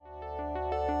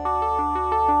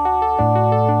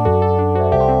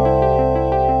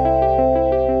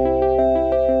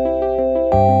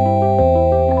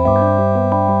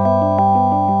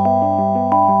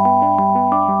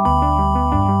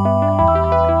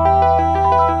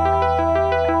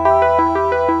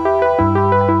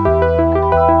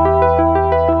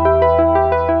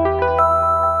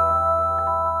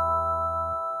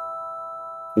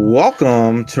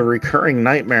Welcome to Recurring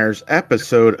Nightmares,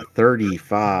 episode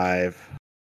 35.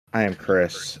 I am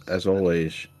Chris, as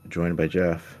always, joined by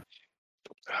Jeff.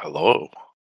 Hello.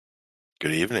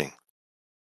 Good evening.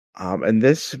 And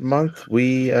this month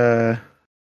we a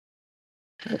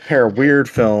pair of weird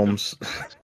films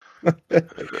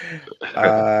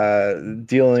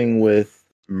dealing with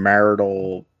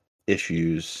marital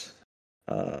issues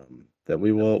that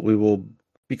we will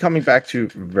be coming back to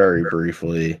very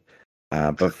briefly.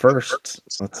 But first,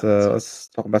 let's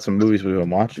talk about some movies we've been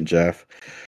watching, Jeff.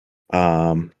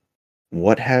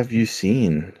 What have you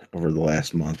seen over the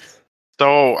last month?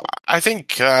 So I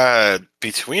think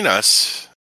between us,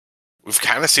 we've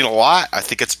kind of seen a lot. I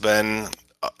think it's been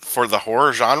for the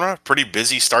horror genre, pretty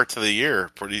busy start to the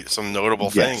year. Some notable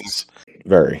things.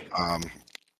 Very.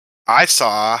 I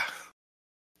saw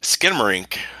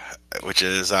Skinamarink, which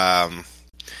is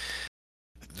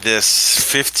this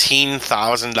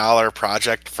 $15,000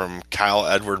 project from Kyle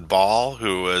Edward Ball,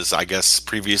 who was, I guess,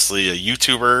 previously a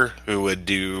YouTuber who would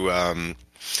do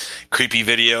creepy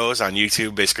videos on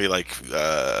YouTube. Basically, like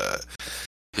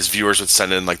his viewers would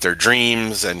send in like their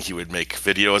dreams, and he would make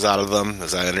videos out of them,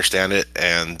 as I understand it.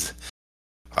 And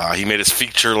he made his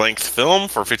feature-length film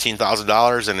for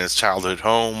 $15,000 in his childhood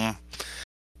home,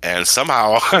 and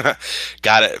somehow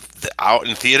got it out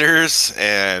in theaters,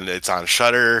 and it's on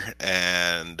Shudder,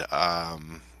 and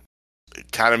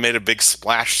it kind of made a big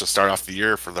splash to start off the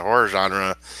year for the horror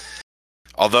genre.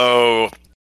 Although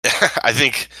I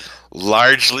think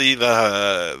largely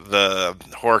the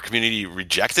horror community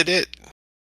rejected it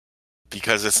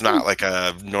because it's not like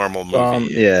a normal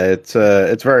movie. Yeah, it's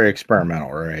very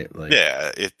experimental, right? Like,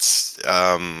 yeah, it's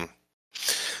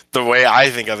the way I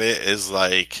think of it is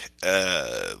like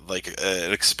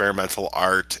an experimental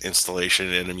art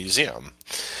installation in a museum,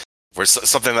 where it's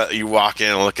something that you walk in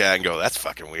and look at and go, "That's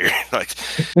fucking weird." Like,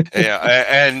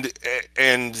 yeah,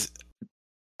 and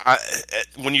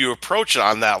when you approach it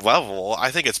on that level,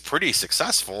 I think it's pretty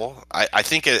successful. I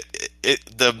think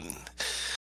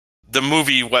the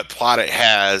movie, what plot it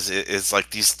has is like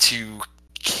these two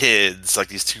kids, like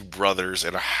these two brothers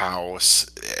in a house,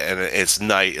 and it's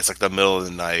night. It's like the middle of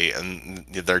the night, and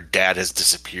their dad has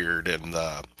disappeared, and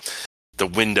the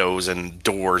windows and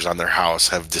doors on their house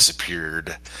have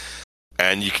disappeared,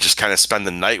 and you can just kind of spend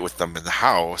the night with them in the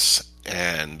house.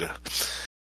 And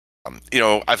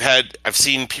I've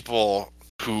seen people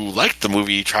who liked the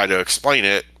movie try to explain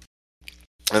it,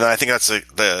 and I think that's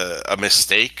a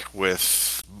mistake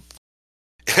with.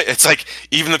 It's like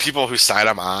even the people who side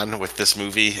I'm on with this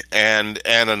movie and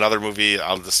another movie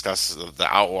I'll discuss, The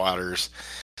Outwaters,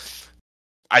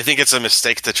 I think it's a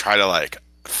mistake to try to like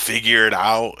figure it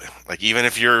out. Like, even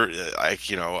if you're like,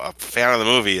 a fan of the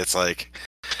movie, it's like,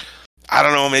 I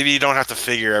don't know, maybe you don't have to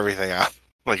figure everything out.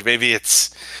 Like, maybe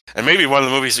maybe one of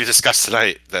the movies we discussed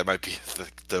tonight, that might be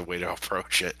the way to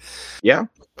approach it. Yeah.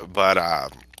 But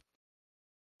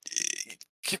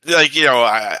like,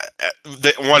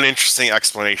 the one interesting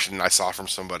explanation I saw from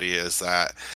somebody is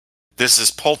that this is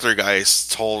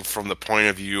Poltergeist told from the point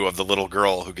of view of the little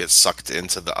girl who gets sucked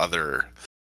into the other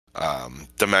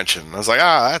dimension. I was like,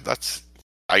 that's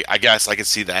I guess I could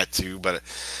see that too, but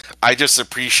I just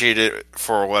appreciate it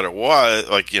for what it was,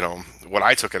 like, what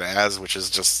I took it as, which is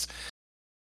just,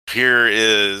 here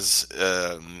is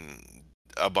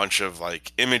a bunch of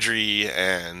like imagery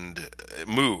and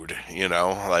mood,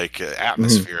 like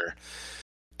atmosphere.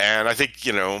 Mm-hmm. And I think,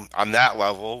 on that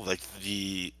level, like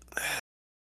the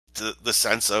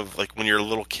sense of like when you're a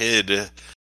little kid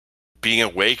being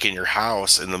awake in your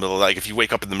house in the middle of, like, if you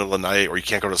wake up in the middle of the night or you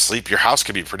can't go to sleep, your house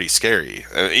can be pretty scary,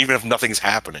 even if nothing's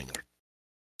happening.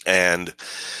 And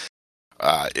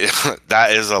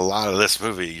that is a lot of this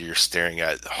movie. You're staring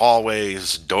at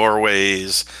hallways,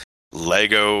 doorways,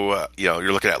 Lego,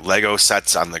 you're looking at Lego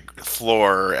sets on the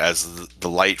floor as the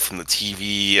light from the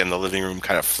TV and the living room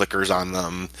kind of flickers on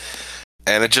them.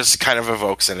 And it just kind of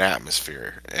evokes an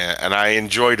atmosphere. And I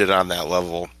enjoyed it on that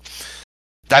level.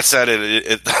 That said,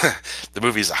 the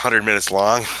movie's 100 minutes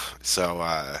long.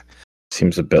 So,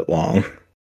 seems a bit long.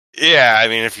 Yeah, I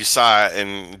mean, if you saw it,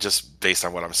 and just based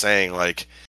on what I'm saying, like,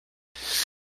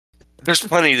 there's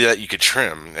plenty that you could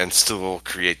trim and still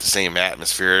create the same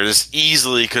atmosphere. This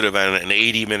easily could have been an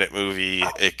 80-minute movie.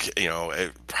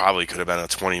 It probably could have been a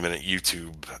 20-minute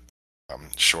YouTube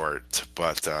short.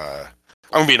 But I'm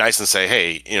going to be nice and say,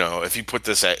 hey, if you put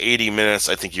this at 80 minutes,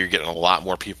 I think you're getting a lot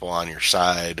more people on your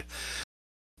side.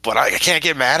 But I can't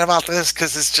get mad about this,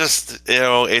 because it's just,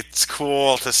 it's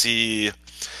cool to see.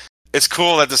 It's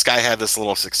cool that this guy had this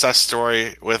little success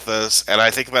story with us. And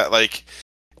I think that, like,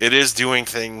 it is doing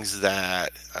things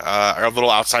that are a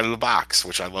little outside of the box,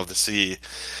 which I love to see.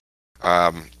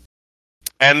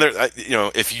 And there,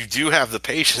 if you do have the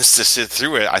patience to sit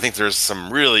through it, I think there's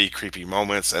some really creepy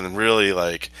moments and really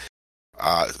like,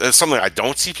 it's something I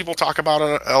don't see people talk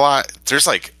about a lot. There's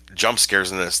like jump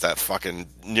scares in this that fucking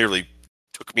nearly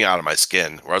took me out of my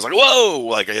skin. Where I was like, "Whoa!"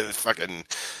 Like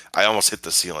I almost hit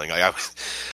the ceiling.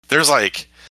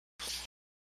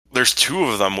 There's two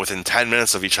of them within 10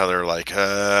 minutes of each other. Like,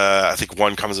 I think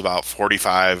one comes about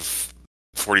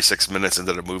 46 minutes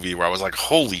into the movie where I was like,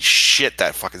 holy shit,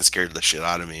 that fucking scared the shit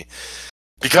out of me.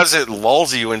 Because it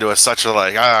lulls you into such a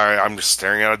like, all right, I'm just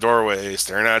staring at a doorway,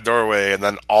 and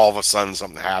then all of a sudden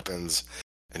something happens.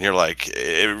 And you're like,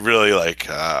 it really like,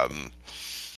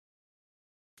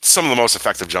 some of the most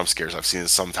effective jump scares I've seen in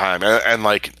some time. And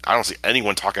like, I don't see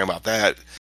anyone talking about that.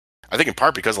 I think in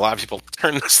part because a lot of people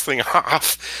turn this thing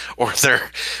off, or they're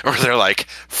like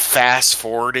fast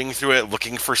forwarding through it,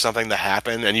 looking for something to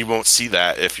happen, and you won't see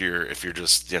that if you're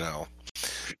just you're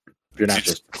not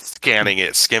just scanning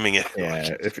it, skimming it.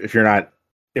 Yeah, if you're not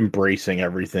embracing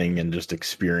everything and just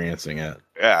experiencing it.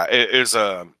 Yeah, it is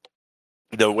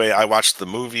the way I watched the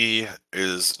movie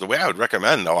is the way I would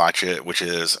recommend to watch it, which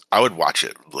is I would watch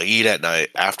it late at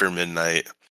night after midnight,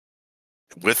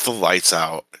 with the lights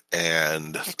out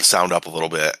and sound up a little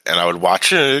bit. And I would watch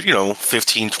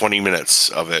 15, 20 minutes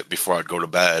of it before I'd go to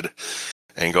bed,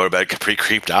 and go to bed pretty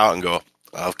creeped out and go,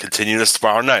 I'll continue this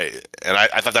tomorrow night. And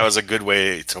I thought that was a good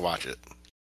way to watch it.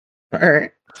 All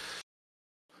right.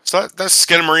 So that's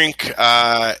Skinamarink.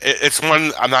 It's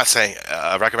one, I'm not saying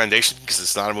a recommendation because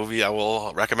it's not a movie I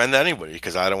will recommend to anybody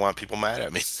because I don't want people mad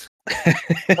at me.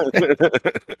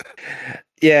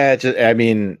 Yeah,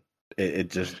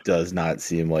 it just does not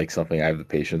seem like something I have the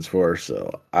patience for,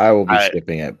 so I will be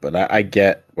skipping it. But I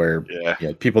get where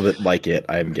people that like it,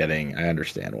 I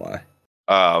understand why.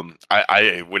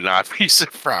 I would not be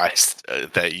surprised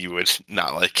that you would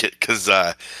not like it, because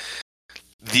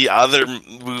the other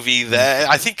movie that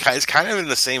I think is kind of in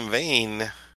the same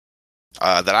vein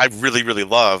that I really, really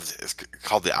loved is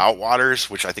called The Outwaters,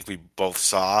 which I think we both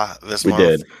saw this month. We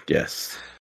did, yes.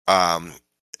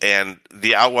 And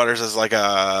The Outwaters is like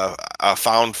a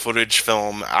found footage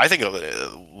film. I think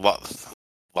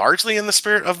largely in the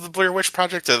spirit of the Blair Witch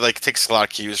Project. It like takes a lot of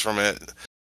cues from it.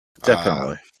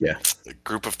 Definitely, yeah. A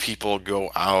group of people go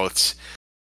out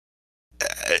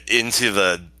into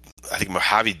the, I think,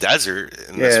 Mojave Desert.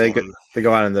 They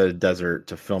go out in the desert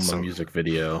to film a music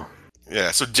video.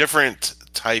 Yeah, so different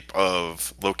type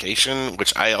of location,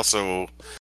 which I also,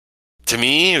 to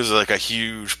me, it was like a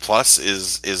huge plus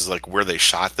is like where they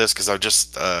shot this, because I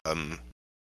just I don't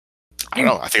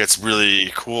know, I think it's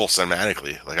really cool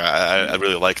cinematically. Like I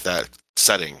really like that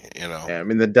setting, Yeah, I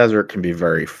mean the desert can be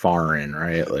very foreign,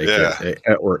 right? Like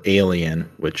or alien,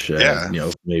 which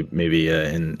maybe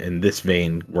in this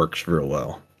vein works real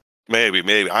well. Maybe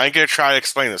I ain't gonna try to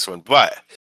explain this one, but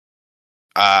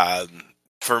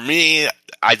for me,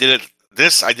 I did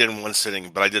in one sitting,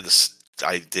 but I did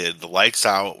the lights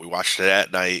out. We watched it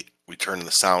at night. We turned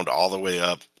the sound all the way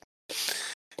up.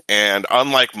 And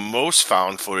unlike most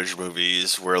found footage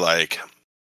movies where like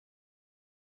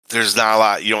there's not a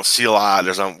lot, you don't see a lot,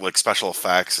 there's no like special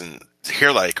effects, and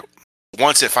here, like,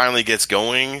 once it finally gets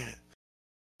going,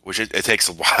 which it takes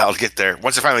a while to get there.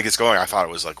 Once it finally gets going, I thought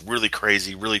it was like really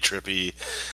crazy, really trippy,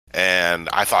 and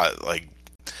I thought like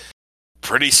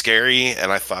pretty scary.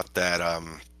 And I thought that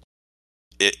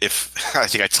if I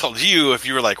think I told you, if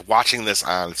you were like watching this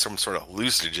on some sort of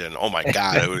hallucinogen, oh my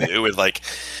god, it would like,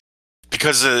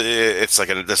 because it's like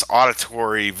this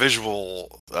auditory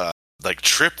visual like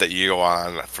trip that you go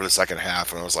on for the second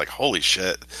half, and I was like, holy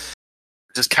shit,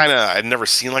 just kind of, I'd never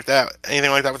seen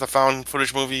anything like that with a found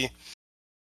footage movie.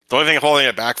 The only thing holding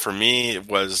it back for me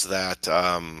was that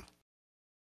I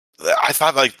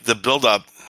thought like the build up,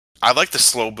 I like the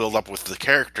slow build up with the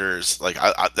characters. Like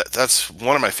that's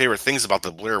one of my favorite things about the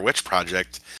Blair Witch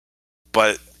Project.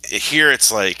 But here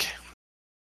it's like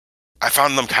I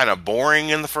found them kind of boring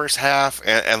in the first half,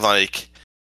 and like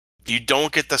you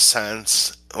don't get the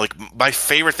sense. Like my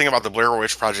favorite thing about the Blair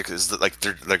Witch Project is that like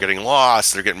they're getting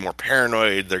lost, they're getting more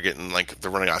paranoid, they're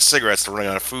running out of cigarettes, they're running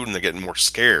out of food, and they're getting more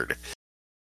scared.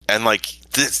 And like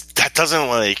that doesn't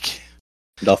like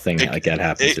nothing like that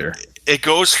happens here. It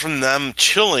goes from them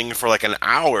chilling for like an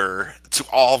hour to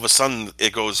all of a sudden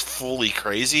it goes fully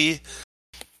crazy.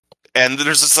 And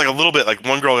there's just like a little bit, like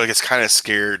one girl gets kind of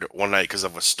scared one night because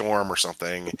of a storm or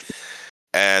something.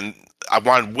 And I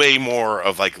wanted way more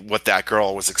of like what that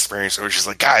girl was experiencing. It was just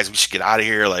like, guys, we should get out of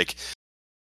here. Like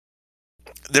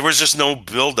there was just no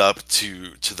build up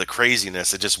to the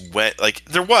craziness. It just went like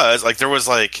there was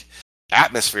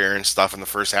atmosphere and stuff in the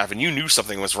first half, and you knew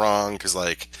something was wrong because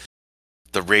like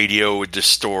the radio would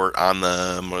distort on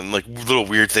them, and like little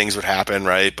weird things would happen,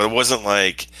 right? But it wasn't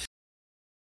like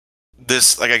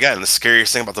this. Like again, the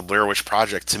scariest thing about the Blair Witch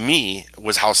Project to me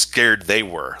was how scared they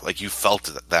were. Like you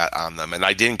felt that on them, and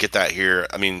I didn't get that here.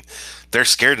 I mean, they're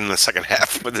scared in the second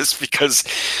half of this because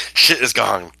shit has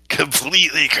gone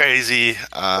completely crazy.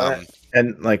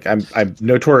 And like I'm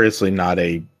notoriously not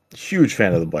a huge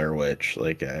fan of the Blair Witch.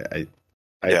 Like I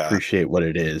appreciate what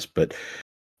it is, but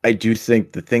I do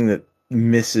think the thing that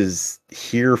misses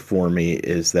here for me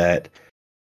is that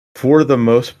for the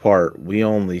most part we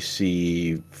only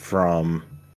see from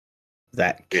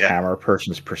that camera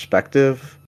person's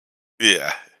perspective.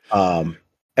 Yeah.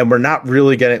 And we're not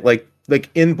really getting like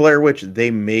in Blair Witch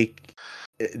they make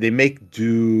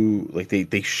do like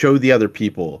they show the other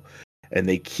people and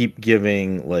they keep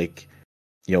giving like,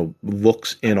 you know,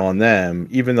 looks in on them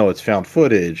even though it's found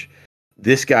footage.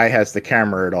 This guy has the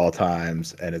camera at all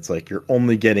times, and it's like you're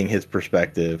only getting his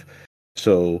perspective.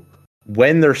 So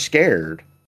when they're scared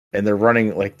and they're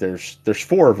running, like there's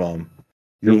 4 of them,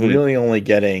 you're really only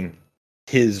getting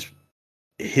his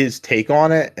take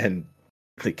on it, and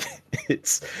like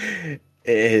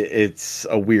it's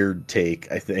a weird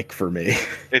take, I think, for me.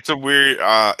 It's a weird.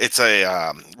 It's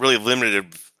a really limited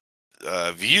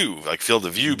view, like field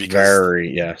of view, because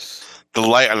yes. The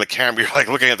light on the camera, you're like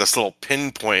looking at this little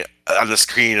pinpoint on the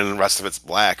screen and the rest of it's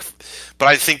black. But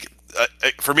I think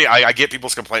for me, I get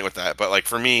people's complaint with that. But like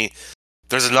for me,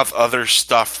 there's enough other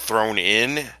stuff thrown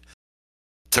in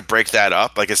to break that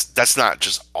up. Like that's not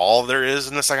just all there is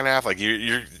in the second half. Like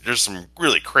there's some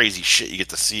really crazy shit you get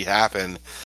to see happen.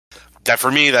 That for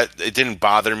me, that it didn't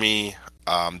bother me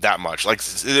that much. Like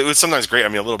it was sometimes great. I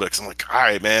mean, a little bit because I'm like, all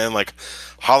right, man. Like,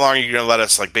 how long are you gonna let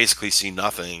us like basically see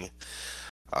nothing?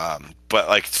 But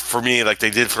like for me, like they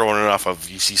did throw in enough of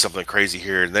you see something crazy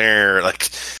here and there, like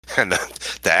and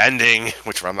the ending,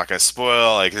 which I'm not gonna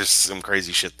spoil. Like there's some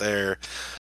crazy shit there,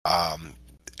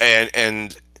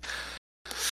 and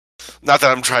not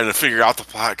that I'm trying to figure out the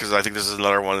plot because I think this is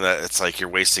another one that it's like you're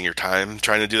wasting your time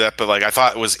trying to do that. But like I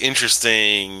thought it was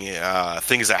interesting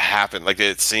things that happened. Like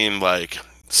it seemed like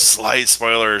slight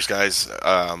spoilers, guys.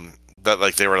 That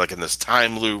like they were like in this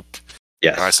time loop.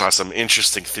 Yes. And I saw some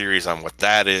interesting theories on what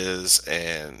that is.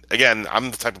 And again, I'm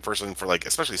the type of person for like,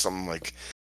 especially something like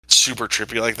super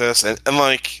trippy like this. And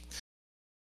like,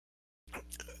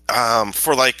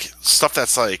 for like stuff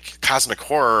that's like cosmic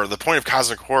horror, the point of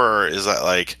cosmic horror is that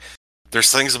like,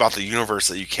 there's things about the universe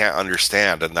that you can't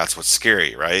understand. And that's what's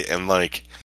scary. Right. And like,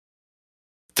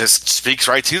 this speaks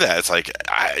right to that. It's like,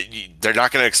 they're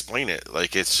not going to explain it.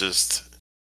 Like, it's just,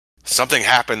 something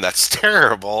happened that's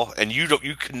terrible, and you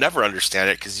can never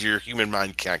understand it because your human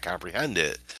mind can't comprehend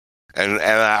it. And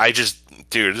I just,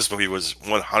 dude, this movie was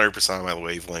 100% on my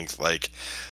wavelength. Like,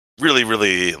 really,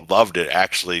 really loved it.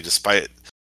 Actually, despite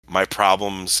my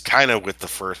problems, kind of with the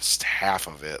first half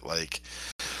of it. Like,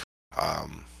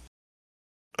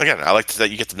 again, I like that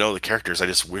you get to know the characters. I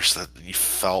just wish that you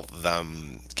felt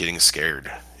them getting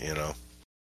scared. You know?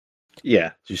 Yeah,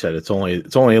 as you said, it's only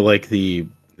like the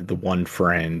one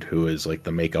friend who is like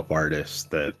the makeup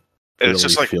artist that really it's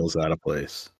just like feels out of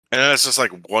place. And it's just like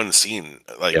one scene.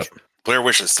 Like Blair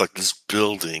Witch is like this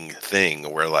building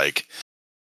thing where like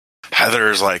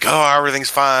Heather's like, oh,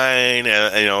 everything's fine,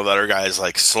 and you know the other guys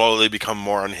like slowly become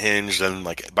more unhinged, and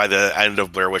like by the end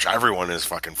of Blair Witch, everyone is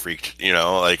fucking freaked, you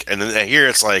know. Like, and then here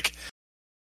it's like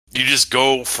you just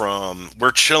go from we're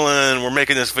chilling, we're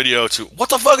making this video to what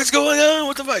the fuck is going on?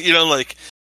 What the fuck, you know, like.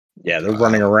 Yeah, they're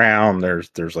running around.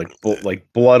 There's like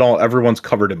blood all. Everyone's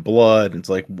covered in blood. It's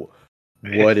like,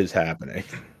 what is happening?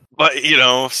 But you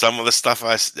know, some of the stuff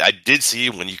I did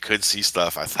see when you could see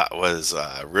stuff, I thought was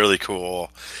really cool.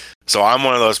 So I'm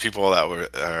one of those people that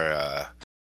are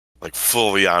like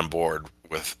fully on board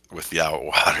with the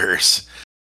Outwaters.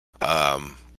 I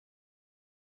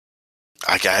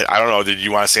don't know. Did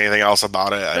you want to say anything else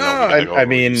about it? I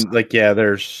mean, like, yeah,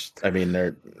 there.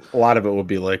 A lot of it will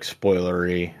be like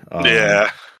spoilery.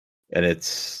 And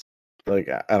it's like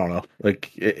I don't know.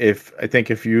 Like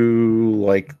if you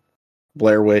like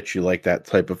Blair Witch, you like that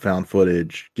type of found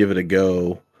footage, give it a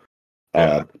go.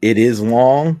 It is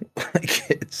long. Like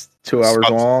it's 2 hours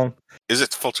long. Is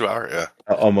it full 2 hour? Yeah,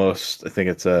 almost. I think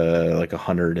it's like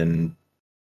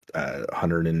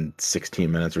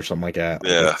 116 minutes or something like that.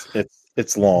 Yeah,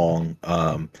 it's long.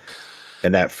 And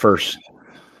that first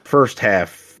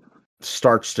half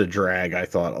starts to drag, I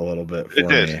thought, a little bit for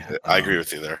me. I agree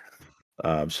with you there.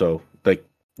 So like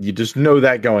you just know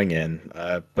that going in.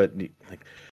 But like,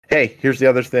 hey, here's the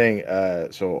other thing.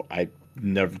 So I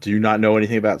do not know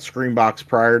anything about Screambox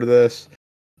prior to this.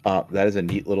 That is a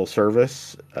neat little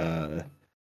service.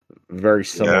 very Yeah.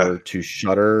 similar to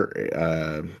Shudder,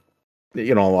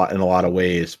 in a lot of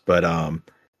ways, but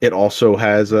it also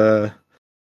has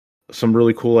some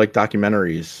really cool like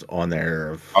documentaries on there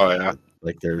of Oh yeah.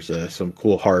 like there's some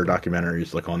cool horror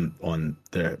documentaries like on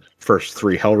the first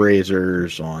three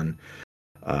Hellraisers, on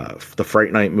the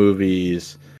Fright Night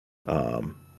movies,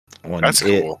 um, on That's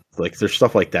it. cool. Like there's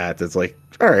stuff like that that's like,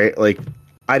 all right, like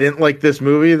I didn't like this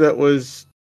movie that was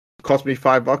cost me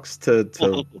 $5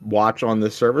 to watch on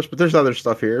this service, but there's other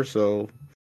stuff here, so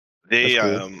that's They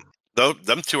cool. though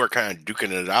them two are kind of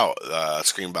duking it out,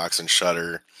 Screenbox and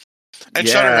Shutter. And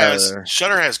Yeah,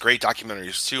 Shutter has great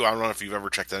documentaries too. I don't know if you've ever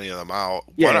checked any of them out.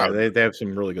 yeah, they have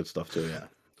some really good stuff too. Yeah.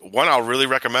 One I'll really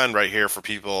recommend right here for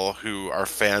people who are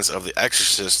fans of The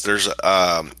Exorcist. There's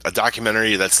a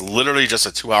documentary that's literally just a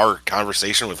 2-hour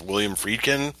conversation with William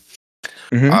Friedkin,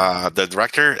 Mm-hmm. the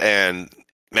director, and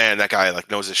man, that guy like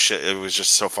knows his shit. It was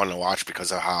just so fun to watch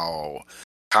because of how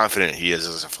confident he is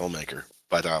as a filmmaker.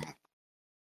 But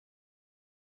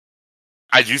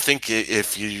I do think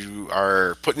if you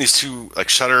are putting these two like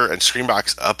Shutter and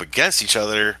Screenbox up against each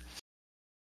other,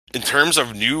 in terms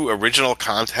of new original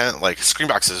content, like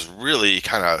Screenbox has really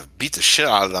kind of beat the shit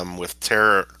out of them with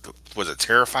Terror. Was it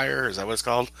Terrifier? Is that what it's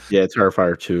called? Yeah,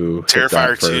 Terrifier 2 hit that Terrifier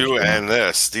first. 2 Yeah. and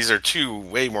this. These are two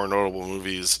way more notable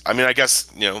movies. I mean, I guess,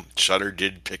 Shudder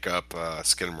did pick up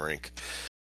Skinamarink.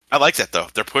 I like that, though.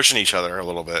 They're pushing each other a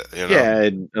little bit, Yeah,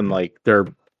 and like they're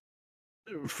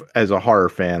as a horror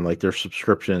fan, like their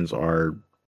subscriptions are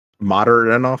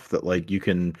moderate enough that like you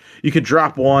can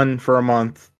drop one for a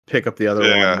month, pick up the other one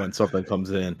Yeah. when something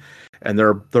comes in, and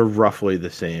they're roughly the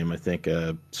same. I think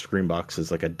Screenbox is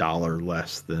like $1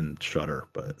 less than Shutter,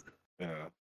 but Yeah.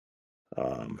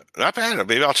 not Not bad.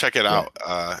 Maybe I'll check it yeah.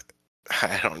 out.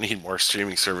 I don't need more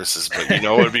streaming services, but you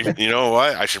know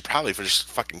what? I should probably just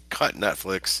fucking cut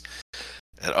Netflix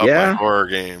and up my Yeah. horror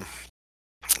game.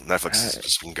 Netflix has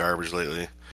just been garbage lately.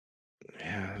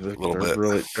 Yeah, A little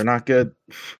bit. they're not good.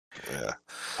 Yeah.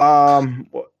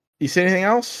 You see anything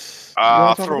else you I'll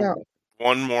want to talk throw about?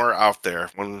 one more out there.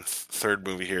 One third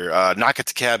movie here. Knock at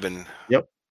the Cabin. Yep.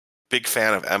 Big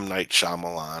fan of M. Night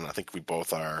Shyamalan. I think we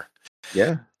both are.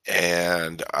 Yeah.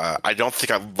 And I don't think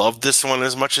I loved this one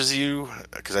as much as you,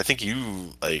 because I think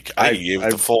you I gave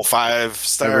it the full 5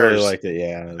 stars. I really liked it.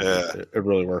 Yeah, Yeah. it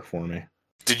really worked for me.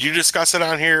 Did you discuss it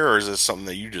on here, or is this something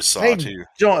that you just saw too?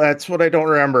 That's what I don't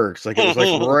remember. It's like it was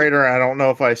like right around. I don't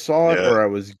know if I saw it Yeah. or I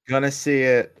was gonna see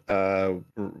it right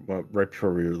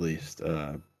before we released.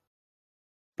 But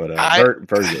very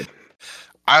good.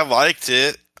 I liked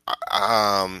it.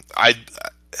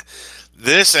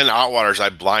 This and Outwaters I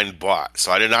blind bought,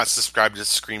 so I did not subscribe to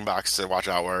Screenbox to watch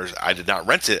Outwaters. I did not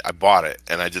rent it. I bought it,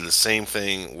 and I did the same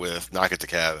thing with Knock at the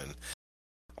Cabin.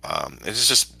 It's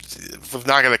just with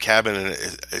Knock at the Cabin, and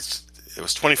it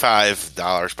was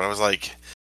 $25, but I was like,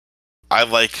 I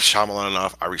like Shyamalan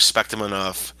enough. I respect him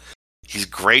enough. He's a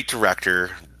great director,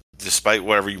 despite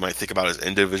whatever you might think about his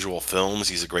individual films.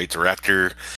 He's a great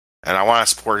director, and I want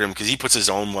to support him because he puts his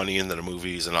own money into the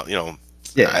movies, and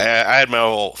Yeah. I had my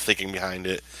whole thinking behind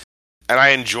it, and I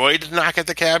enjoyed Knock at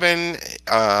the Cabin.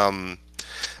 And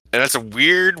that's a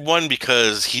weird one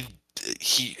because he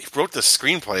wrote the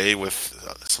screenplay with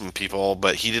some people,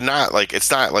 but he did not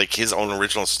it's not like his own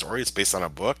original story. It's based on a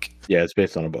book. Yeah, it's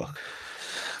based on a book.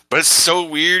 But it's so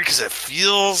weird because it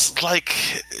feels like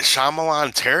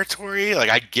Shyamalan territory. Like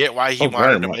I get why he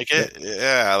wanted to make it.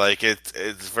 Yeah, like it's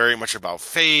very much about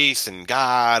faith and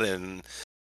God, and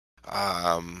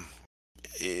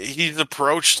he's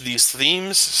approached these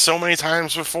themes so many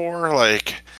times before.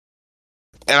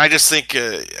 And I just think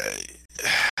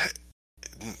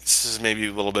this is maybe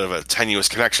a little bit of a tenuous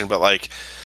connection, but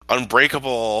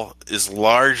Unbreakable is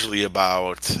largely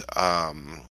about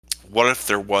what if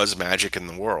there was magic in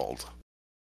the world,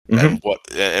 and what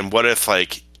if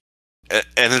and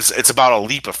it's about a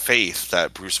leap of faith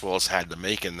that Bruce Willis had to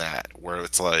make in that, where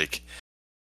it's like,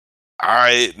 all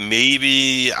right,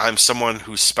 maybe I'm someone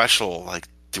who's special.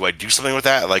 Do I do something with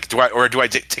that? Do I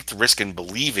take the risk in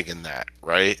believing in that,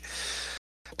 right?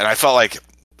 And I felt like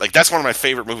that's one of my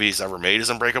favorite movies ever made is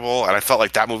Unbreakable, and I felt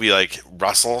like that movie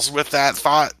wrestles with that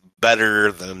thought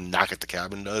better than Knock at the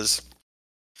Cabin does.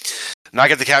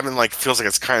 Knock at the Cabin feels like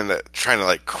it's kind of trying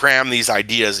to cram these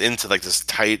ideas into this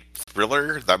tight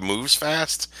thriller that moves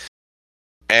fast,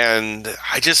 and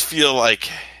I just feel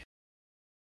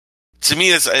to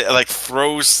me it's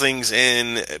throws things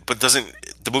in, but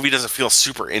the movie doesn't feel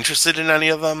super interested in any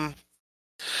of them.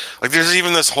 There's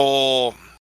even this whole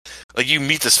you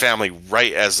meet this family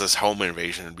right as this home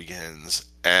invasion begins,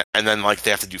 and then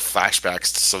they have to do flashbacks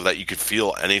so that you could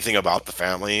feel anything about the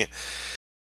family.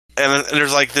 and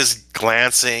there's like this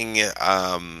glancing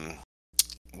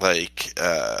like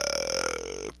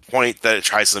point that it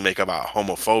tries to make about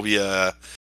homophobia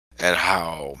and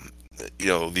how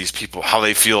these people, how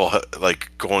they feel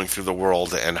like going through the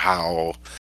world, and how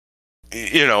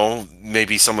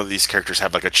maybe some of these characters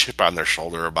have like a chip on their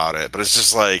shoulder about it, but it's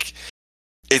just like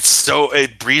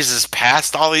it breezes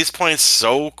past all these points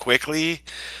so quickly.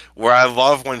 Where I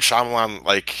love when Shyamalan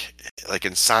like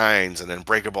in Signs and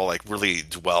Unbreakable like really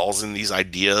dwells in these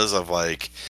ideas of like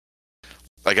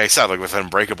I said, like with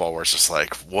Unbreakable, where it's just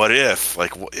like, what if,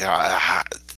 like,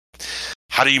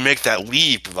 how do you make that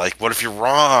leap? Like, what if you're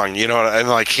wrong? And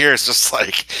like here, it's just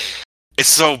like, it's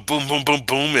so boom, boom, boom,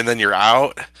 boom, and then you're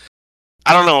out.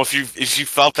 I don't know if you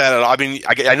felt that at all. I mean,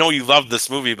 I know you love this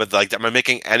movie, but like, am I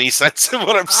making any sense of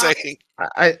what I'm saying?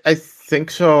 I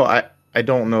think so. I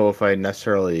don't know if I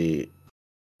necessarily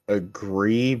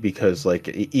agree, because like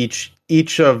each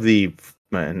of the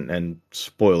and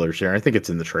spoilers here, I think it's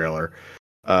in the trailer.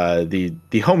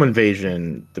 The home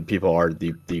invasion, the people are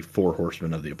the four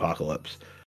horsemen of the apocalypse.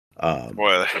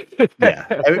 Boy. Yeah,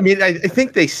 I mean, I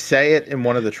think they say it in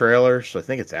one of the trailers, so I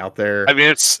think it's out there. I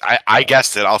mean, I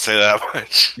guessed it. I'll say that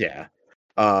much. Yeah.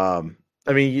 I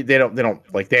mean, they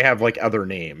don't like, they have like other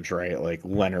names, right? Like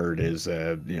Leonard is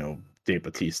Dave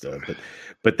Bautista,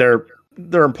 but they're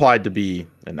implied to be,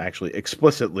 and actually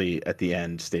explicitly at the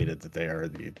end stated that they are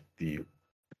the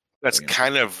That's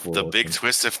kind of the big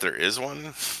twist, if there is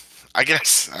one. I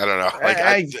guess I don't know. Like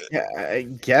I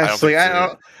guess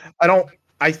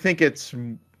I think it's.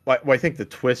 Well, I think the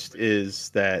twist is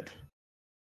that.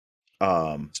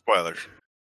 Spoilers.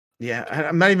 Yeah,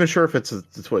 I'm not even sure if it's a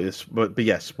twist, but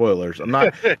yes, spoilers. I'm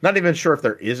not even sure if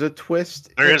there is a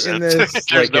twist. There isn't. In this.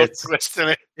 There's no twist in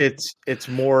it. It's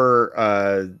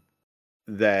more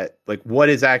that like what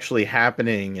is actually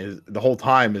happening is the whole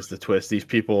time is the twist. These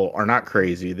people are not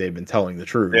crazy. They've been telling the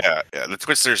truth. Yeah. The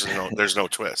twist, there's no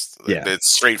twist. Yeah.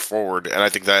 It's straightforward, and I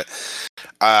think that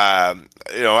I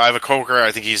have a coworker.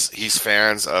 I think he's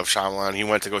fans of Shyamalan. He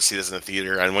went to go see this in the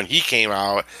theater, and when he came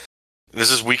out, this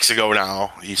is weeks ago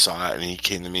now, he saw it and he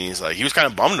came to me. He's like, he was kind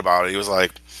of bummed about it. He was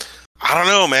like, I don't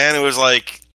know, man. It was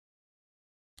like,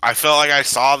 I felt like I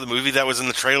saw the movie that was in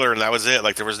the trailer and that was it.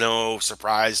 Like there was no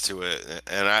surprise to it,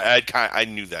 and I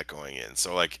knew that going in.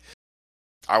 So like,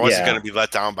 I wasn't going to be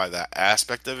let down by that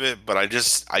aspect of it. But I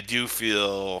do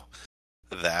feel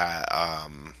that I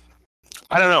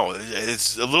don't know.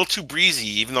 It's a little too breezy,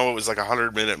 even though it was like a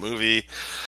 100-minute movie,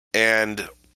 and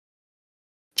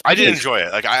I did enjoy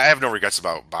it. Like I have no regrets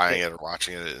about buying it or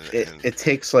watching it. It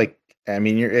takes like, I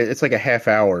mean, it's like a half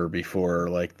hour before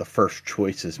like the first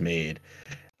choice is made,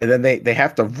 and then they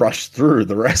have to rush through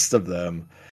the rest of them,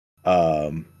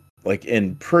 like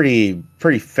in pretty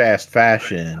fast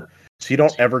fashion. So you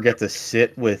don't ever get to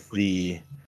sit with the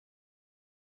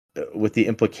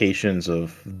implications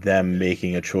of them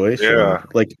making a choice, or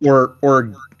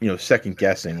second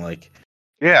guessing. Like,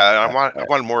 yeah, I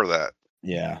want more of that.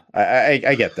 Yeah,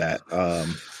 I get that.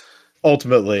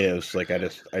 Ultimately, it was like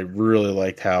I really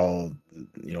liked how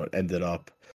it ended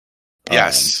up.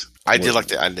 Yes, I did like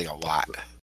the ending a lot.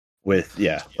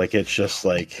 Like it's just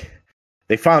like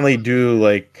they finally do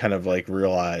like kind of like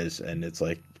realize, and it's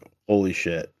like holy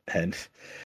shit, and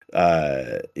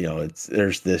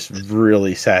there's this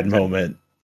really sad moment,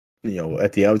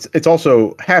 at the end. It's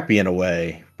also happy in a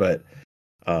way, but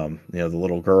the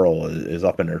little girl is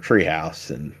up in her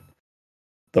treehouse, and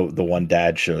the one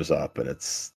dad shows up, and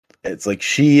it's like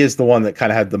she is the one that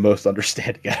kind of had the most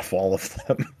understanding out of all of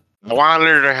them. I wanted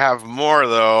her to have more,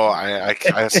 though. I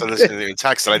said this in the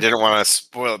text, and I didn't want to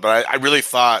spoil it, but I really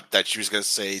thought that she was going to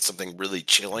say something really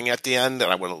chilling at the end,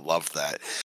 and I would have loved that.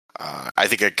 I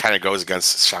think it kind of goes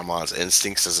against Shyamalan's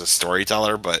instincts as a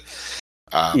storyteller, but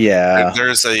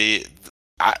there's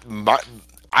I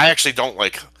actually don't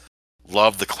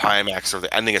love the climax or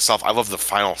the ending itself. I love the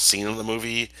final scene of the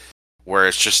movie, where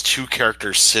it's just two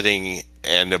characters sitting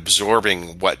and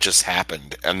absorbing what just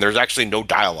happened, and there's actually no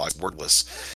dialogue,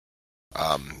 wordless.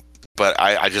 But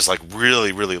I just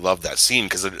really, really love that scene,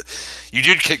 because you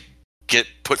did get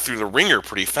put through the ringer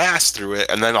pretty fast through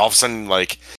it, and then all of a sudden,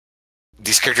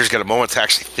 these characters get a moment to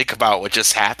actually think about what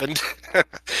just happened.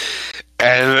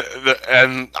 and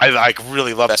I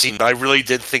really love that scene. I really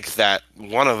did think that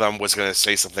one of them was going to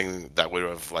say something that would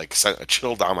have sent a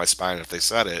chill down my spine if they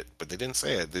said it, but they didn't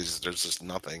say it. There's just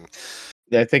nothing.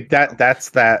 Yeah, I think that's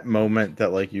that moment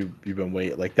that you've been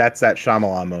waiting. That's that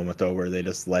Shyamalan moment though, where they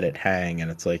just let it hang,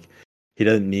 and it's like he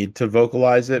doesn't need to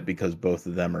vocalize it, because both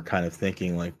of them are kind of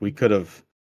thinking we could have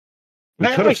We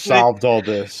could have solved all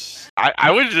this.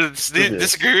 I would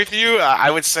disagree with you.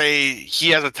 I would say he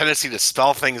has a tendency to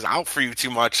spell things out for you too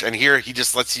much, and here he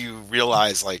just lets you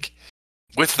realize, like,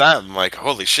 with them, like,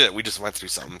 holy shit, we just went through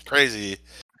something crazy.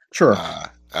 Sure.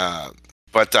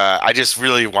 But I just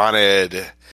really wanted.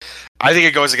 I think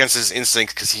it goes against his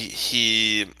instinct because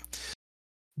he,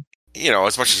 you know,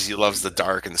 as much as he loves the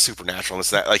dark and the supernatural and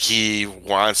this that, like,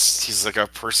 he's like a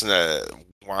person that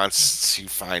wants to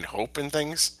find hope in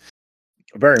things.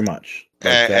 Very much.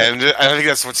 And I think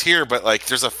that's what's here, but like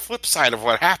there's a flip side of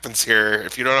what happens here,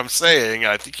 if you know what I'm saying.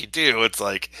 I think you do. It's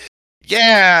like,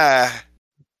 yeah.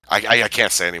 I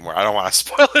can't say anymore. I don't want to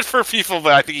spoil it for people,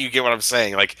 but I think you get what I'm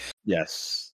saying. Like,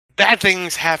 yes. Bad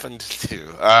things happened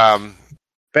too.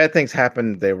 Bad things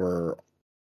happened. They were,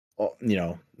 you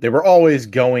know, they were always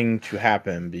going to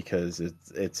happen because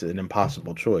it's an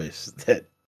impossible choice that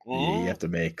you have to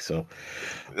make. So,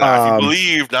 not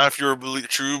if you're a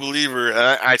true believer. And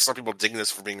I saw people ding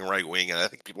this for being right wing, and I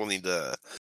think people need to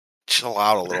chill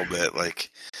out a little bit.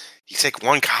 Like, you take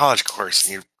one college course,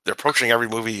 and they're approaching every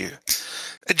movie.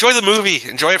 Enjoy the movie,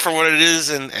 enjoy it for what it is,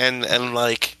 and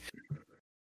like,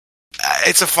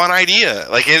 it's a fun idea.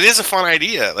 Like, it is a fun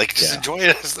idea. Like, just enjoy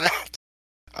it as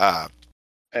that.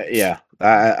 Yeah,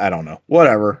 I don't know.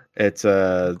 Whatever. It's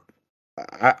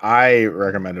I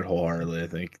recommend it wholeheartedly. I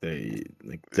think they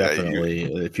definitely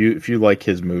if you like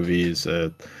his movies,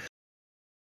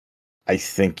 I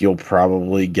think you'll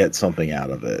probably get something out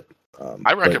of it.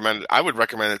 I would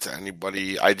recommend it to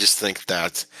anybody. I just think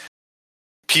that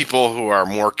people who are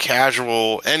more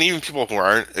casual and even people who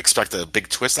aren't expect a big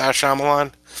twist out of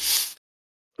Shyamalan.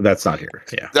 That's not here.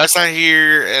 Yeah, that's not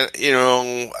here. And you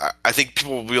know, I think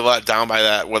people will be let down by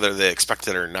that, whether they expect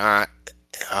it or not.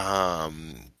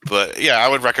 But yeah, I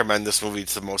would recommend this movie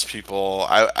to most people.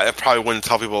 I probably wouldn't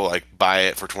tell people like buy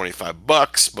it for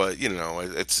 $25, but you know,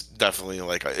 it's definitely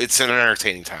like it's an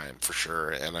entertaining time for sure.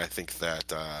 And I think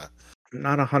that I'm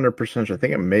not 100% sure. I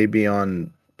think it may be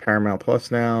on Paramount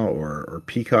Plus now or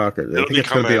Peacock. I think it's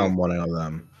going to be on one of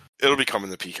them. It'll be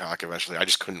coming to Peacock eventually. I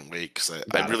just couldn't wait because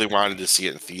I really wanted to see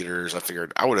it in theaters. I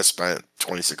figured I would have spent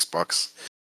 $26.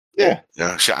 Yeah.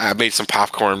 Yeah, I made some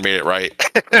popcorn, made it right.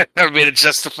 I made it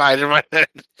justified in my head.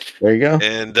 There you go.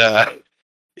 And that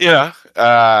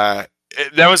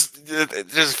was.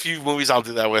 There's a few movies I'll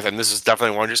do that with, and this is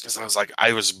definitely one. Just because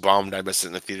I was bummed I missed it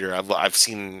in the theater. I've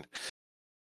seen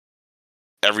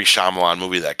every Shyamalan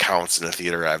movie that counts in the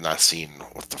theater. I've not seen.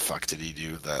 What the fuck did he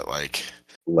do that like?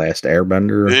 Last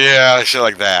Airbender. Yeah, shit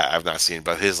like that. I've not seen,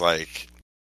 but his like,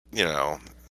 you know.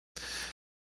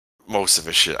 Most of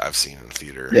his shit I've seen in the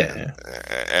theater. Yeah.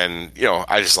 And you know,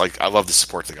 I love to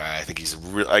support the guy. I think he's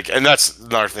really like, and that's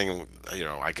another thing, you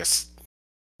know, I guess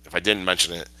if I didn't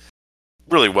mention it,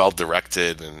 really well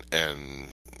directed and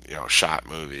you know, shot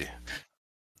movie.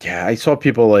 Yeah, I saw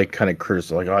people like kind of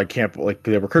criticize, like, oh, I can't, like,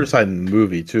 they were criticizing the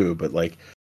movie too, but like,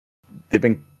 they've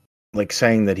been like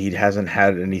saying that he hasn't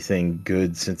had anything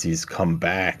good since he's come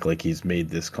back. Like, he's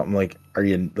made this like, are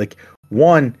you like,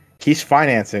 one, he's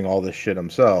financing all this shit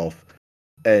himself,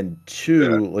 and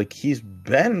two, like, he's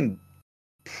been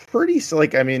pretty,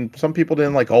 like, I mean, some people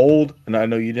didn't like Old, and I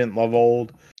know you didn't love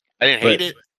Old. I didn't hate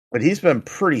it, but he's been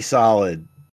pretty solid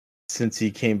since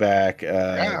he came back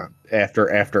after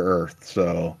Earth.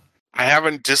 So I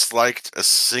haven't disliked a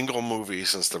single movie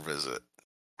since The Visit.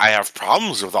 I have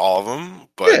problems with all of them,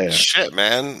 but shit,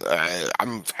 man,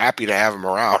 I'm happy to have him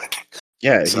around.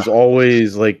 Yeah, so. He's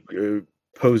always like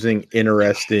posing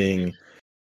interesting,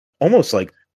 almost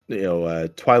like, you know,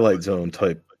 Twilight Zone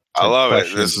type I love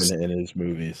it. This is in his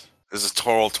movies. This is a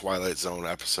total Twilight Zone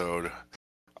episode.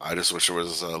 I just wish it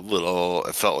was a little.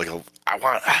 It felt like you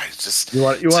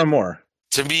want more.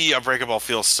 To me, Unbreakable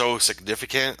feels so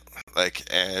significant, like,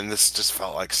 and this just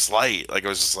felt like slight. Like, it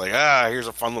was just like, here's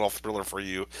a fun little thriller for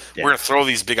you. Yeah. We're gonna throw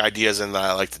these big ideas in that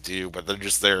I like to do, but they're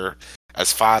just there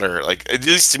as fodder. Like, at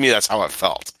least to me, that's how it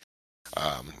felt.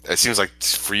 It seems like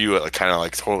for you, it kind of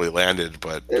like totally landed,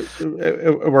 but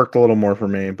it worked a little more for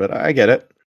me. But I get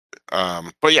it.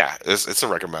 But yeah, it's a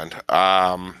recommend.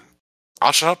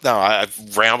 I'll shut up now.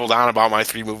 I've rambled on about my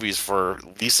 3 movies for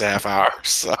at least a half hour.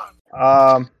 So.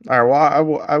 All right.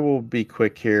 Well, I will be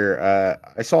quick here.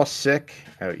 I saw Sick.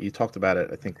 You talked about it,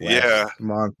 I think, last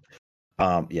month.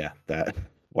 That.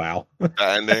 Wow. The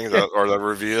ending or the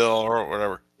reveal or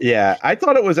whatever. Yeah, I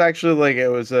thought it was actually like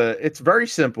it's very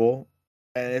simple,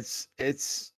 and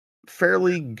it's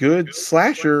fairly good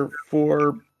slasher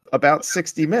for about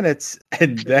 60 minutes,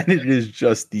 and then it is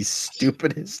just the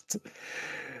stupidest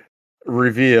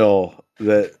reveal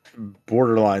that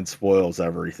borderline spoils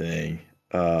everything.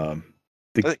 The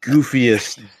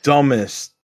goofiest,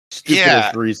 dumbest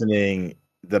stupidest reasoning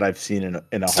that I've seen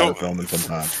in a horror film in some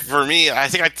time. For me, I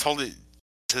think I told it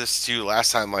to this to you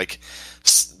last time. Like,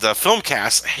 the film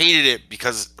cast hated it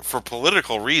because for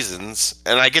political reasons,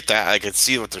 and I get that. I could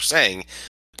see what they're saying,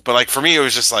 but like for me, it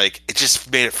was just like it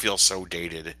just made it feel so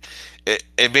dated.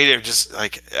 It made it just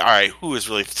like, all right, who is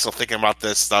really still thinking about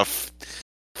this stuff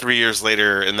 3 years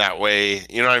later in that way?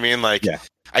 You know what I mean? Like, yeah.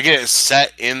 I get it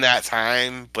set in that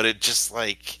time, but it just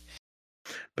like.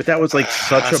 But that was like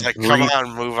such a like, brief, come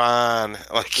on, move on.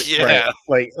 Like, yeah,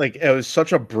 right. like it was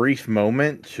such a brief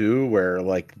moment too, where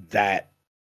like that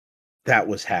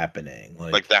was happening,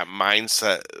 like that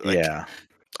mindset. Like, yeah,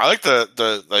 I like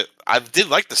the I did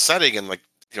like the setting and like,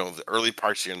 you know, the early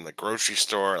parts here in the grocery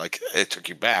store. Like, it took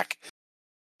you back,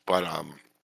 but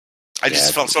I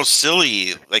just felt so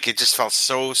silly. Like, it just felt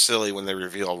so silly when they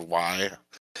revealed why.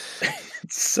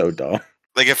 It's so dumb.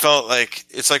 Like, it felt like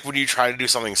it's like when you try to do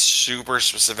something super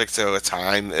specific to a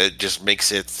time, it just makes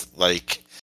it like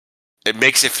it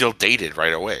makes it feel dated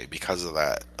right away because of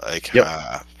that. Like,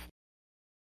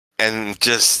 and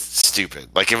just stupid.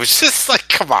 Like, it was just like,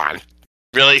 come on,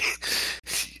 really?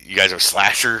 You guys are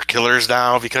slasher killers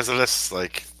now because of this?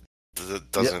 Like,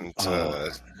 it doesn't.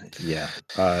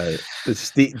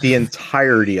 It's the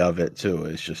entirety of it too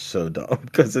is just so dumb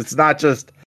because it's not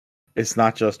just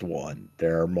one.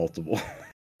 There are multiple.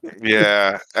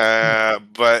 Yeah,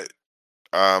 but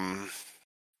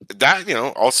that, you know,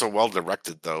 also well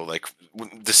directed though. Like,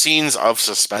 the scenes of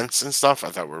suspense and stuff, I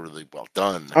thought were really well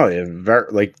done. Oh yeah,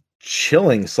 very like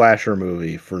chilling slasher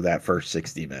movie for that first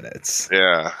 60 minutes.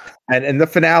 Yeah, and the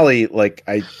finale, like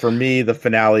for me, the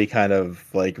finale kind of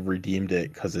like redeemed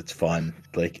it because it's fun.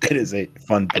 Like, it is a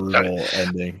fun, brutal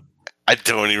ending. I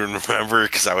don't even remember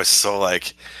because I was so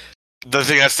like. The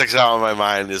thing that sticks out in my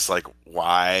mind is like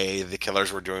why the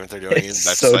killers were doing what they're doing.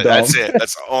 That's so dumb. That's it.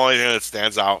 That's the only thing that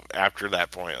stands out after that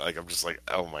point. Like, I'm just like,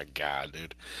 oh my god,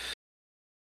 dude.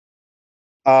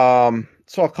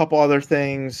 So a couple other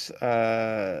things,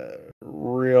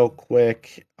 real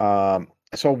quick. I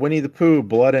saw Winnie the Pooh,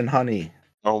 Blood and Honey.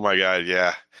 Oh my god,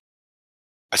 yeah.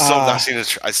 I still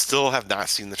have not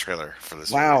seen the trailer for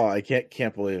this. Wow, movie. I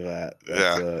can't believe that.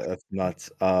 That's nuts.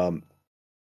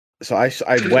 So I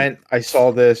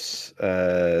saw this.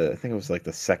 I think it was like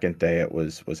the second day it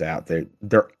was out. They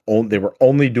were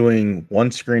only doing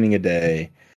one screening a day.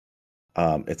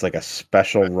 It's like a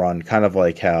special run, kind of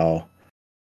like how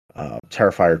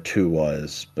Terrifier 2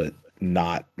 was, but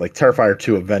not like Terrifier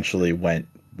 2 eventually went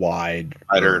wider,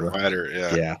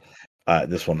 yeah.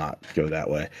 This will not go that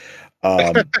way.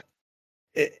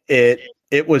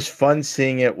 It was fun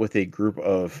seeing it with a group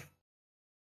of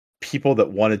people that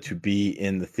wanted to be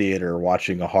in the theater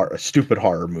watching a stupid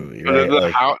horror movie. Right?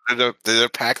 Did they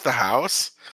pack the house?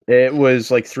 It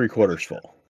was like 3/4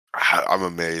 full. I'm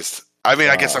amazed. I mean,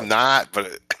 I guess I'm not,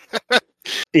 but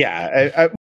yeah.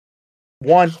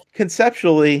 One,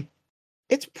 conceptually,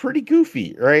 it's pretty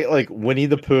goofy, right? Like Winnie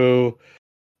the Pooh.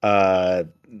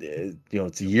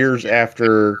 It's years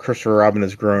after Christopher Robin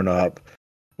has grown up.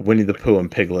 Winnie the Pooh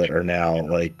and Piglet are now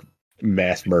like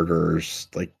mass murderers,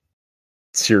 like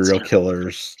serial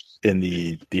killers in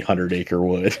the 100-acre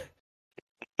wood.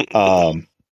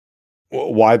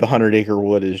 Why the 100-acre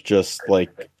wood is just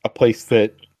like a place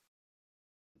that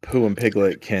Pooh and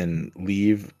Piglet can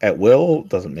leave at will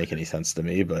doesn't make any sense to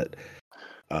me. But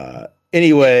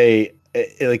anyway,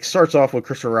 it like starts off with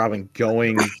Christopher Robin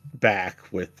going back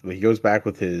with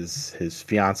his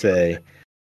fiance.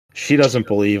 She doesn't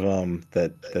believe him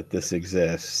that this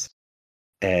exists,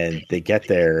 and they get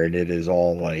there, and it is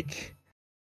all like.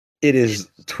 It is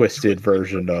a twisted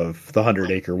version of the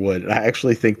 100-acre wood. And I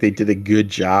actually think they did a good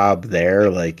job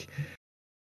there, like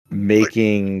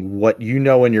making what you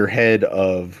know in your head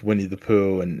of Winnie the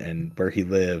Pooh and where he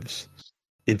lives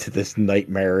into this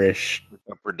nightmarish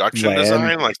production land.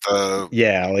 Design, like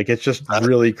like it's just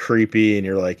really creepy, and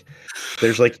you're like,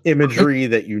 there's like imagery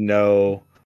that you know.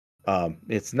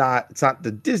 It's not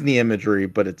the Disney imagery,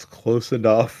 but it's close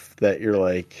enough that you're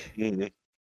like. Mm-hmm.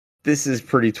 This is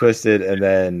pretty twisted, and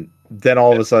then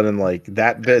all of a sudden, like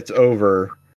that bit's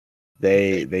over.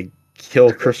 They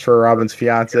kill Christopher Robin's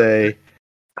fiance.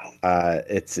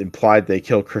 It's implied they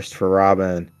kill Christopher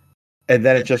Robin, and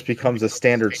then it just becomes a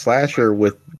standard slasher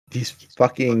with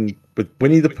with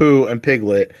Winnie the Pooh and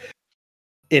Piglet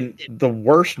in the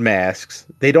worst masks.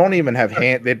 They don't even have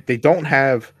They don't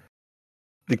have.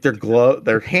 Like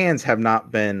their hands have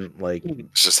not been like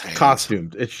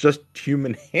costumed. It's just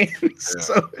human hands. Yeah.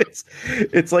 So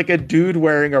it's like a dude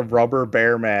wearing a rubber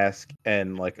bear mask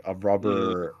and like a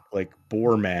rubber like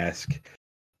boar mask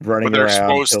running around. But they're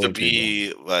supposed to be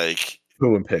people. Like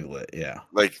Pooh and Piglet. Yeah.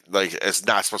 Like it's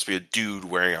not supposed to be a dude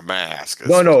wearing a mask. It's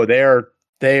No,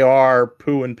 they are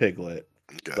Pooh and Piglet,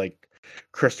 good. like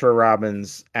Christopher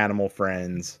Robin's animal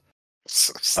friends.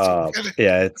 So stupid.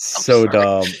 Yeah, it's I'm so sorry.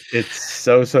 dumb. It's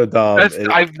so dumb.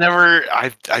 I've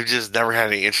just never had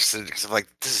any interest in it because I'm like,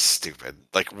 this is stupid.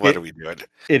 Like, what are we doing?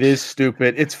 It is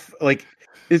stupid. It's like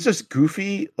it's just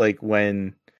goofy. Like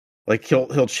when like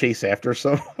he'll chase after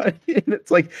somebody, and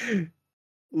it's like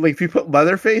if you put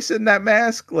Leatherface in that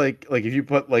mask, like if you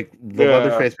put like the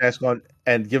Leatherface mask on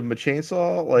and give him a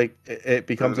chainsaw, like it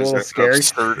becomes a little scary.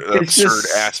 Absurd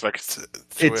aspect to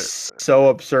it's it. so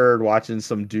absurd watching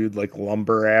some dude like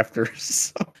lumber after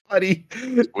somebody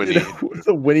with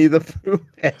a Winnie the Pooh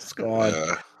mask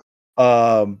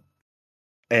on.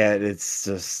 And it's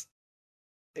just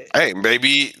hey,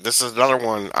 maybe this is another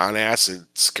one on acid.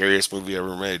 Scariest movie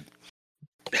ever made.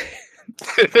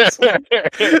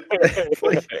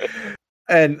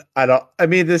 And I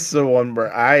mean, this is the one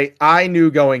where I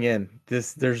knew going in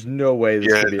there's no way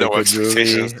this could be a good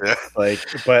movie. Yeah.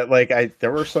 But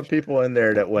there were some people in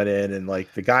there that went in, and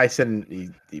like the guy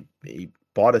said he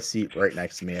bought a seat right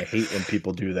next to me. I hate when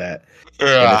people do that in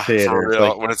the theater. For real.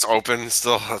 Like, when it's open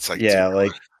still, it's like,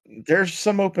 like there's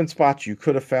some open spots. You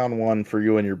could have found one for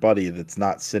you and your buddy that's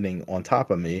not sitting on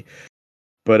top of me.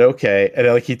 But okay. And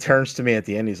like he turns to me at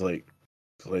the end, he's like,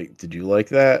 did you like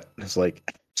that? It's like,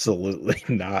 absolutely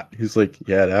not. He's like,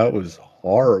 yeah, that was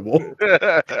horrible.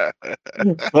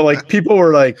 But like people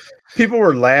were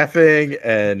laughing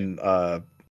and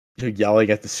yelling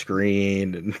at the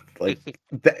screen, and like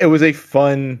it was a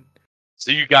fun.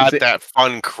 So you got that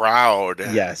fun crowd.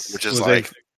 Yes. Which is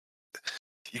like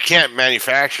you can't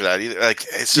manufacture that either. Like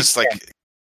it's just like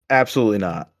absolutely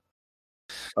not.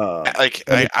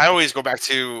 I always go back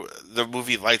to the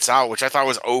movie Lights Out, which I thought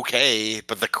was okay,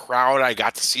 but the crowd I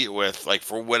got to see it with, like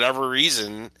for whatever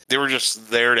reason, they were just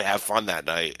there to have fun that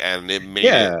night, and it made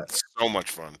it so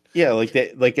much fun. Yeah, like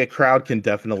a crowd can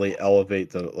definitely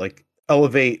elevate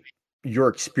your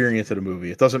experience at a movie.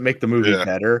 It doesn't make the movie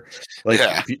better. Like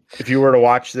if you were to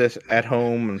watch this at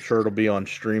home, I'm sure it'll be on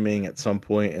streaming at some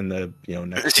point in the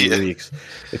next few weeks.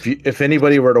 If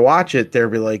anybody were to watch it, they'd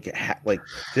be like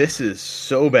this is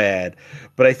so bad.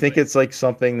 But I think it's like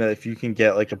something that if you can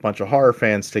get like a bunch of horror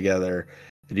fans together,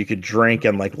 that you could drink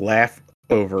and like laugh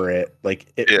over it, like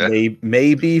it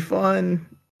may be fun.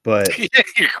 But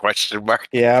your question mark.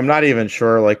 Yeah, I'm not even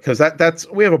sure. Like, because that's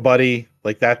we have a buddy.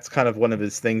 Like, that's kind of one of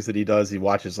his things that he does. He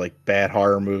watches like bad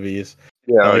horror movies.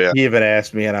 Yeah, He even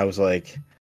asked me, and I was like,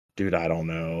 "Dude, I don't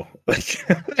know."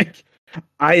 Like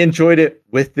I enjoyed it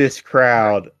with this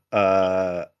crowd.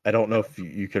 I don't know if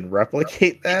you can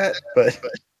replicate that, but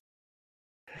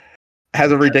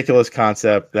has a ridiculous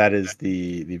concept. That is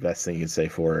the best thing you can say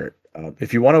for it.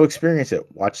 If you want to experience it,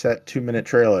 watch that 2-minute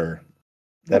trailer.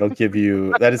 That'll give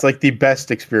you that is like the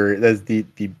best experience. That's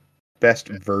the best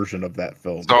version of that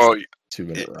film. So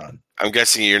 2-minute run. I'm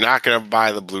guessing you're not going to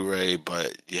buy the Blu-ray,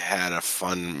 but you had a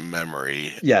fun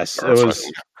memory. Yes,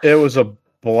 it was a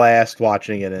blast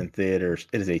watching it in theaters.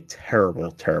 It is a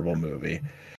terrible, terrible movie.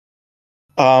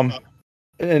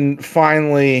 And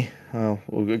finally,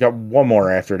 we got one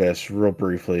more after this, real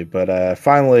briefly. But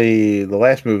finally, the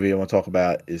last movie I want to talk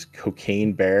about is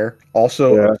Cocaine Bear.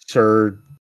 Also absurd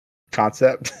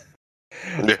concept.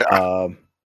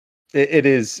 It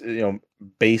is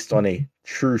based on a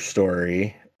true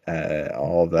story,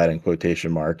 all of that in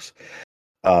quotation marks.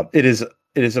 It is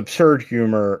absurd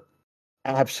humor,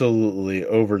 absolutely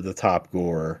over the top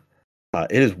gore.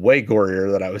 It is way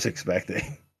gorier than I was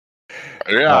expecting.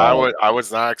 I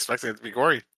was not expecting it to be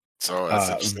gory, so that's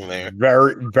interesting there.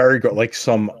 Very, very good, like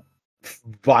some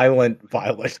violent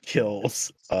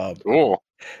kills. Cool.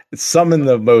 Some in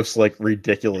the most like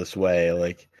ridiculous way.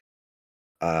 Like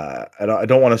I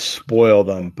don't want to spoil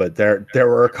them, but there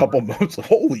were a couple moments.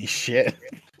 Holy shit!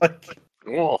 Like,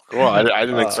 cool. I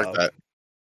didn't expect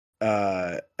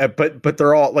that. But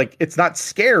they're all like, it's not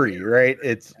scary, right?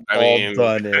 It's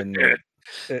done in.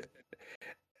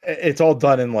 It's all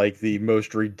done in like the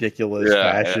most ridiculous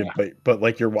fashion, but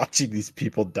like you're watching these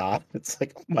people die. It's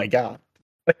like, oh my god.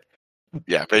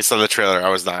 Yeah, based on the trailer, I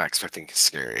was not expecting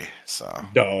scary. So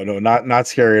no, not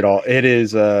scary at all. It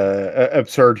is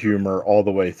absurd humor all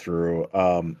the way through.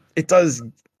 It does.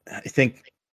 I think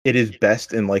it is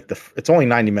best in like it's only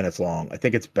 90 minutes long. I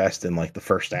think it's best in like the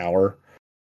first hour,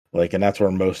 like, and that's where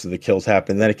most of the kills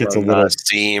happen. Then it gets a little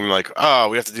steam, like, oh,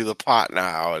 we have to do the plot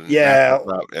now, and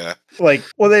like,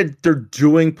 well, they're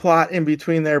doing plot in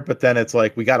between there, but then it's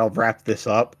like we got to wrap this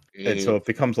up. And so it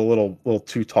becomes a little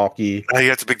too talky. You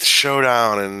have to make the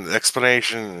showdown and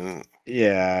explanation.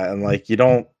 Yeah, and like you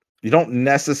don't. you don't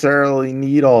necessarily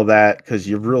need all that because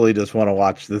you really just want to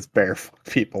watch this bear fuck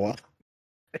people up.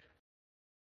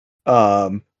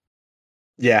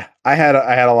 Yeah, I had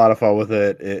a lot of fun with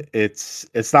it.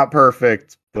 It's not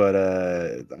perfect, but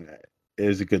it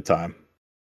was a good time.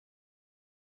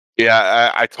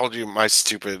 Yeah, I told you my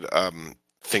stupid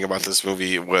thing about this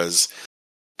movie was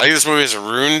I think this movie is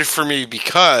ruined for me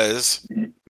because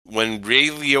when Ray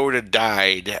Liotta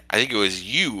died, I think it was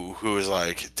you who was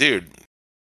like, dude,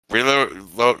 Ray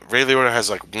Liotta has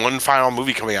like one final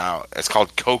movie coming out. It's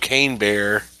called Cocaine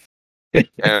Bear.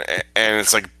 and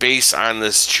it's like based on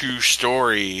this true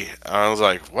story. I was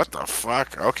like, what the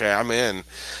fuck? Okay, I'm in.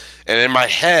 And in my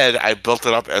head, I built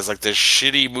it up as like this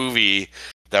shitty movie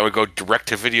that would go direct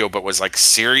to video, but was like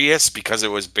serious because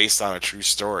it was based on a true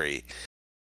story.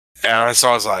 And so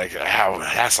I was like, oh,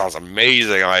 that sounds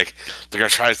amazing. Like they're gonna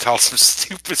try to tell some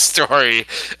stupid story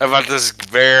about this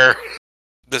bear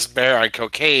on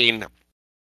cocaine.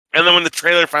 And then when the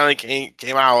trailer finally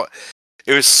came out,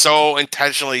 it was so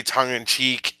intentionally tongue in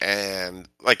cheek and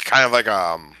like kind of like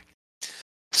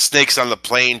snakes on the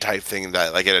plane type thing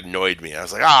that like it annoyed me. I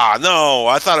was like, no,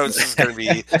 I thought it was just gonna be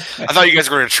I thought you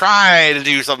guys were gonna try to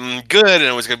do something good and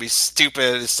it was gonna be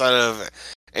stupid instead of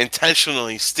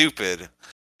intentionally stupid.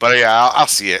 But yeah, I'll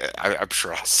see it. I'm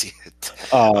sure I'll see it.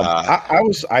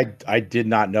 I did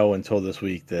not know until this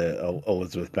week that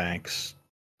Elizabeth Banks.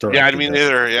 Yeah, I mean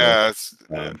neither. Yeah,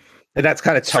 and that's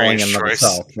kind of telling in choice.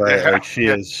 itself, right? Yeah. Like she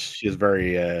is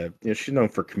very she's known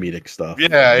for comedic stuff.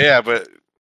 Yeah, but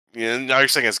now you're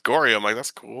saying it's gory. I'm like,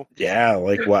 that's cool. Yeah,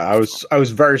 like what I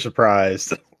was very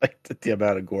surprised, like the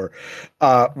amount of gore.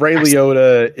 Ray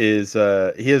Liotta is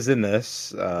he is in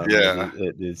this.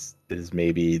 It is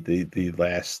maybe the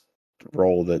last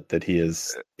role that he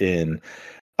is in.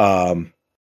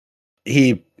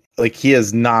 He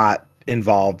is not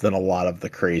involved in a lot of the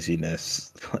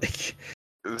craziness. Like,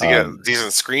 does he get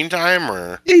decent screen time,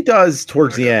 or he does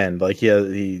towards the end? Like he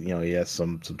has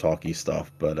some talky stuff,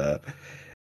 but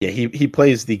yeah, he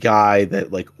plays the guy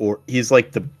that he's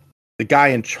like the guy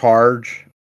in charge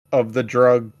of the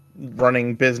drug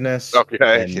running business.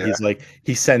 Okay, and he's like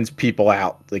he sends people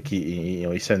out, like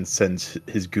he sends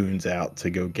his goons out to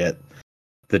go get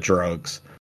the drugs.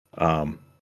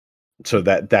 So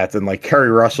that's and like Kerry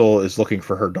Russell is looking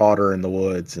for her daughter in the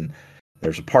woods, and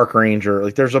there's a park ranger.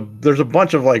 Like there's a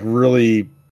bunch of like really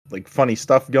like funny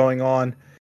stuff going on.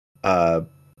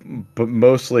 But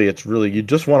mostly it's really you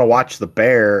just want to watch the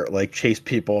bear like chase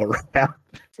people around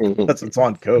because it's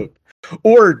on coke,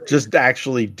 or just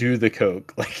actually do the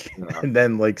coke and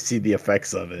then like see the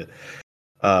effects of it.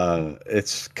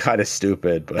 It's kind of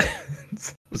stupid, but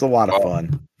it was a lot of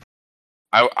fun.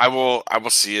 I will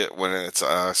see it when it's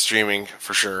streaming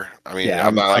for sure. I mean,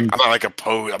 I'm not like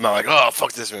oh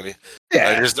fuck this movie.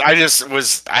 Yeah, I just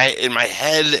was in my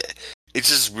head. It's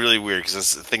just really weird because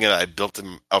it's the thing that I built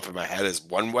him up in my head is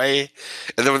one way,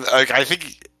 and then like I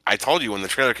think I told you when the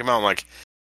trailer came out, I'm like,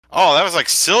 oh, that was like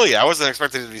silly. I wasn't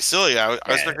expecting it to be silly. I was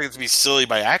expecting it to be silly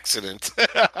by accident. Which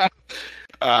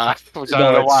I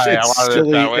don't know why I wanted silly,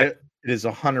 it that way. It is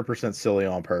 100% silly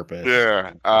on purpose.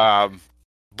 Yeah.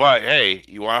 But hey,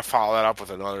 you want to follow that up with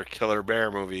another killer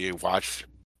bear movie? Watch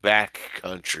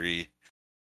Backcountry,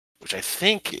 which I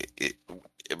think it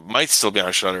might still be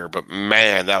on Shudder, but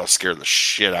man, that'll scare the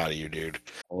shit out of you, dude.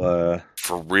 For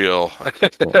real.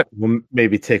 We'll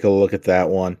maybe take a look at that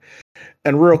one.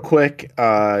 And real quick,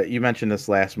 you mentioned this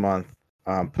last month.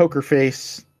 Poker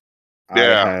Face.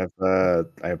 Yeah.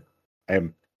 I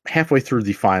am halfway through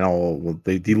the final,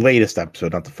 the latest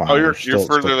episode, not the final. Oh, you're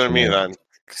further than me then,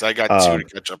 because I got 2 to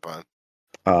catch up on.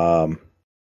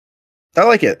 I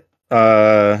like it.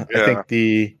 I think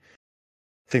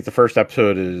the first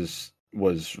episode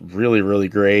was really, really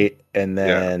great, and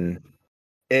then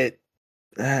it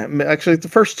actually the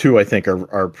first 2 I think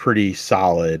are pretty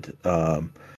solid.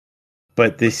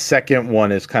 But the second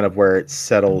one is kind of where it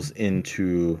settles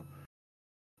into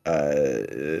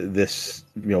this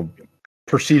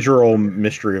procedural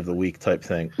mystery of the week type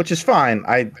thing, which is fine.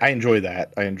 I enjoy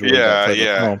that. I enjoy that type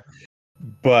of film.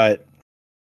 But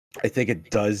I think it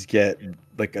does get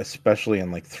like, especially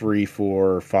in like 3,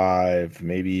 4, 5,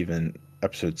 maybe even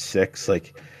episode 6,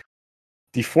 like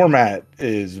the format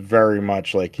is very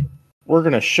much like we're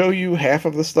gonna show you half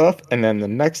of the stuff, and then the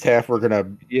next half we're gonna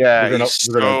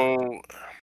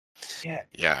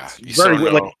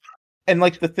and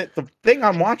like the thing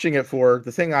I'm watching it for,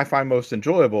 the thing I find most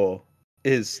enjoyable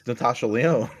is Natasha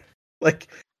Lyonne. Like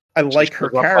I like her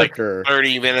character. Like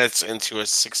 30 minutes into a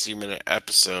 60-minute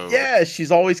episode. Yeah,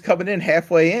 she's always coming in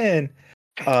halfway in.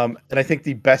 And I think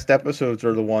the best episodes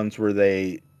are the ones where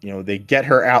they get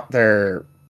her out there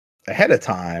ahead of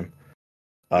time,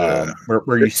 Yeah.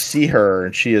 where you see her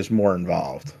and she is more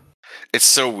involved. It's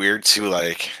so weird too.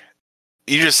 Like,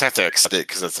 you just have to accept it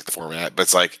because that's like the format. But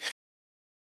it's like,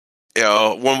 you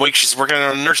know, 1 week she's working in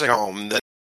a nursing home, then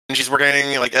she's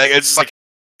working like it's like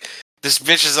this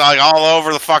bitch is like all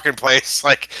over the fucking place.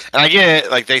 Like, and I get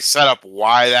it, like they set up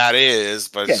why that is,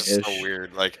 but it's just so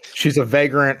weird. Like, she's a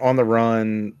vagrant on the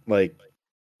run, like,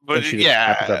 but she just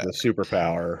happens to have the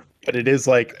superpower. But it is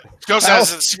like, she also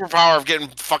has the superpower of getting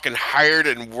fucking hired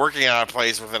and working on a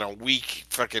place within a week,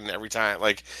 fucking every time.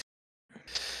 Like,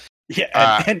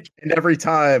 yeah, and every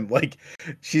time, like,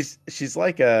 she's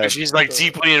like she's like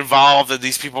deeply involved in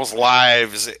these people's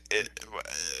lives,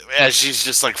 as she's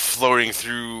just like floating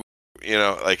through, you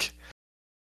know, like.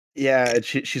 Yeah,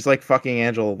 she's like fucking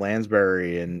Angela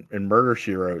Lansbury and Murder,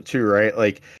 She Wrote too, right?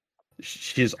 Like,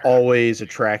 she's always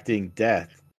attracting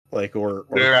death, like, or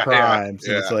crimes,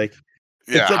 and it's like,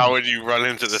 how would you run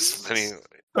into this many?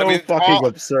 I mean, fucking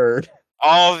absurd.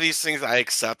 All of these things I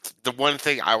accept. The one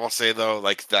thing I will say though,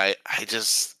 like that, I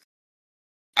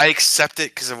accept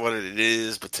it because of what it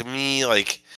is. But to me,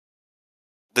 like,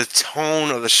 the tone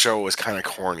of the show was kind of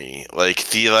corny. Like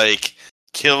the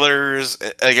killers,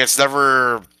 like, it's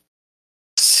never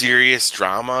serious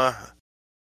drama.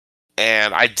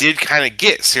 And I did kind of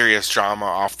get serious drama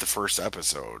off the first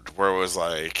episode, where it was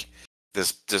like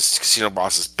this casino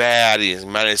boss is bad, he is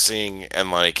menacing,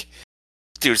 and like,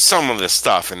 dude, some of the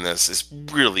stuff in this is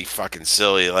really fucking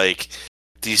silly. Like,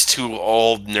 these two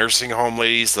old nursing home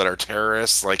ladies that are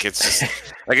terrorists. Like, it's just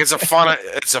like it's a fun and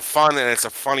it's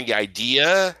a funny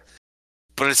idea,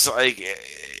 but it's like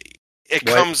it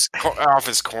comes off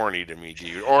as corny to me,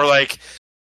 dude. Or like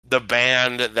the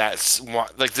band that's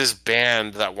like this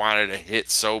band that wanted to hit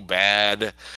so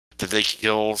bad that they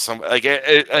kill some. Like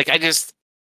it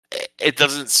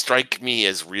doesn't strike me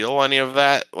as real, any of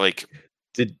that. Like,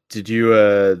 did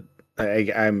you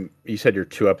you said you're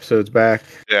 2 episodes back?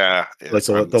 Yeah. Like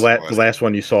the last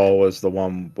one you saw was the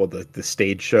one, well, the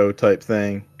stage show type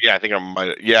thing. Yeah, I think I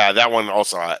might. Yeah, that one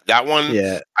also. That one,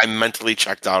 yeah, I mentally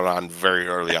checked out on very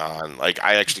early on. Like,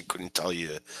 I actually couldn't tell you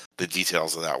the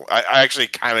details of that one. I actually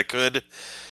kind of could.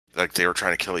 Like, they were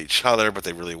trying to kill each other, but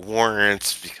they really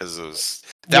weren't, because it was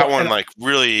that one. Like,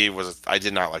 really was. I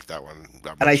did not like that one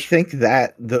that much. And I think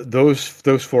that those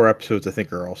 4 episodes, I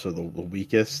think, are also the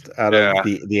weakest out of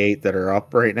the 8 that are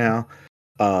up right now.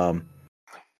 And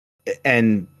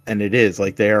it is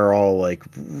like they are all like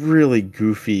really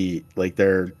goofy. Like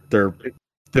they're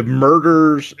the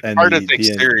murders and hard to take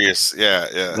serious.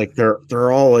 Yeah. Like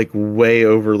they're all like way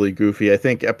overly goofy. I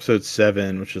think episode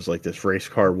 7, which is like this race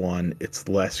car one, it's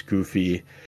less goofy.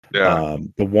 Yeah.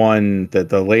 The one that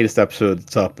the latest episode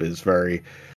that's up is very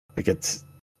like it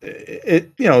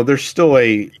you know, there's still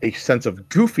a sense of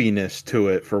goofiness to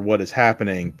it for what is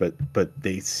happening, but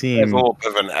they seem there's a little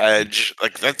bit of an edge.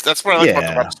 Like that's what I like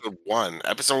about episode 1.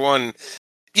 Episode 1,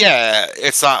 yeah,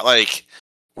 it's not like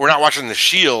we're not watching The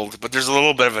Shield, but there's a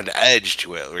little bit of an edge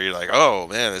to it where you're like, oh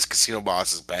man, this casino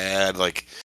boss is bad. Like,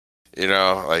 you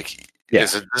know, like,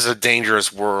 this is a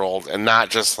dangerous world, and not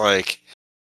just like,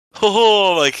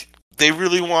 oh, like they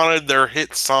really wanted their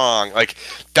hit song. Like,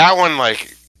 that one,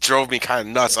 like, drove me kind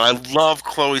of nuts. And I love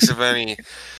Chloe Sevigny,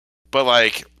 but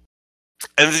like,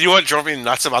 and you know what drove me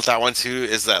nuts about that one too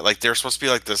is that, like, they're supposed to be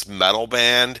like this metal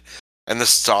band, and the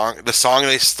song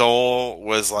they stole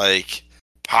was like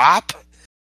pop.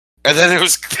 And then it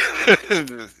was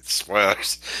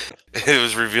spoilers. It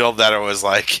was revealed that it was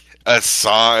like a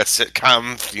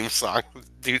sitcom theme song.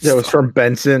 Dude, it was from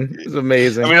Benson. It was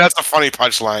amazing. I mean, that's a funny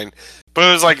punchline, but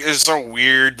it was like, it's so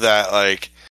weird that,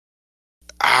 like,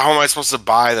 how am I supposed to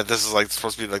buy that this is like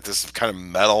supposed to be like this kind of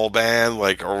metal band,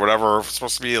 like, or whatever? It's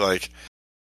supposed to be like,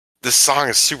 this song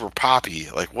is super poppy.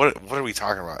 Like, what are we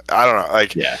talking about? I don't know.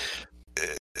 Like,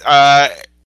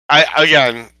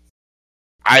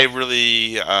 I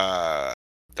really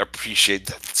appreciate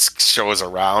that this show is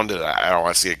around, and I don't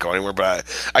want to see it go anywhere, but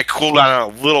I cooled down a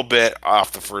little bit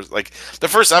off the first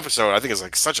episode. I think is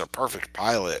like such a perfect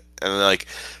pilot, and like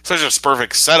such a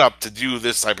perfect setup to do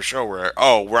this type of show where,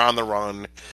 oh, we're on the run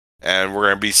and we're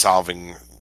gonna be solving,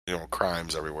 you know,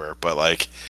 crimes everywhere. But like,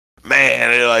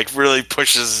 man, it like really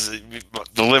pushes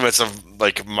the limits of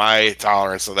like my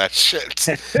tolerance of that shit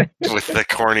with the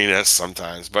corniness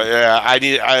sometimes. But yeah,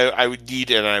 I would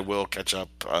need, and I will catch up.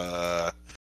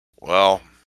 Well,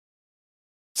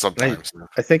 sometimes.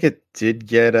 I think it did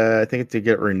get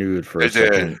renewed for. It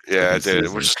did, yeah, it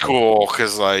did, which is cool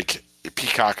because like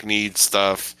Peacock needs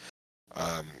stuff.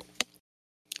 And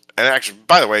actually,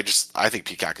 by the way, I think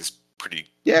Peacock is pretty.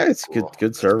 Yeah, it's cool.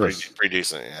 good service. Pretty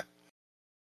decent, yeah.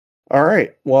 All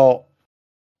right. Well,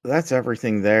 that's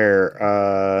everything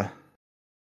there.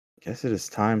 Guess it is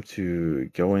time to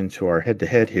go into our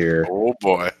head-to-head here. Oh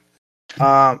boy.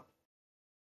 Um,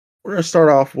 we're gonna start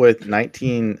off with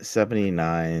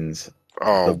 1979's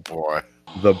Oh boy.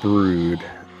 The Brood.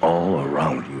 All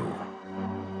around you.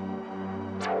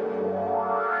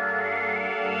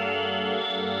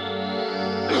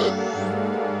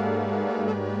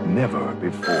 Never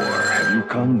before have you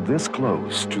come this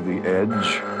close to the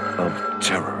edge of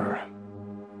terror.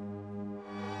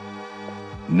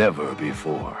 Never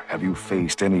before have you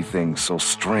faced anything so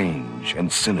strange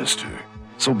and sinister,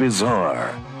 so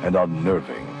bizarre and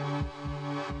unnerving.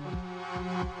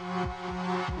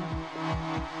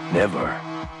 Never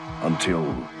until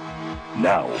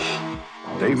now.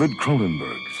 David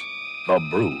Cronenberg's The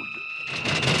Brood.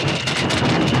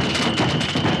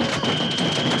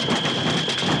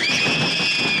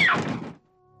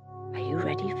 Are you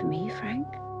ready for me, Frank?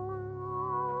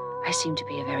 I seem to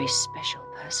be a very special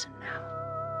person now.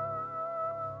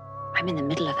 I'm in the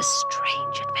middle of a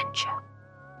strange adventure.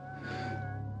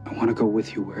 I want to go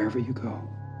with you wherever you go.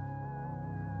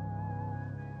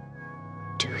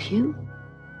 Do you?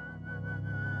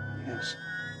 Yes.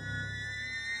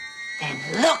 Then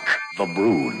look! The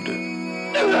Brood.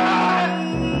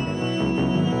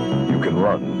 You can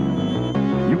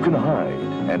run. You can hide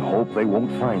and hope they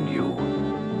won't find you.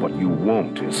 But you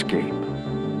won't escape.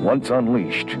 Once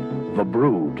unleashed, The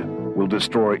Brood will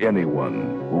destroy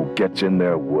anyone who gets in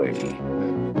their way.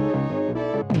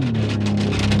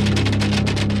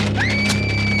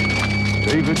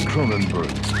 David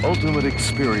Cronenberg's ultimate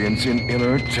experience in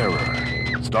inner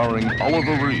terror, starring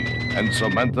Oliver Reed and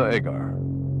Samantha Eggar.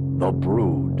 The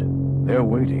Brood. They're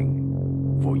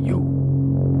waiting for you.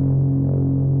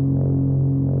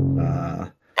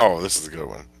 Oh, this is a good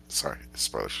one. Sorry,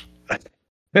 spoilers.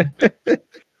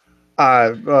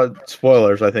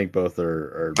 Spoilers. I think both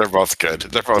are They're both good.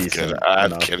 They're both decent good.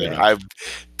 I'm enough, kidding. yeah. I'm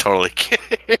totally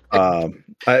kidding.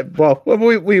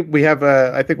 We have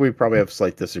I think we probably have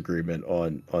slight disagreement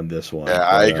on this one. Yeah,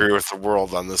 I agree with the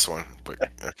world on this one.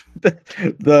 But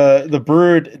The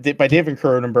Brood by David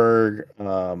Cronenberg,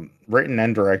 written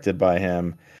and directed by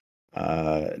him,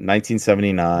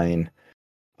 1979.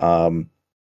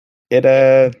 It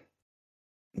a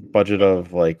budget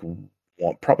of like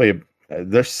probably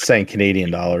they're saying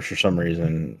Canadian dollars for some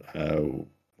reason, 1.4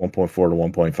 to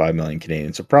 1.5 million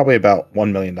Canadian, so probably about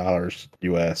 $1 million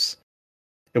US.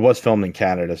 It was filmed in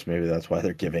Canada, so maybe that's why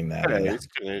they're giving that. I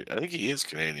think he is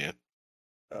Canadian.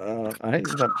 I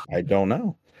don't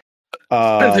know.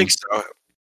 I think so.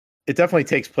 It definitely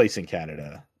takes place in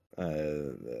Canada, at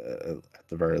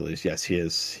the very least. Yes, he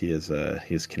is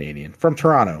Canadian from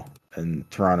Toronto, and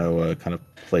Toronto kind of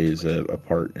plays a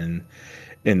part in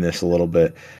this a little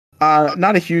bit.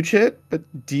 Not a huge hit, but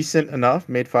decent enough.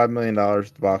 Made $5 million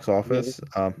at the box office,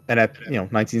 and at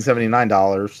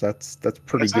 $1979, that's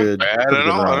pretty That's good. Not bad pretty at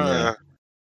good all. run,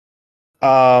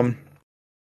 Yeah.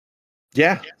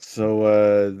 Yeah.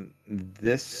 So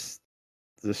this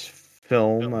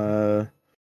film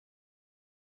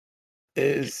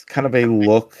is kind of a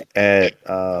look at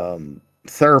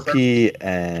therapy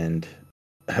and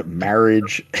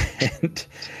marriage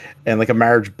and like a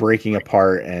marriage breaking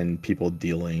apart and people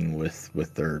dealing with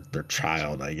their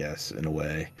child, I guess, in a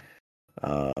way.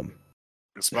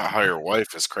 It's about how your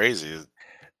wife is crazy.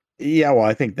 Yeah, well,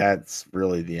 I think that's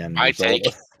really the end My result take.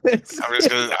 of this. I'm just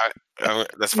gonna.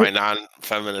 That's my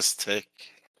non-feminist take.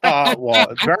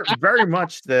 Well, very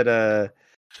much that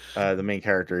the main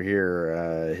character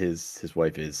here, his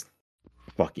wife is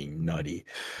fucking nutty.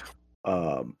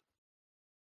 And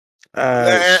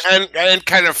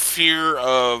kind of fear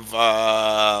of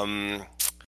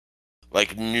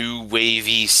like new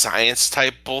wavy science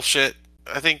type bullshit.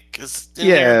 I think is in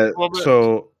there a little bit.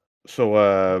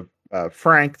 So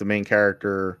Frank, the main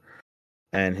character,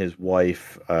 and his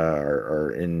wife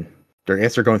are in. I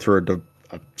guess they're going through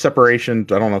a separation.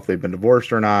 I don't know if they've been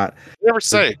divorced or not. You never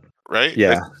say, right?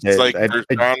 Yeah, it's like they're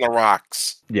on the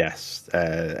rocks. Yes,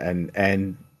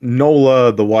 and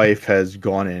Nola, the wife, has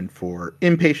gone in for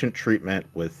inpatient treatment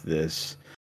with this.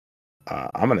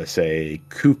 I'm gonna say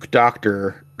kook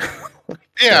doctor.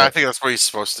 Yeah, I think that's what he's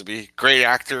supposed to be. Great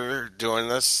actor doing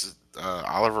this.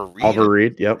 Oliver Reed. Oliver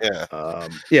Reed. Yep. Yeah.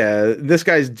 Yeah. This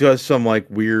guy does some like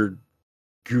weird,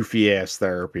 goofy ass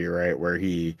therapy, right? Where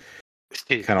he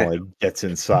kind of like gets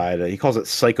inside. He calls it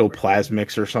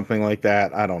psychoplasmics or something like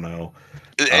that. I don't know.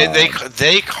 They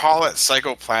call it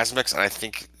psychoplasmics, and I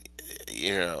think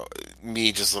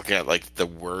me just looking at like the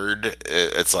word,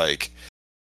 it's like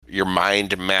your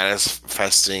mind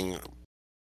manifesting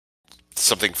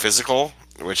something physical,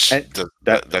 which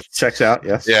that checks out.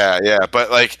 Yes. Yeah, but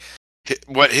like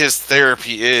what his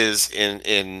therapy is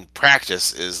in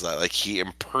practice is that like he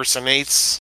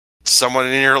impersonates someone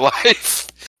in your life.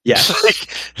 Yes.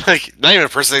 like not even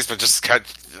impersonates, but just kind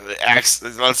of acts.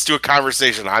 Let's do a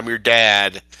conversation. I'm your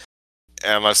dad,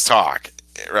 and let's talk.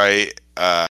 Right?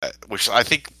 Which I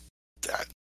think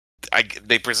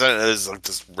they present it as like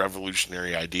this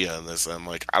revolutionary idea in this. And I'm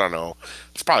like, I don't know.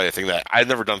 It's probably a thing that I've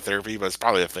never done therapy, but it's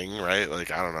probably a thing, right?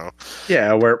 Like, I don't know.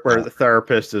 Yeah, where the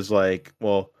therapist is like,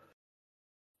 well,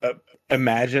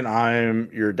 imagine I'm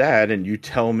your dad and you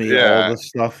tell me all the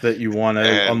stuff that you want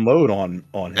to unload on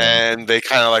him. And they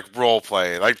kind of like role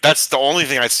play. Like that's the only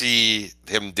thing I see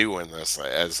him doing this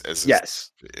as yes.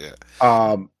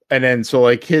 Yeah. And then so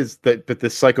like but the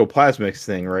psychoplasmics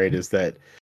thing, right, is that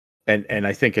and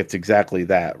I think it's exactly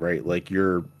that, right? Like he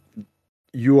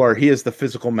is the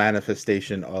physical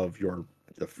manifestation of your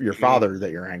father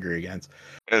that you're angry against.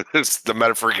 And the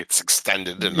metaphor gets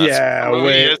extended, and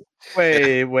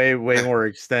way more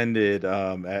extended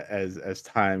as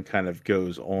time kind of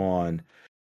goes on.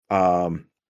 And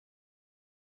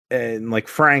like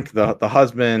Frank, the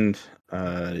husband,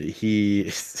 he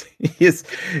is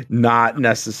not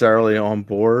necessarily on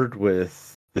board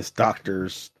with this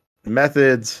doctor's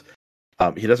methods.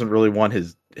 He doesn't really want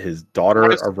his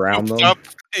daughter around them.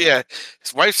 Yeah,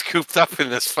 his wife's cooped up in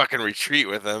this fucking retreat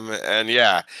with him, and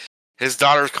yeah, his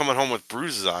daughter's coming home with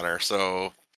bruises on her.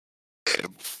 So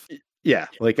yeah,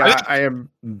 like I am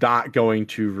not going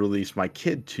to release my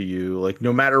kid to you, like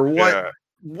no matter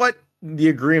what the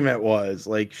agreement was.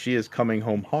 Like she is coming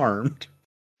home harmed.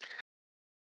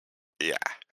 Yeah,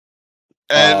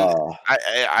 and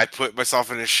I put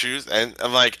myself in his shoes, and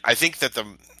like I think that this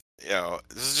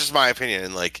is just my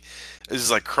opinion. Like this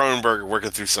is like Cronenberg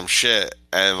working through some shit,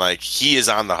 and like he is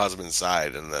on the husband's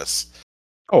side in this.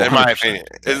 Oh, in my opinion,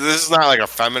 this is not like a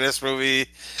feminist movie.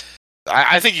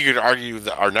 I think you could argue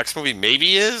that our next movie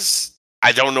maybe is.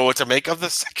 I don't know what to make of the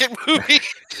second movie,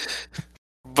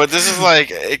 but this is like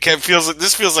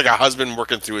this feels like a husband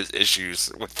working through his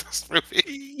issues with this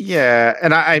movie. Yeah,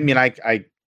 and I mean I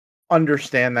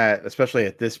understand that, especially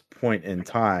at this point in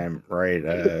time, right?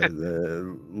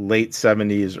 The late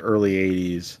 70s, early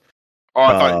 80s. Oh,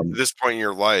 I thought at this point in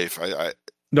your life,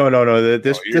 No.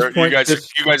 This point,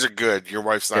 you guys are good. Your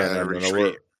wife's not at a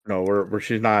retreat.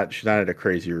 She's not at a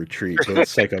crazy retreat with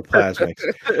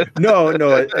psychoplasmics. No.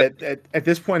 At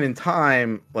this point in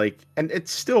time, like, and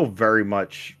it's still very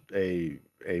much a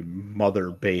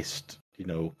mother-based,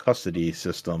 custody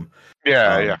system.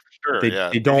 Yeah, sure.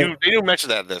 They don't. They do mention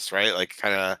that in this, right? Like,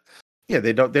 kind of. Yeah,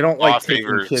 they don't like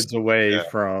taking kids away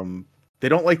from. They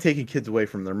don't like taking kids away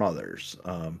from their mothers.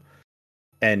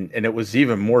 And it was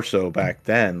even more so back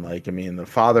then. Like, I mean, the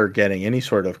father getting any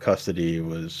sort of custody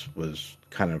was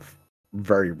kind of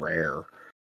very rare.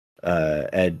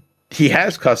 And he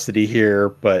has custody here,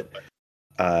 but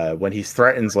when he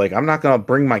threatens, like, I'm not going to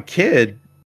bring my kid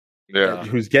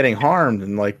who's getting harmed,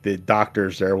 and like the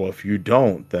doctor's there, well, if you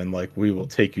don't, then like we will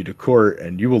take you to court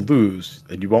and you will lose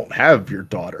and you won't have your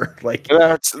daughter. Like,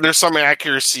 there's some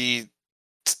accuracy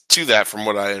to that from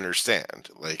what I understand.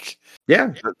 Like,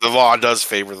 yeah, the law does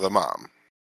favor the mom.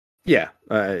 Yeah,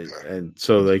 and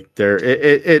so like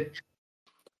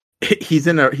he's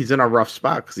in a rough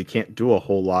spot because he can't do a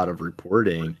whole lot of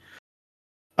reporting.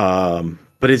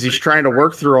 But as he's trying to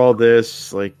work through all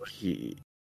this, like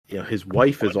his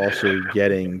wife is also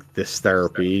getting this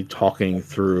therapy, talking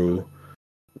through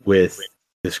with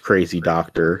this crazy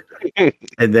doctor,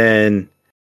 and then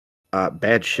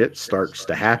bad shit starts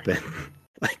to happen,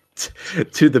 like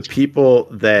to the people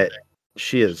that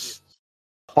she is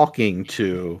talking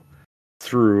to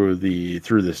through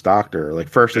this doctor. Like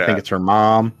first, I think it's her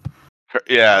mom.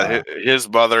 His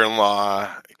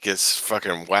mother-in-law gets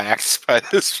fucking waxed by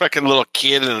this fucking little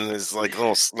kid in his like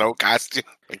little snow costume,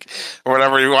 like or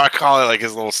whatever you want to call it, like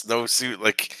his little snowsuit.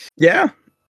 Like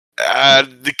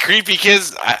the creepy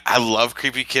kids. I love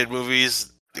creepy kid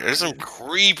movies. There's some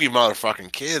creepy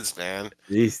motherfucking kids, man.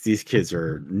 These kids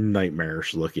are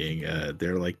nightmarish looking.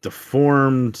 They're like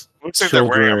deformed. Looks like they're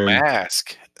wearing a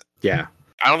mask. Yeah,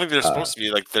 I don't think they're supposed to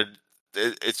be like they're.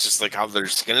 It's just like how their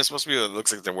skin is supposed to be. It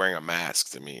looks like they're wearing a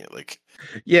mask to me. Like,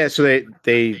 yeah. So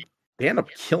they end up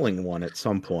killing one at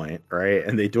some point, right?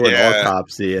 And they do an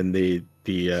autopsy, and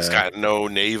he's got no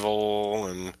navel,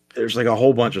 and there's like a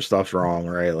whole bunch of stuff wrong,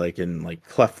 right? Like in like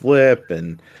cleft lip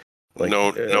and. Like,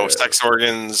 no sex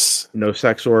organs. No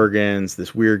sex organs.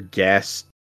 This weird gas,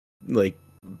 like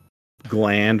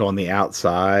gland on the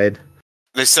outside.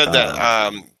 They said that.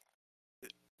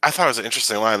 I thought it was an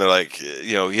interesting line. They're like,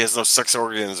 he has no sex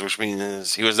organs, which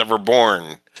means he was never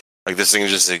born. Like this thing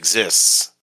just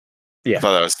exists. Yeah, I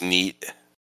thought that was neat.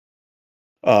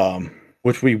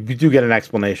 Which we do get an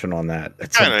explanation on that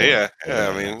at some point. Yeah.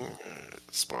 I mean,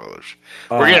 spoilers.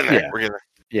 We're getting there. Yeah. We're getting there.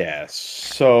 Yeah.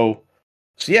 So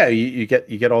yeah, you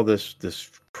get all this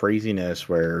craziness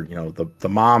where, you know, the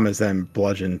mom is then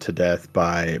bludgeoned to death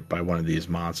by one of these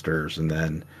monsters, and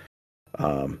then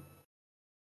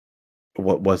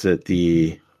what was it?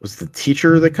 Was the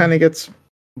teacher that kind of gets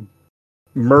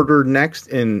murdered next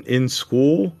in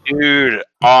school? Dude,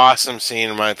 awesome scene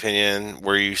in my opinion,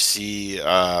 where you see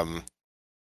I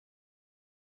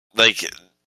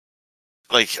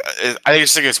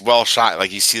just think it's well shot.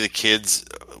 Like, you see the kids,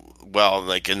 well,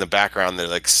 like in the background, they're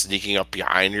like sneaking up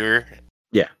behind her.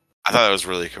 Yeah, I thought that was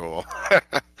really cool.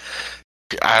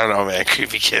 I don't know, man,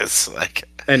 creepy kids. Like,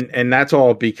 and that's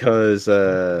all because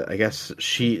I guess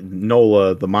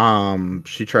Nola, the mom,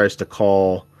 she tries to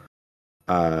call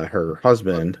her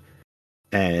husband,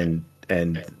 and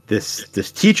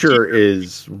this teacher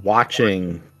is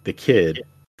watching the kid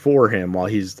for him while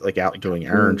he's like out doing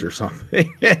errands or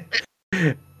something.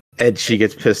 And she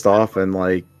gets pissed off and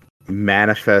like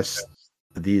manifests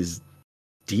these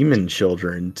demon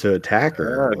children to attack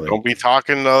her. Like, don't be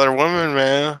talking to other women,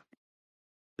 man.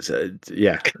 so,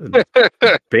 yeah,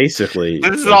 basically.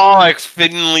 This is all like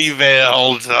thinly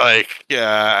veiled, like,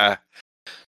 I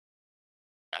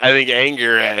think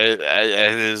anger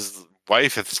at his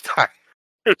wife at the time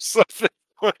or something.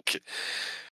 Like,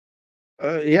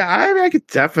 yeah, I could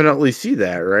definitely see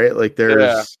that, right? Like,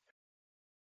 there's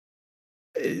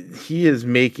he is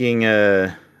making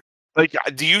a. Like,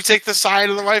 do you take the side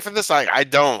of the wife in this? Like, I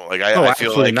don't. Like, I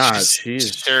feel like not.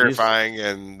 She's terrifying,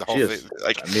 and the whole thing.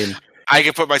 Like, I mean, I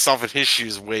can put myself in his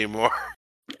shoes way more.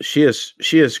 She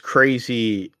is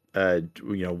crazy. You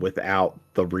know, without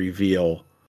the reveal,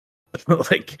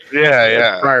 like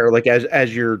prior, like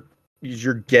as you're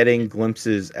getting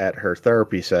glimpses at her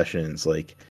therapy sessions,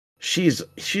 like she's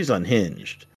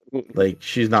unhinged. Like,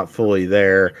 she's not fully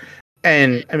there.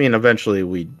 And I mean, eventually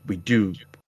we do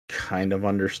kind of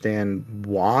understand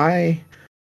why,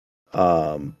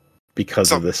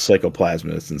 because of the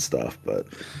psychoplasmids and stuff. But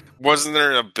wasn't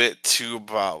there a bit too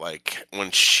about like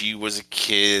when she was a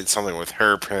kid, something with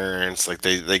her parents? Like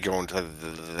they go into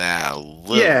that a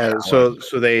little. Yeah, so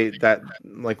they that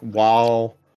like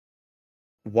while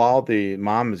the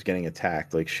mom is getting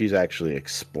attacked, like she's actually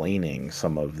explaining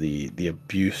some of the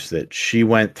abuse that she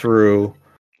went through.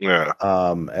 Yeah.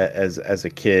 As a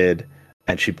kid,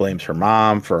 and she blames her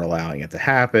mom for allowing it to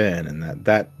happen, and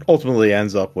that ultimately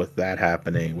ends up with that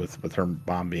happening with her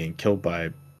mom being killed by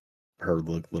her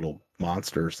little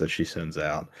monsters that she sends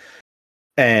out.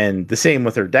 And the same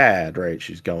with her dad, right?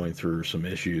 She's going through some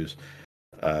issues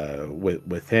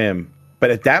with him. But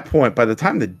at that point, by the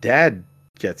time the dad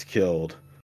gets killed,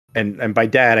 and by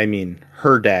dad I mean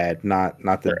her dad, not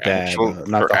the dad,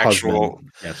 not the husband.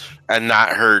 Yes. And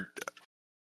not her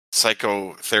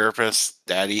psychotherapist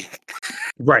daddy.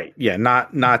 Right. Yeah,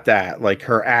 not that. Like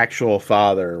her actual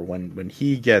father when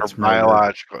he gets her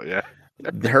biological,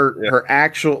 murdered, her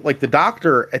actual, like, the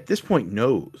doctor at this point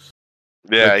knows.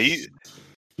 Yeah, like,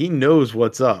 he knows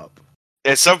what's up.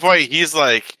 At some point he's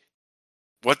like,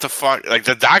 what the fuck? Like,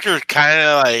 the doctor kind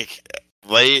of like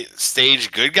late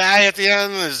stage good guy at the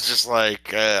end is just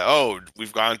like, oh,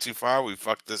 we've gone too far, we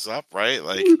fucked this up, right?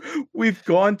 Like, we've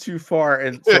gone too far.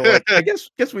 And so, like, I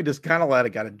guess we just kind of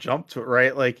got to jump to it,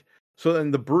 right? Like, so then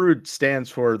the brood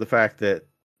stands for the fact that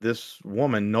this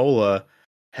woman Nola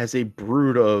has a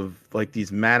brood of like these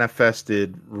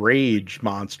manifested rage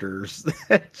monsters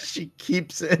that she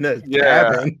keeps in a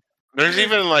cabin. There's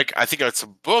even, like, I think it's a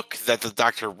book that the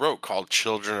doctor wrote called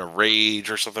Children of Rage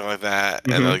or something like that.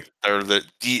 Mm-hmm. And like they're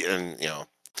and you know,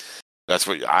 that's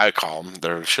what I call them.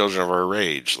 They're children of her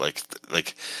rage. Like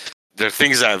they're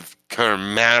things that have kind of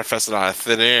manifested out of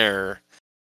thin air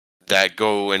that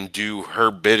go and do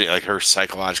her bidding, like her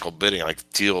psychological bidding, like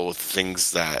deal with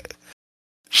things that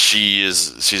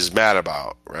she's mad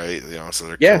about, right? You know, so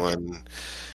they're killing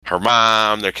her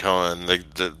mom, they're killing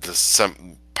the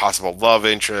some possible love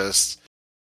interest.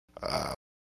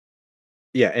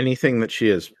 Anything that she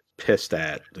is pissed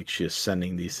at, like she is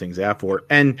sending these things out for,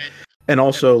 and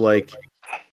also like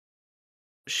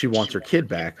she wants her kid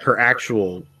back, her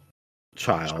actual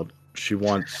child. She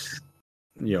wants,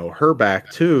 you know, her back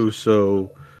too.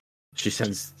 So she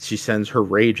sends her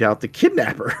rage out to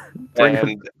kidnap her,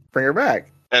 bring her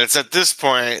back. And it's at this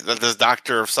point that this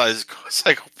doctor of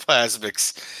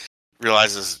psychoplasmics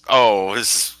realizes, oh,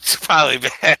 this is probably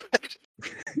bad.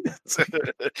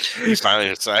 He finally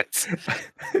decides.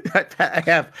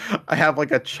 I have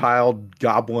like a child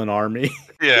goblin army.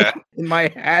 Yeah, in my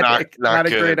attic. Not a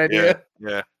great idea.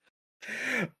 Yeah.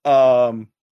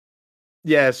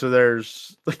 yeah, so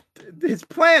there's like his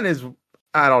plan is,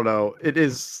 I don't know. It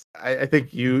is. I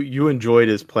think you enjoyed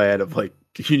his plan of like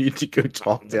you need to go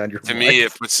talk down your To wife. me,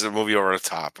 it puts the movie over the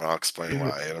top, and I'll explain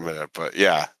why in a minute. But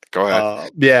yeah, go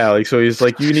ahead. Yeah, like so he's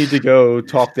like, you need to go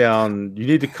talk down. You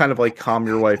need to kind of like calm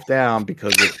your wife down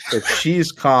because if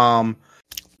she's calm,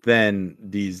 then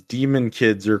these demon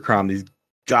kids are calm. These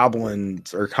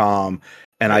goblins are calm,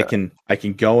 and Yeah. I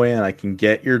can go in. I can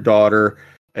get your daughter,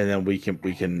 and then we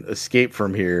can escape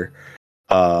from here.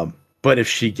 But if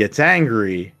she gets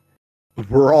angry,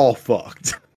 we're all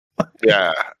fucked.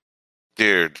 Yeah,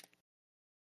 dude,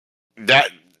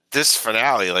 this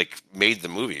finale like made the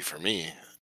movie for me.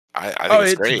 I think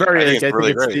it's great. very. I think it's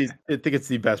really great. I think it's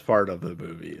the best part of the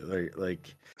movie.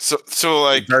 Like So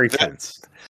like very tense.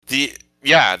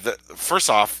 First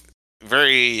off,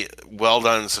 very well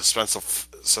done suspenseful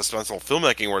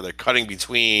filmmaking where they're cutting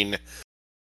between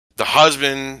the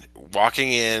husband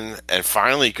walking in and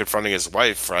finally confronting his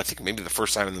wife for I think maybe the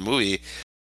first time in the movie,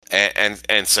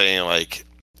 and saying like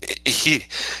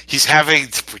he's having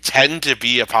to pretend to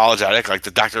be apologetic. Like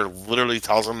the doctor literally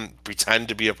tells him pretend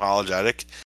to be apologetic,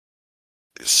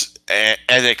 and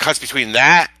it cuts between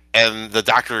that and the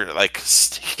doctor like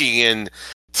sneaking in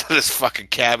to this fucking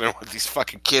cabin with these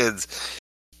fucking kids.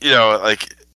 You know,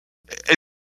 like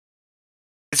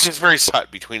it's just very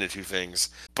cut between the two things.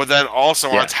 But then also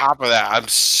on top of that, I'm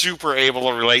super able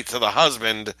to relate to the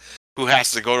husband who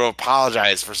has to go to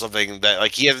apologize for something that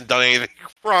like he hasn't done anything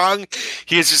wrong.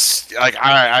 He's just like, all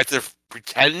right, I have to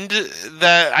pretend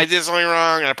that I did something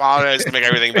wrong and apologize to make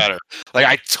everything better. Like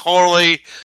I totally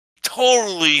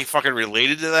fucking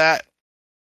related to that.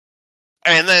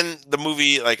 And then the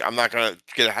movie, like, I'm not gonna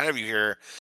get ahead of you here,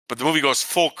 but the movie goes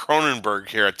full Cronenberg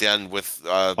here at the end with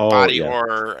body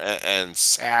horror and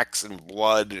sacks and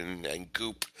blood and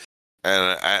goop,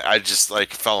 and I just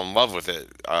like fell in love with it.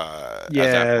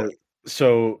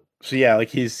 So yeah, like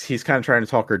he's kind of trying to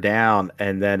talk her down,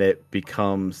 and then it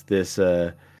becomes this.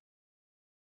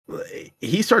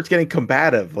 He starts getting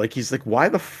combative. Like he's like, "Why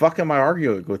the fuck am I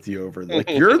arguing with you over? Like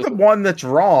you're the one that's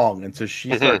wrong." And so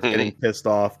she starts getting pissed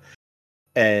off,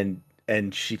 and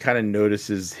she kind of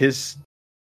notices his,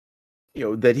 you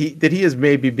know, that he is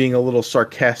maybe being a little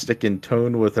sarcastic in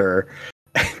tone with her.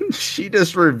 And she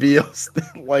just reveals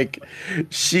that like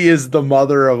she is the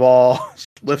mother of all. She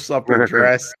lifts up her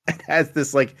dress and has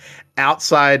this like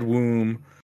outside womb.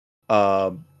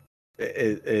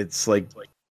 It's like,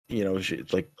 you know,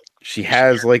 she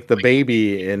has like the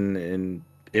baby in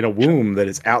a womb that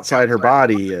is outside her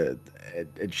body,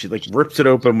 and she like rips it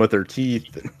open with her teeth.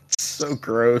 It's so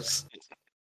gross.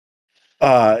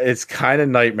 It's kind of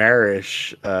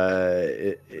nightmarish.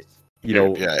 It's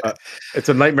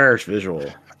a nightmarish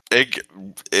visual.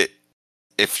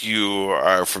 If you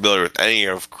are familiar with any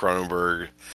of Cronenberg,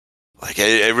 like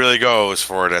it really goes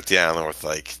for it at the end with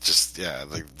like just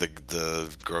the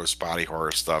gross body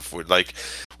horror stuff with like,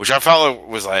 which I felt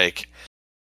was like,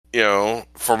 you know,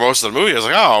 for most of the movie I was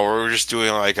like, oh, we're just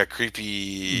doing like a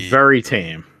creepy, very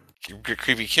tame,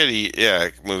 creepy kitty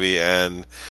movie, and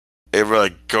it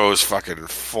really goes fucking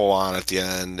full on at the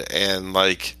end, and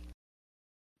like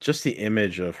just the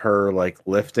image of her like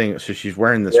lifting, so she's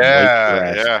wearing this white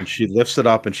dress and she lifts it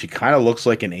up and she kind of looks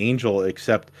like an angel,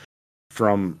 except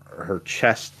from her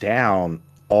chest down,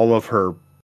 all of her,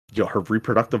 you know, her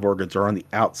reproductive organs are on the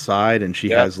outside, and she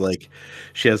has like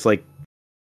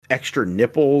extra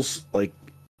nipples, like,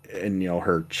 and you know,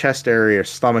 her chest area,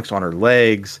 stomach's on her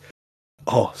legs.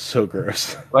 Oh, so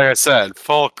gross. Like I said,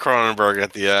 full Cronenberg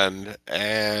at the end,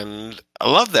 and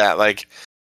I love that. Like,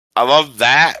 I love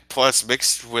that, plus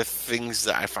mixed with things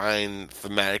that I find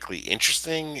thematically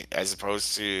interesting, as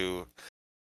opposed to,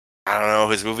 I don't know,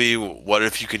 his movie, What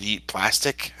If You Could Eat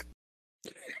Plastic?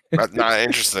 Not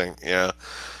interesting, you know?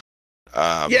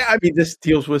 Yeah, I mean, this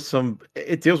deals with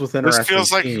interesting this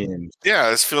feels like, themes. Yeah,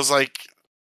 this feels like,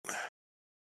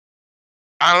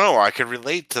 I don't know, I could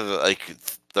relate to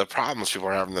the problems people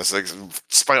are having this, like,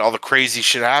 despite all the crazy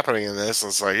shit happening in this,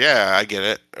 it's like, yeah, I get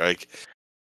it, like,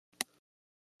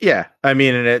 yeah, I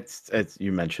mean, and it's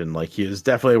you mentioned, like, he was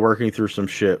definitely working through some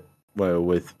shit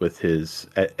with his,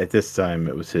 at this time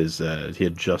it was his, he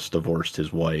had just divorced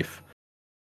his wife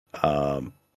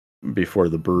before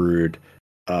The Brood.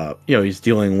 You know, he's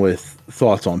dealing with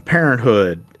thoughts on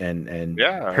parenthood and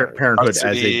parenthood as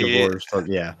a divorce.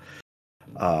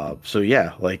 So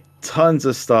yeah, like tons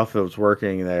of stuff that was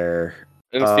working there.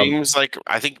 And themes, like,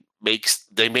 I think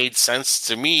they made sense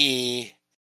to me,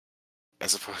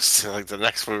 as opposed to like the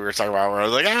next movie we were talking about, where I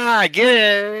was like, I get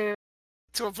it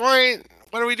to a point.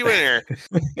 What are we doing here?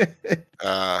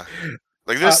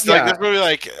 Like this movie,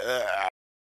 like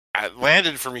it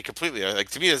landed for me completely. Like,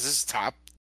 to me, this is top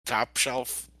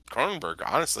shelf Cronenberg,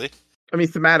 honestly. I mean,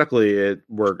 thematically,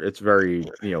 it's very,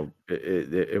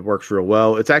 it works real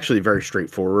well. It's actually very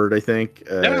straightforward, I think,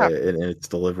 in its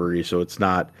delivery. So it's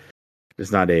not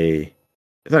a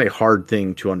hard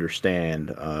thing to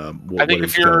understand. What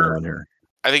is going on here?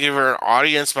 I think if you're an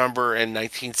audience member in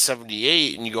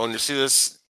 1978 and you go in to see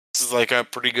this is like a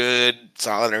pretty good,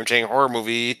 solid, entertaining horror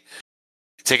movie.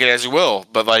 Take it as you will,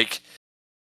 but like,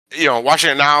 watching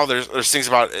it now, there's things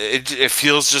about it. It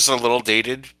feels just a little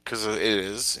dated because it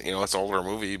is, it's an older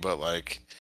movie, but like,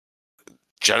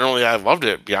 generally, I loved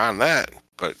it. Beyond that,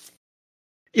 but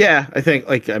yeah, I think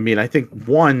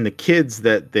the kids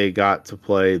that they got to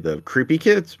play the creepy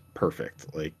kids,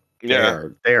 perfect. Like, they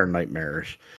are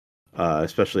nightmarish,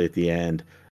 especially at the end.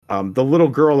 The little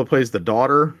girl that plays the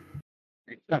daughter,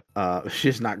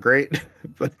 she's not great,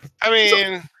 but I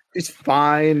mean, she's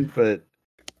fine, but.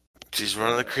 She's one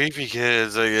of the creepy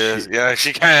kids, I guess.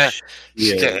 She kind of.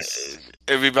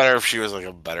 It'd be better if she was like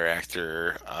a better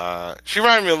actor. She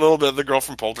reminded me a little bit of the girl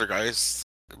from Poltergeist,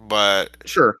 but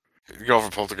sure, the girl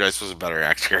from Poltergeist was a better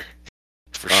actor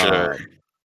for sure.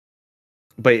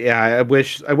 But yeah, I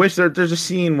wish there's a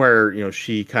scene where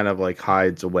she kind of like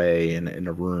hides away in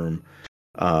a room,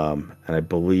 and I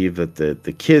believe that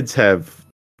the kids have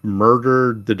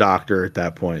murdered the doctor at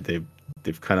that point.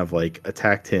 They've kind of like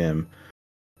attacked him.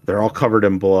 They're all covered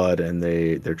in blood, and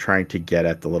they're trying to get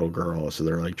at the little girl. So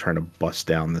they're like trying to bust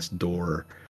down this door.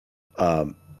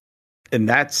 And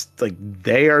that's like,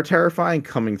 they are terrifying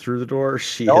coming through the door.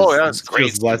 That's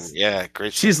great.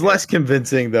 Great. She's less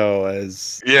convincing though,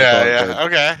 as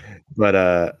okay. But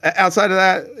outside of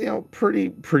that,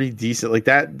 pretty decent. Like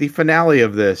that, the finale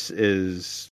of this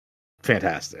is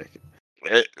fantastic.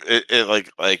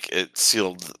 It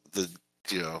sealed the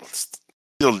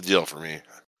deal for me.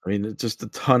 I mean, it's just a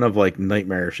ton of like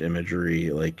nightmarish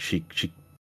imagery. Like she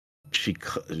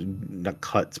not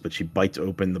cuts, but she bites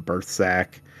open the birth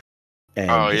sack, and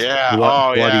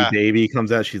bloody baby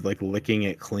comes out. She's like licking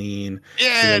it clean.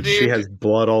 Yeah, dude. She has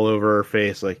blood all over her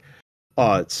face. Like,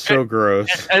 oh, it's so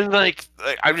gross. And like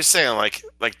I'm just saying, like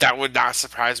that would not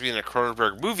surprise me in a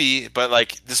Cronenberg movie, but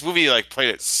like this movie like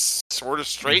played it sort of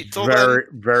straight till very,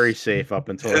 very safe up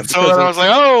until then. So I was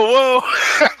like, oh,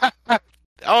 whoa.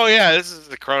 Oh yeah, this is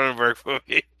the Cronenberg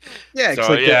movie. Yeah, so,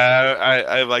 like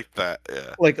I like that.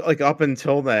 Yeah, like up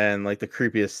until then, like the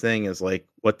creepiest thing is like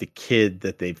what the kid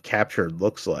that they've captured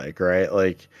looks like, right?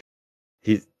 Like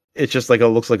it's just like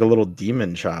looks like a little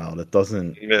demon child. It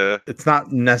doesn't. Yeah, it's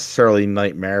not necessarily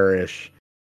nightmarish.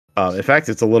 In fact,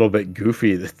 it's a little bit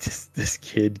goofy that this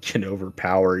kid can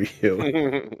overpower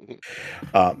you.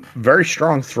 Very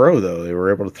strong throw though. They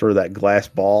were able to throw that glass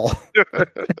ball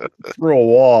through a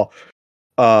wall.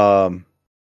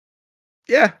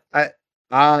 Yeah,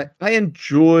 I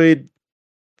enjoyed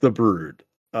The Brood.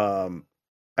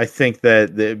 I think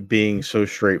that being so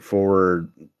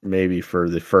straightforward, maybe for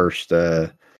the first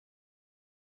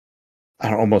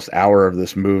almost hour of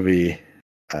this movie,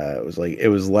 it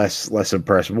was less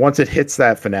impressive. Once it hits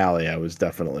that finale, I was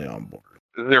definitely on board.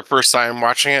 Is it your first time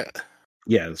watching it?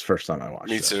 Yeah, it's the first time I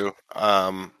watched it. Me too.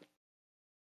 I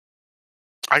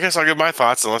guess I'll give my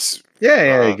thoughts unless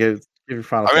give your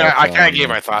final thoughts. I kind of gave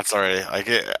my thoughts already. Like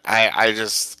I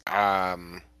just I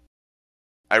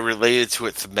related to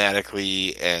it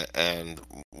thematically, and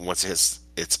once it hits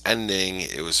its ending,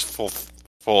 it was full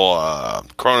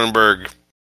Cronenberg,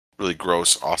 really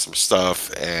gross, awesome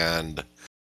stuff, and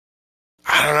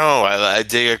I don't know. I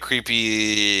dig a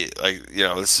creepy, like,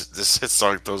 this hits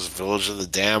like those Village of the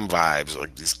Damned vibes.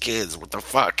 Like, these kids, what the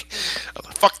fuck?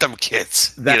 Fuck them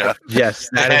kids. Yes,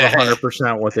 that is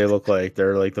 100% what they look like.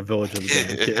 They're like the Village of the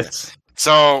Damned kids.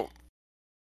 So,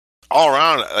 all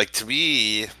around, like, to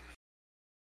me,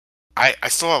 I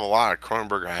still have a lot of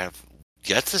Cronenberg I have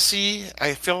yet to see,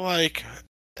 I feel like.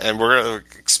 And we're going to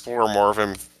explore more of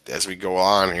him as we go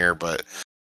on here, but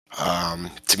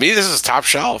to me, this is top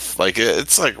shelf. Like,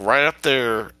 it's like right up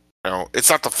there. It's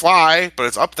not The Fly, but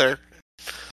it's up there.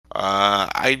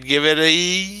 I'd give it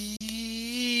a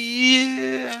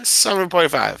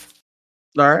 7.5.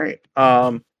 All right.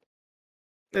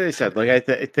 Like I said, like I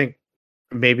think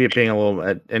maybe it being a little,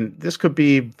 and this could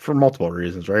be for multiple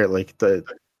reasons, right? Like the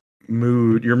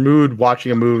mood, your mood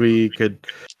watching a movie could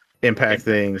impact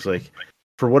things. Like,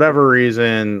 for whatever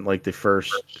reason, like the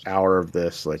first hour of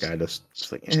this, like I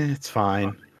just like, it's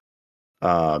fine.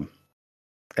 And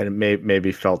it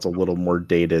maybe felt a little more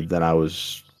dated than I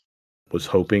was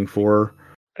hoping for.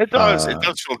 It does. It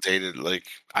does feel dated. Like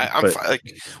I'm fine.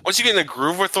 Like, once you get in the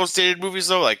groove with those dated movies,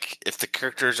 though, like if the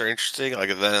characters are interesting, like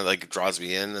then it like draws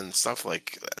me in and stuff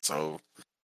like that. So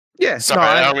Yeah, Sorry, no,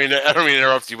 I don't mean to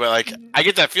interrupt you, but like I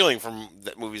get that feeling from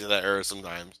movies of that era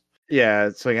sometimes. yeah,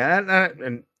 it's like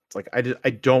and it's like I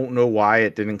don't know why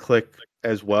it didn't click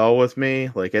as well with me.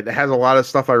 Like it has a lot of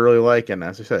stuff I really like, and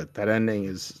as I said, that ending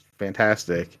is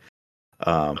fantastic.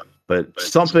 But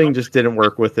something just didn't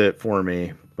work with it for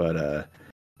me. But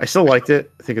I still liked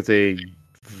it. I think it's a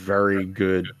very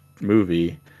good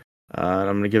movie. And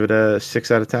I'm gonna give it a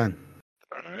 6 out of 10.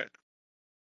 All right.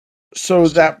 So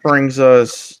that brings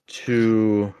us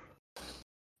to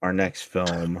our next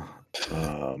film.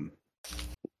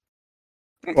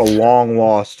 A long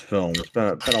lost film. It's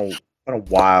been a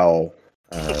while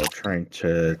trying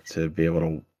to be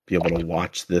able to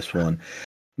watch this one.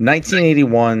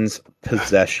 1981's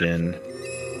Possession.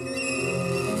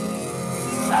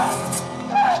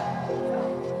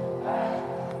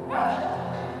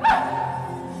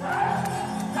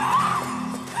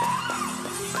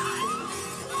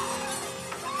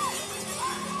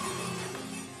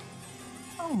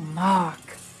 Oh, Mark.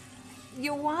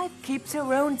 Your wife keeps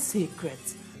her own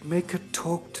secrets. Make her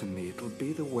talk to me. It'll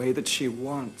be the way that she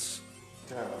wants.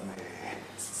 Tell me.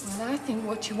 Well, I think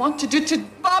what you want to do to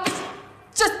Bob is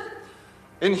just...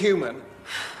 Inhuman.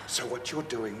 So what you're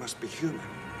doing must be human.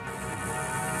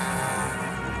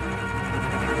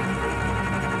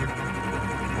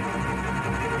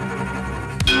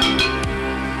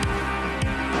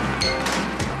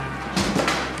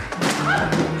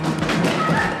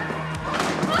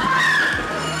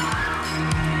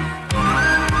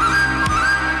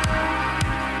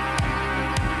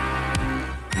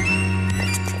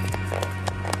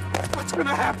 What's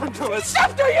gonna happen to us?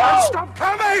 After you! Stop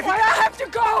coming! Why, I have to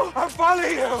go! I'll follow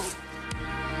you!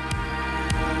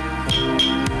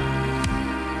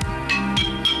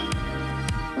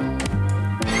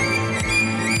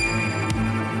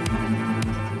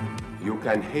 You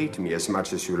can hate me as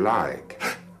much as you like.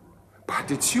 But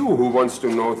it's you who wants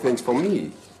to know things for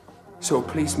me. So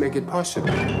please make it possible.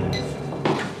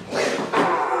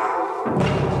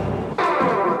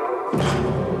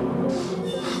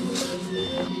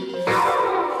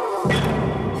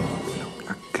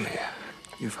 Clear.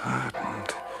 You've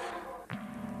hardened.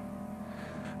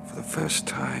 For the first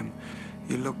time,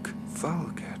 you look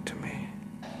vulgar to me.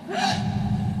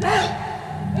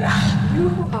 You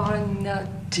are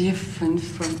not different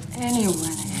from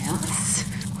anyone else.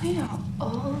 We are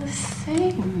all the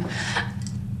same.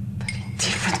 But in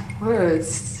different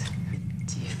words, with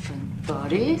different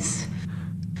bodies,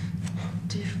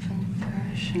 different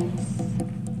versions.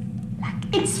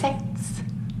 Like insects.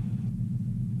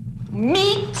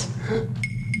 Meat.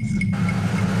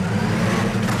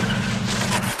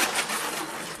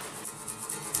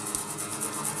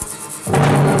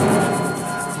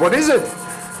 What is it?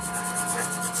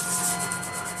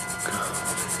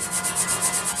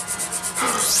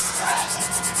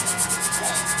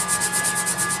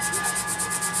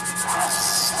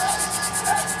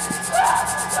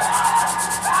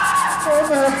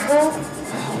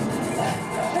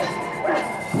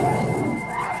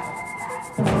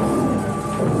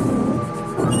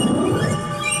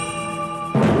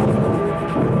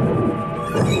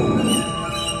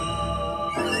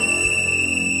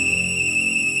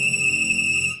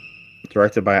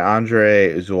 Directed by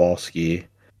Andrei Zulawski.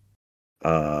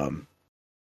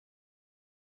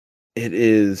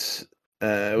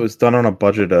 It was done on a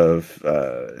budget of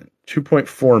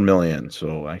 2.4 million,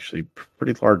 so actually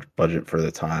pretty large budget for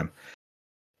the time,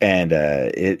 and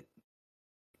it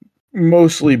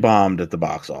mostly bombed at the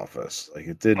box office. Like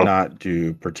it did not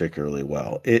do particularly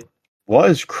well. It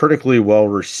was critically well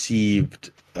received,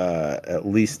 at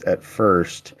least at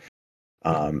first.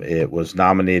 It was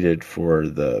nominated for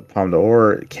the Palme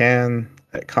d'Or at Cannes.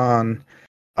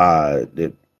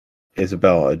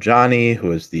 Isabelle Adjani,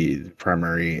 who is the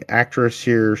primary actress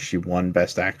here, she won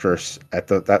Best Actress at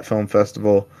that film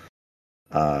festival.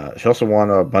 She also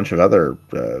won a bunch of other,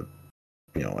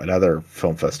 at other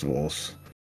film festivals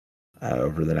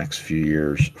over the next few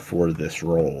years for this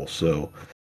role. So,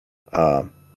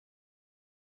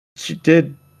 she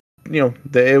did,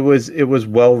 it was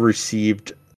well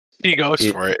received. He goes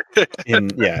for it. in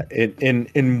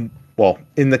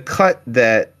the cut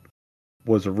that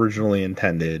was originally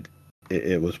intended,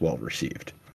 it was well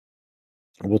received.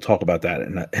 We'll talk about that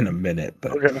in a minute,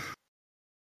 but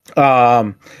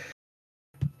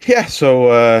Okay.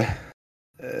 So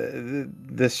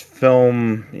this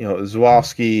film,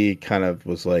 Zulawski kind of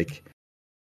was like,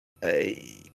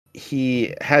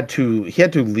 he had to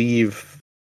leave.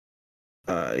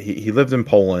 He lived in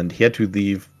Poland. He had to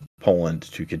leave Poland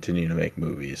to continue to make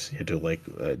movies. He had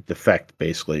to defect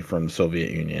basically from the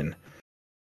Soviet Union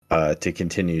to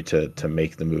continue to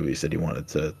make the movies that he wanted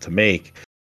to make.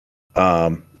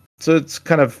 So it's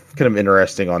kind of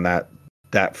interesting on that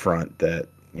front that,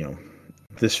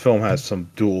 this film has some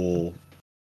dual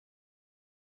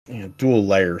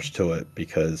layers to it,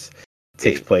 because it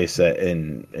takes place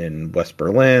in West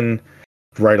Berlin,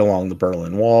 right along the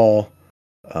Berlin Wall.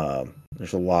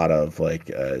 There's a lot of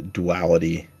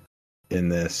duality in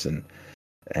this, and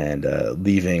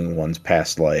leaving one's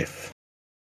past life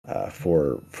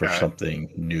for something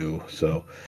new. So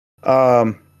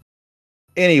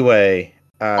anyway,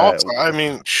 also, I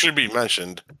mean, should be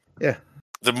mentioned. Yeah,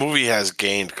 the movie has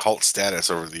gained cult status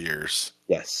over the years.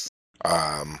 Yes.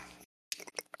 I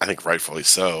think rightfully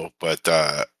so, but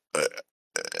part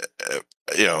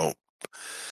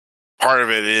of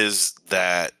it is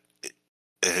that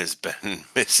it has been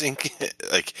missing.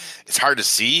 Like, it's hard to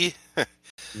see.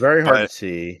 Very hard to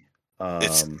see.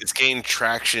 It's gained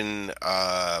traction,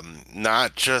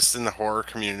 not just in the horror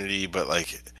community, but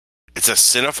it's a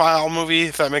cinephile movie,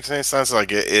 if that makes any sense.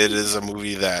 It is a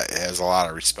movie that has a lot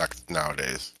of respect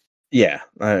nowadays. Yeah,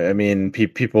 I mean,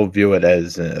 people view it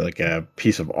as a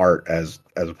piece of art as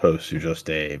opposed to just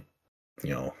a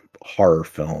horror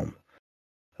film.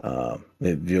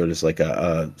 They view it as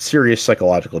a serious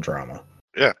psychological drama.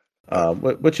 Yeah,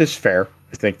 which is fair.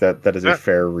 I think that is a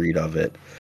fair read of it.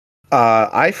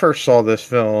 I first saw this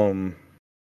film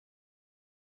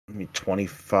maybe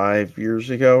 25 years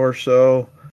ago or so.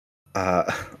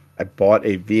 I bought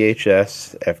a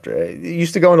VHS after I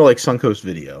used to go into Suncoast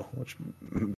Video, which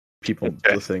people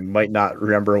listening might not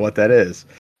remember what that is.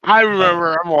 I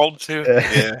remember. I'm old too.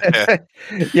 Yeah,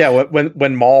 yeah.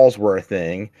 When malls were a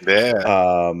thing.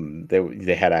 Yeah.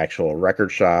 They had actual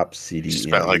record shops, CD. You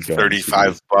spent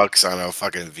 $35 on a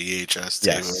fucking VHS.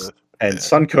 Yes. And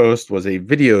Suncoast was a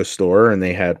video store, and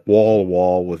they had wall to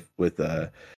wall with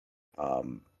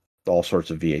all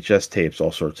sorts of VHS tapes,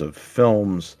 all sorts of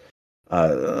films,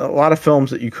 a lot of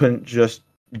films that you couldn't just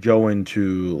go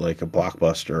into a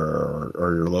Blockbuster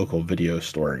or your local video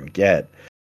store and get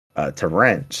to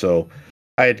rent. So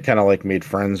I had kind of made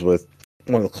friends with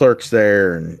one of the clerks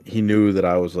there, and he knew that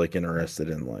I was interested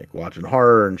in watching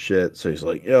horror and shit. So he's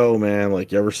like, "Yo, man,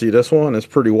 you ever see this one? It's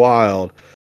pretty wild."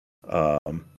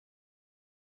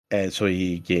 And so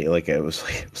he gave it was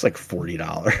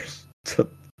 $40 to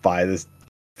buy this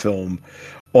film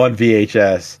on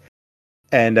VHS.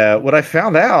 And what I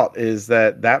found out is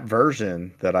that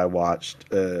version that I watched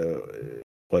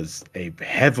was a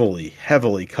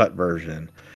heavily cut version.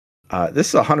 This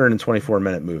is a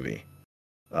 124-minute movie,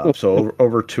 so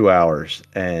over 2 hours.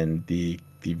 And the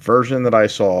version that I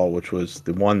saw, which was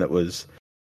the one that was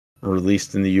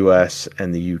released in the US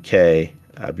and the UK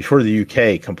before the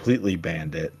UK completely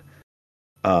banned it,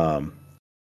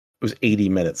 was 80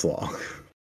 minutes long.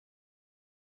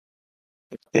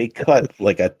 They cut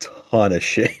a ton of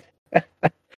shit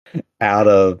out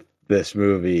of this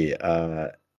movie.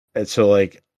 And so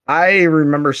I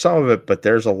remember some of it, but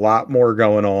there's a lot more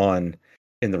going on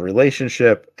in the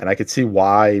relationship, and I could see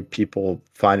why people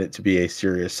find it to be a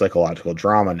serious psychological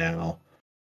drama now,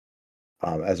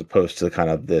 as opposed to kind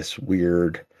of this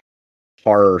weird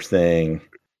horror thing.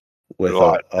 With it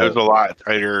was a lot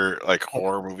tighter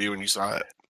horror movie when you saw it.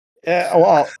 Yeah,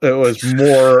 well,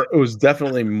 it was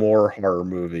definitely more horror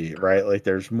movie, right?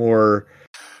 There's more.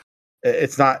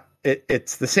 It's not.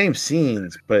 It's the same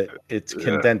scenes, but it's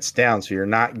condensed down, so you're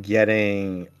not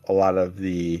getting a lot of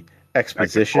the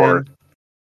exposition.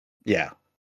 Yeah,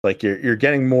 you're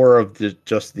getting more of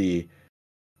just the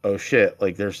oh shit,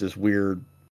 there's this weird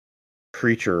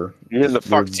creature. You're in the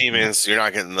fuck demons. You're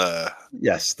not getting the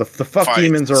the fuck fights.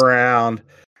 Demons around.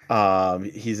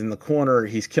 He's in the corner.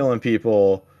 He's killing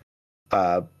people.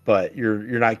 But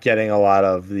you're not getting a lot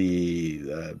of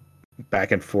the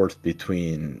back and forth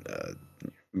between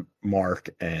Mark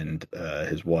and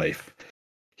his wife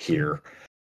here.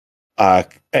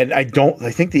 And I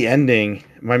think the ending,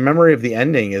 my memory of the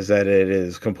ending is that it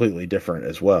is completely different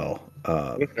as well.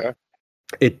 Okay.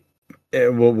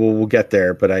 We'll get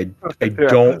there, but I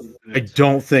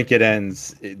don't think it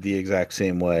ends the exact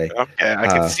same way. Okay, I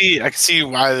can see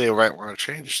why they might want to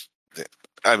change it.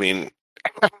 I mean,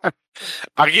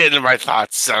 I'll get into my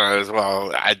thoughts on it as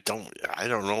well. I don't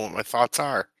know what my thoughts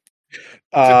are.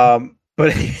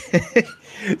 But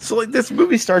so this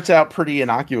movie starts out pretty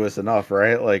innocuous enough,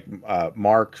 right?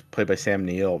 Mark, played by Sam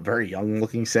Neill, very young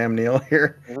looking Sam Neill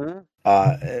here.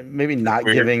 Mm-hmm. Maybe not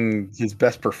giving his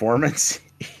best performance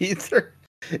either.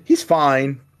 He's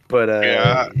fine, but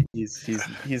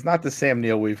he's not the Sam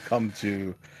Neill we've come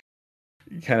to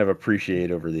kind of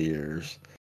appreciate over the years.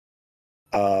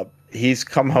 He's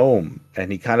come home,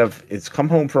 and it's come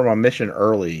home from a mission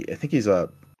early. I think he's a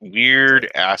weird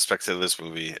aspects of this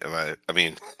movie. I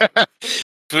mean,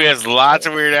 So he has lots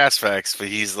of weird aspects, but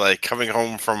he's like coming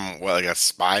home from like a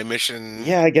spy mission.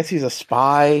 Yeah, I guess he's a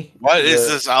spy. What is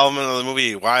this element of the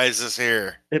movie? Why is this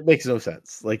here? It makes no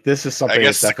sense. Like this is something. I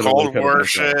guess that the definitely Cold could have War been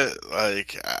shit.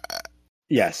 Like,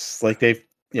 yes, like they've,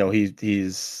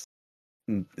 he's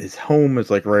his home is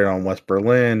like right on West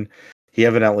Berlin. He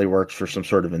evidently works for some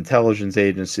sort of intelligence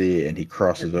agency, and he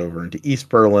crosses over into East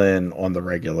Berlin on the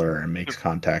regular and makes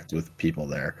contact with people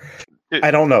there. I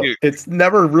don't know. It's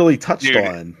never really touched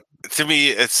on. To me,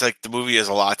 it's like the movie has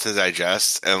a lot to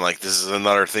digest, and like this is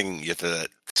another thing you have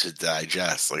to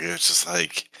digest. Like it's just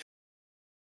like,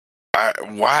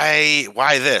 why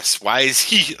this? Why is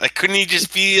he like? Couldn't he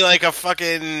just be like a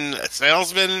fucking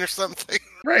salesman or something?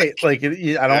 Right. Like I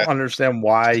don't understand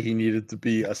why he needed to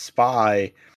be a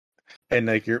spy. And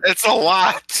like it's a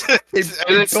lot, and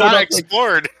it's not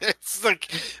explored. It's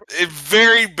like it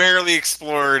very barely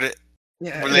explored.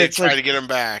 Yeah, when they try to get him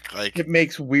back, like it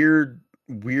makes weird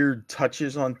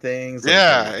touches on things. Like,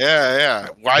 yeah.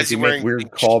 Why is he wearing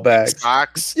weird callbacks?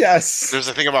 Socks? Yes. There's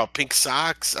a thing about pink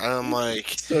socks. And I'm like,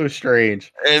 so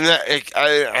strange. And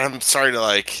I'm sorry to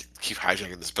like keep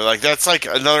hijacking this, but like that's like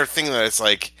another thing that it's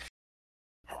like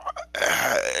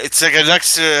an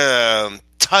extra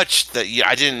touch that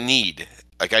I didn't need.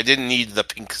 Like I didn't need the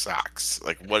pink socks.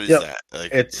 Like what is that? Like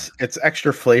it's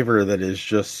extra flavor that is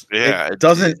just it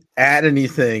doesn't add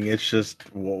anything. It's just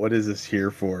what is this here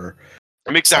for?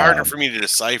 It makes it harder for me to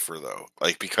decipher though.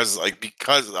 Like because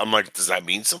I'm like, does that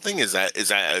mean something? Is that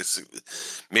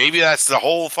maybe that's the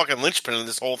whole fucking linchpin of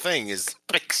this whole thing is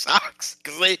pink socks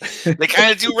because they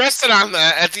kind of do rested on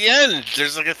that at the end.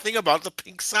 There's like a thing about the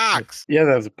pink socks. Yeah,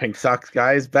 that was a pink socks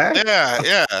guy's back.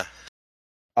 Yeah.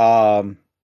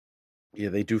 Yeah,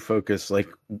 they do focus like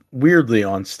weirdly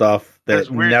on stuff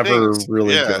that never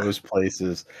really goes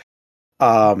places.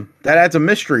 That adds a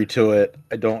mystery to it.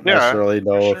 I don't necessarily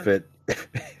know if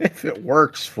it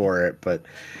works for it, but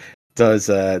does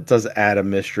add a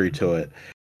mystery to it.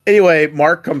 Anyway,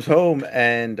 Mark comes home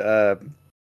and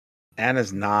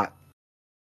Anna,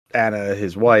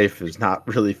 his wife, is not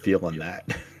really feeling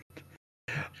that.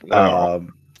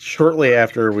 Shortly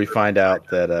after we find out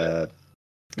that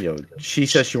she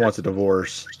says she wants a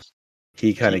divorce,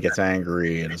 he kind of gets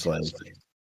angry and is like,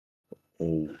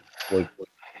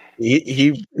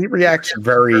 he reacts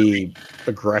very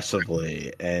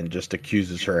aggressively and just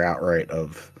accuses her outright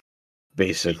of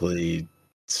basically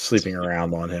sleeping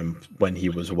around on him when he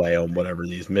was away on whatever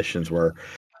these missions were.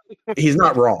 He's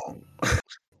not wrong.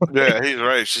 Yeah, he's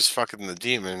right. She's fucking the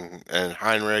demon and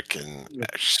Heinrich, and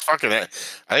she's fucking. I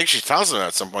think she tells him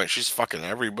at some point she's fucking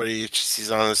everybody she sees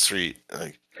on the street.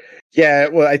 Like, yeah,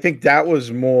 well, I think that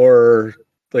was more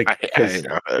like because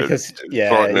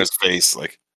in his face,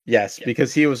 like yes,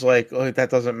 because he was like, "Oh,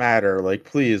 that doesn't matter. Like,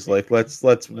 please, like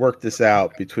let's work this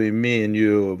out between me and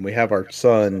you, and we have our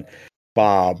son,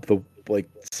 Bob."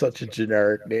 Such a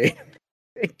generic name.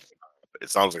 It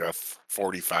sounds like a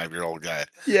 45-year-old guy.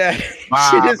 Yeah,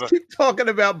 Bob. She just keep talking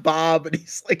about Bob, and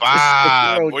he's like,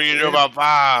 Bob, what do you know about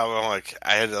Bob? I'm like,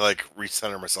 I had to like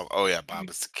recenter myself. Oh yeah, Bob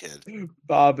is the kid.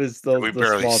 Bob is the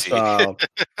small child.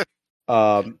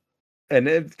 And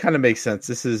it kind of makes sense.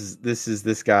 This is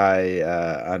this guy,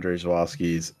 Andrei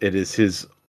Zawalski's. It is his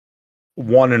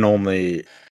one and only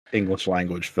English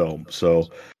language film. So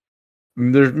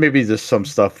there's maybe just some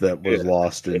stuff that was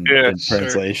lost in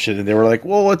translation, and they were like,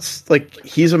 "Well, it's like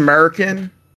he's American.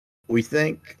 We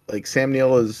think like Sam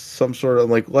Neill is some sort of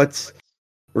like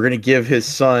we're gonna give his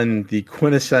son the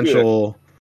quintessential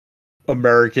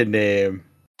American name,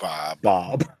 Bob.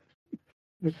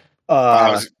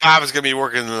 Bob is gonna be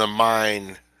working in the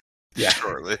mine,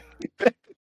 shortly."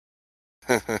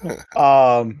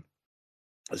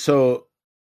 So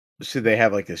they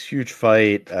have like this huge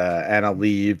fight. Anna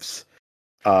leaves.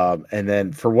 And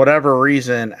then for whatever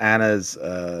reason, Anna's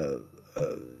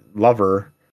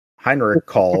lover, Heinrich,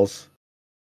 calls,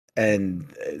 and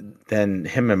then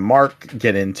him and Mark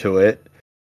get into it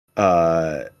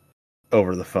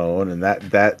over the phone, and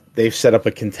that they've set up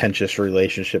a contentious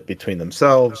relationship between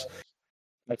themselves.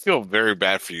 I feel very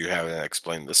bad for you having to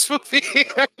explain this movie.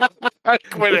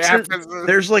 When it happens,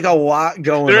 there's like a lot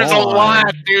going on. There's a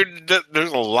lot, dude.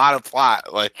 There's a lot of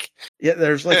plot. Like, yeah,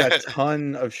 there's like a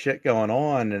ton of shit going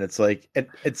on, and it's like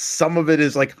it's some of it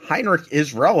is like Heinrich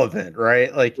is relevant,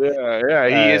 right? Like, yeah,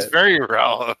 he is very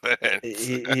relevant.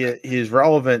 he is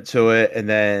relevant to it, and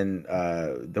then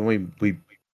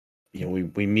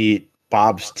we meet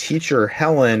Bob's teacher,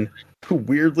 Helen, who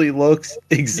weirdly looks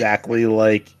exactly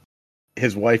like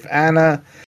his wife Anna.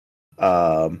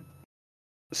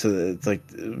 So it's like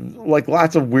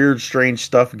lots of weird, strange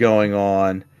stuff going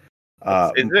on.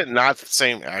 Is it not the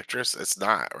same actress? It's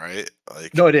not, right?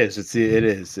 Like no, it is. It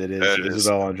is It is.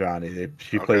 Isabel Adjani.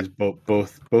 She Okay. plays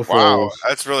both wow, roles.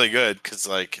 that's really good because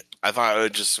like I thought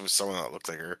it just was someone that looked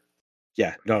like her.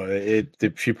 Yeah, no,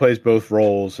 she plays both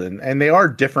roles, and they are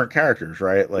different characters,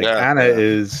 right? Like Yeah, Anna yeah.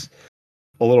 is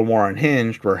a little more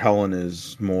unhinged, where Helen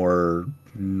is more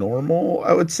normal,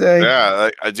 I would say. Yeah,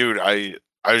 like, I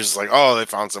was just like, oh, they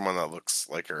found someone that looks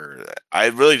like her. I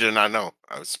really did not know.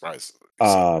 I was surprised.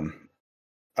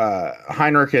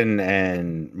 Heinrich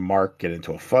and Mark get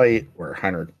into a fight where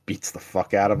Heinrich beats the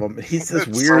fuck out of him. He's this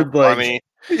It's weird, so like funny.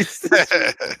 he's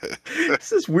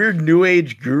this weird new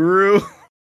age guru.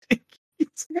 He's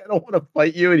like, I don't want to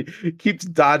fight you, and he keeps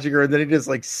dodging her, and then he just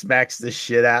like smacks the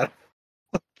shit out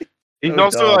of him. He's So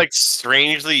also dumb. like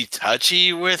strangely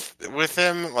touchy with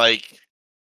him. Like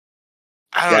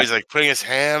I don't know, Yeah. he's like putting his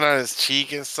hand on his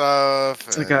cheek and stuff.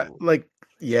 It's And, like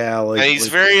and he's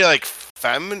very like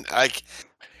feminine. Like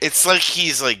it's like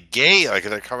he's like gay. Like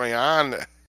they're coming on.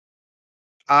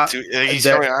 He's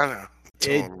coming on.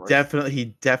 He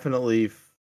definitely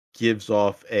gives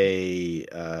off a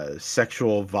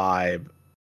sexual vibe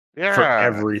Yeah. for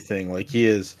everything. Like he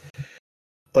is,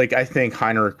 like I think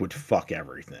Heinrich would fuck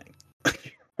everything.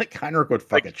 Like Heinrich would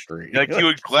fuck it straight. Like he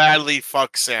would gladly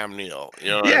fuck Sam Neill. You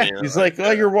know what I mean? He's like,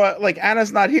 oh, you're what? Like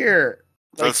Anna's not here.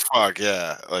 Like, Let's fuck,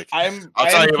 yeah. Like I'll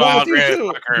tell you about how great I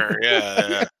too. fuck her.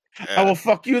 Yeah. I will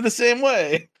fuck you the same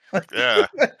way. Yeah.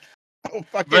 I will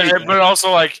fuck anything. But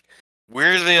also like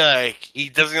weirdly, like he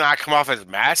does not come off as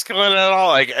masculine at all.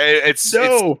 Like it's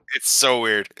so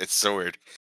weird. It's so weird.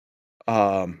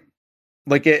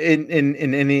 Like in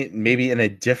any, maybe in a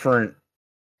different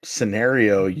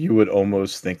scenario, you would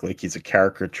almost think like he's a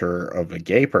caricature of a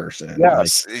gay person.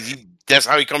 Yes, that's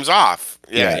how he comes off.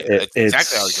 Yeah, it's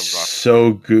exactly how he comes off.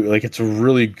 So like it's a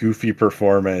really goofy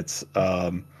performance.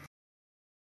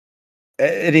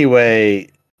 Anyway,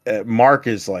 Mark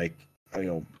is like,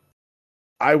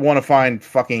 I want to find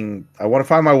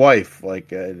my wife,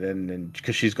 like, and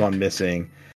because she's gone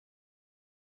missing.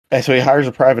 And so he hires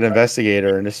a private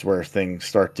investigator, and this is where things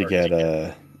start to get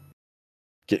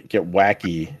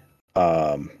wacky.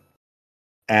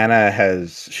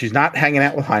 She's not hanging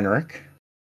out with Heinrich.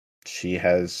 She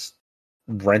has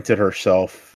rented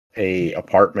herself a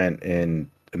apartment in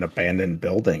an abandoned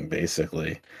building,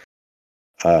 basically.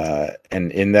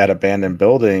 And in that abandoned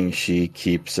building, she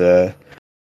keeps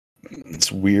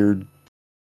this weird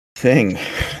thing.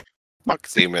 Fuck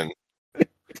demon.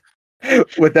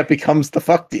 What that becomes the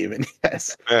fuck demon,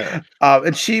 yes. Yeah.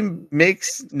 And she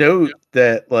makes note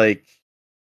that like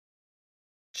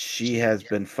she has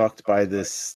been fucked by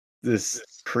this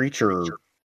creature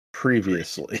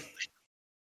previously.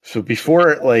 So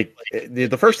before, like,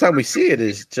 the first time we see it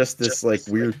is just this like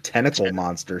weird tentacle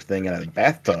monster thing in a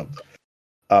bathtub,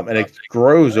 and it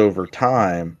grows over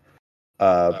time.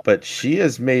 But she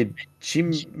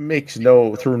makes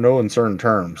through no uncertain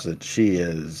terms that she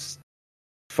is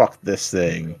fucked this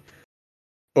thing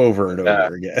over and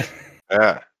over again.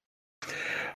 Yeah.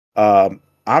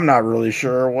 I'm not really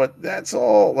sure what that's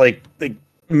all like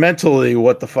mentally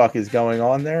what the fuck is going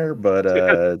on there,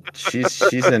 but she's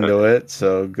into it,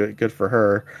 so good for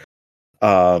her.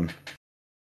 And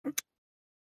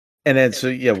then so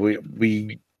yeah,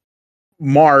 we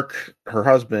Mark, her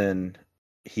husband,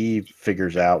 he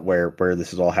figures out where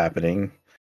this is all happening,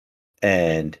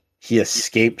 and he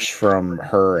escapes from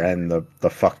her and the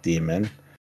fuck demon,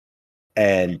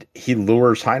 and he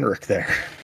lures Heinrich there.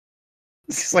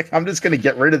 He's like, I'm just gonna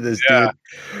get rid of this dude,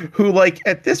 who, like,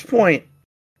 at this point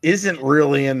isn't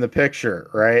really in the picture,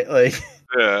 right? Like,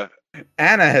 yeah,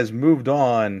 Anna has moved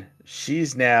on.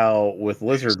 She's now with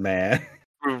Lizard Man.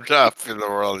 Moved up in the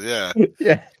world, yeah.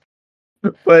 Yeah.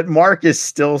 But Mark is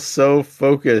still so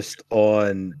focused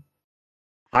on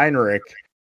Heinrich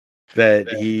that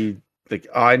he like,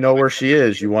 I know where she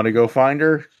is. You want to go find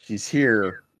her? She's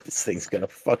here. This thing's gonna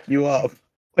fuck you up.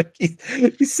 Like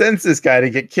he sends this guy to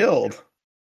get killed.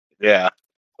 Yeah.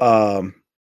 And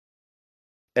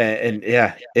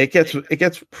yeah, it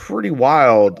gets pretty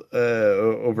wild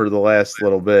over the last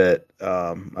little bit,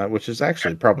 which is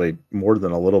actually probably more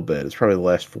than a little bit. It's probably the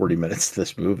last 40 minutes of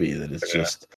this movie that is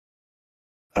just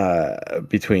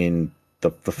between the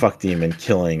fuck demon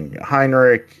killing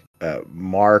Heinrich,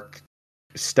 Mark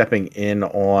stepping in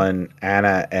on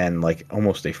Anna, and like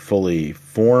almost a fully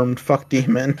formed fuck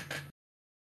demon.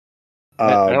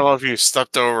 I don't know if you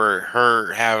stepped over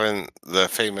her having the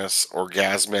famous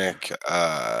orgasmic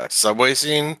subway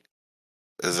scene.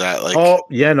 Is that like? Oh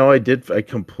yeah, no, I did. I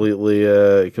completely.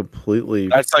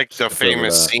 That's like the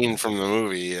famous scene from the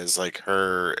movie. Is like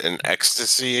her in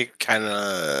ecstasy, kind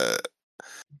of.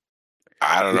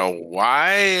 I don't know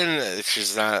why, and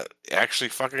she's not actually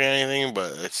fucking anything,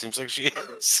 but it seems like she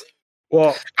is.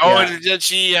 Well, and did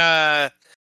she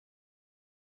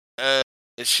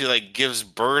like gives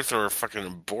birth or fucking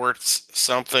aborts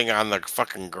something on the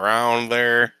fucking ground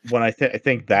there? When I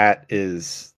think that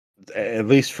is, at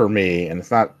least for me, and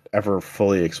it's not ever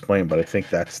fully explained, but I think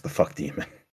that's the fuck demon.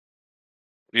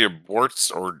 He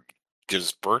aborts or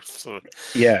gives birth?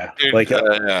 Yeah, Dude, like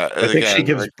I think she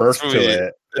gives birth to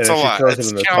it, it's and a she lot. throws It's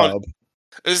it in the tub.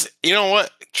 You know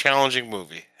what? Challenging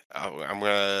movie. I'm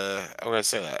gonna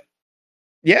say that.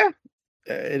 Yeah,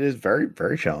 it is very,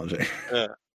 very challenging. Yeah.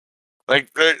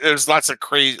 Like there's lots of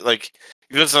crazy, like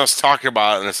this I was talking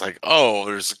about, and it's like, oh,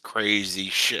 there's crazy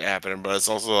shit happening, but it's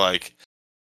also like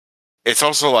a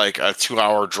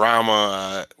 2-hour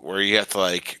drama where you have to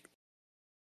like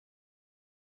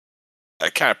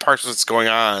kind of parse what's going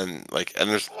on, like, and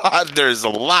there's a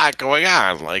lot going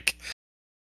on, like.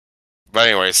 But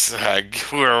anyways,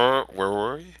 where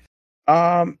were we?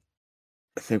 I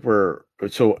think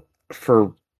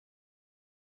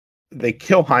they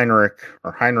kill Heinrich,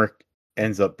 or Heinrich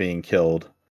ends up being killed.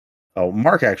 Oh,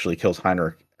 Mark actually kills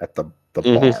Heinrich at the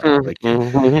bar. Like,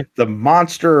 the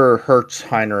monster hurts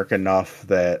Heinrich enough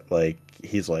that like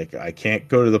he's like, I can't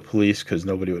go to the police because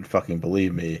nobody would fucking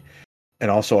believe me,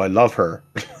 and also I love her.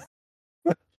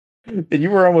 And you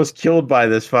were almost killed by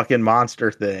this fucking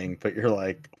monster thing, but you're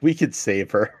like, we could save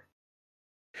her.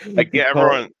 Like, yeah,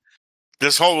 everyone.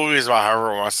 This whole movie is about how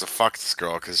everyone wants to fuck this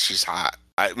girl because she's hot.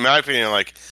 In my opinion,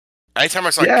 like, anytime I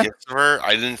saw gifts of her,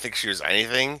 I didn't think she was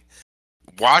anything.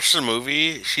 Watch the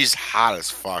movie; she's hot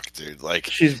as fuck, dude. Like,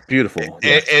 she's beautiful.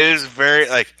 It is very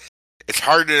like. It's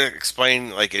hard to explain,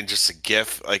 like, in just a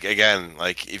gif. Like, again,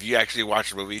 like if you actually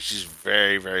watch the movie, she's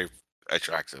very, very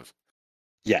attractive.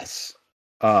 Yes.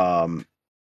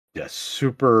 Yes,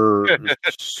 super good.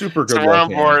 So we're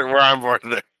on board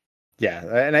there. Yeah,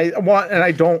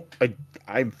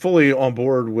 I'm fully on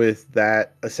board with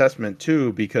that assessment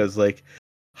too, because like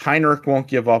Heinrich won't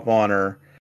give up on her,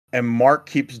 and Mark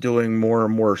keeps doing more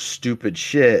and more stupid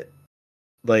shit.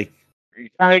 Like, you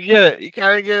kind of get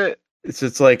it.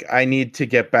 It's like, I need to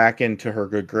get back into her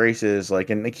good graces,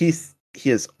 like, and like he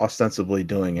is ostensibly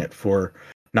doing it for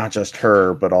not just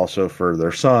her, but also for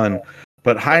their son.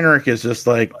 But Heinrich is just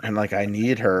like, and like, I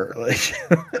need her. Like,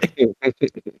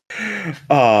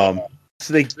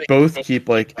 so they both keep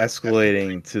like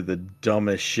escalating to the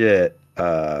dumbest shit.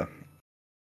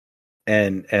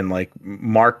 And like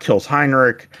Mark kills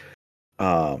Heinrich.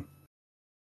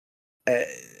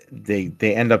 They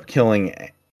end up killing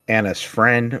Anna's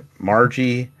friend,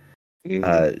 Margie.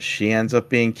 She ends up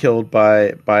being killed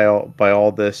by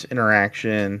all this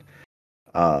interaction.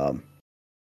 And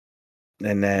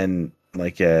then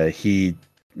like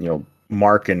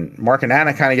Mark and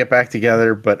Anna kind of get back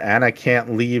together, but Anna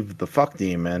can't leave the fuck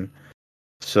demon.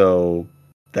 So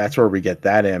that's where we get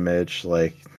that image.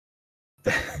 Like,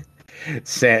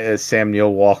 Sam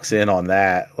Neill walks in on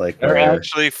that. Like, they're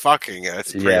actually fucking.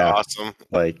 That's pretty awesome.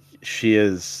 Like, she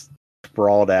is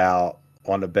sprawled out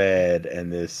on a bed,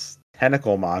 and this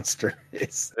tentacle monster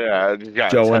is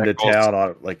going to town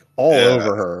on, like, all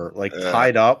over her, like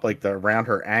tied up, like around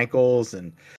her ankles,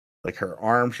 and like her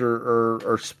arms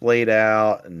are splayed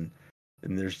out, and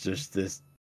there's just this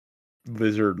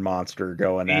lizard monster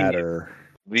going at her.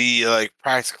 The like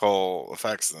practical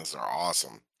effects in this are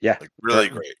awesome. Yeah, like really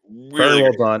great, very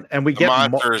well done. And we get the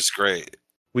monster is great.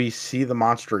 We see the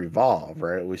monster evolve,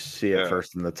 right? We see it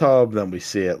first in the tub, then we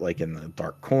see it like in the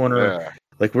dark corner. Yeah.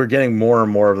 Like, we're getting more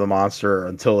and more of the monster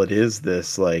until it is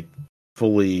this like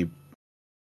fully,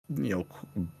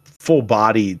 full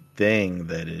body thing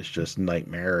that is just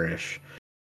nightmarish.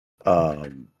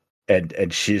 And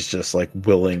she's just like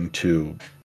willing to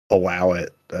allow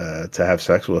it to have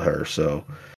sex with her. So,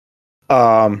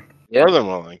 more than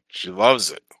willing. She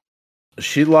loves it.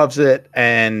 She loves it,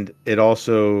 and it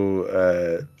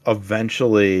also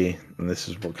eventually, and this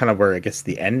is kind of where I guess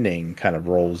the ending kind of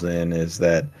rolls in, is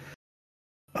that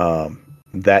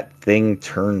that thing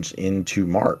turns into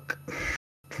Mark.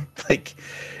 Like,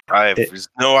 I have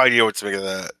no idea what to make of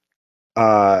that.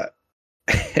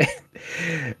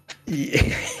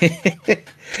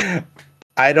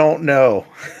 I don't know.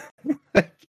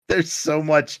 There's so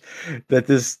much that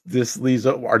this leaves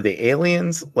up. Are they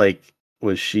aliens? Like,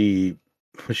 was she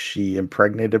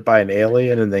impregnated by an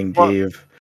alien and then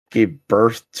gave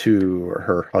birth to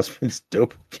her husband's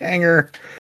doppelganger?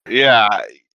 Yeah,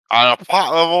 on a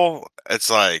plot level, it's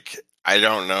like, I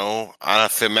don't know. On a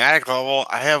thematic level,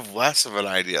 I have less of an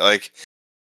idea. Like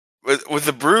with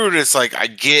the Brood, it's like I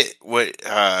get what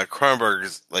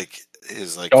Cronenberg's like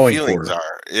his like feelings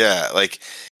are. Yeah, like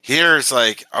here it's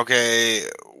like, okay,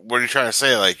 what are you trying to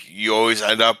say? Like, you always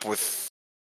end up with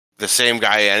the same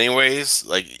guy anyways?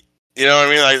 Like, you know what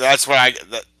I mean? Like, that's what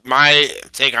my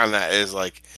take on that is,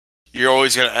 like, you're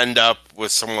always going to end up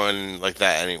with someone like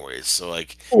that anyways. So,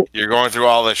 like, you're going through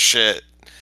all this shit,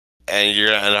 and you're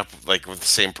going to end up, like, with the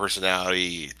same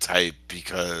personality type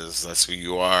because that's who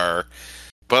you are.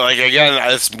 But, like, again,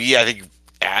 that's me, I think,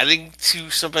 adding to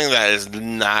something that is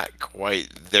not quite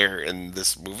there in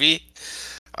this movie.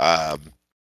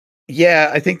 Yeah,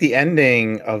 I think the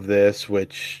ending of this,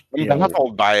 which I'm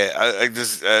baffled by it. Like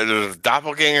this, the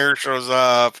doppelganger shows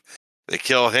up. They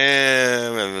kill him,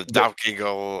 and the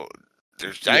doppelganger.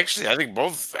 There's actually, I think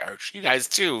both. She dies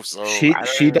too. So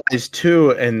she dies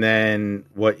too, and then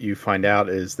what you find out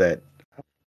is that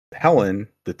Helen,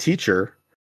 the teacher,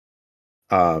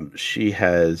 she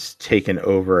has taken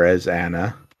over as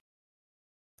Anna,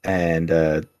 and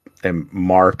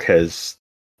Mark has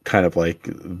kind of like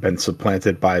been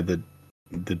supplanted by the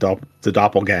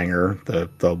doppelganger,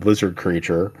 the lizard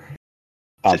creature.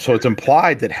 So it's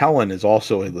implied that Helen is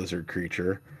also a lizard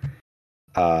creature.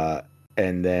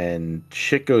 And then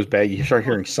shit goes bad. You start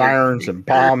hearing sirens and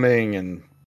bombing, and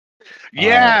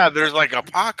there's like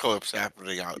apocalypse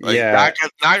happening out. Like,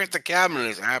 knock at the cabin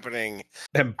is happening.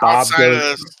 And Bob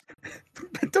goes.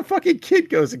 The fucking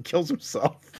kid goes and kills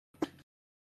himself.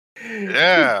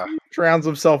 Yeah, he drowns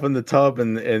himself in the tub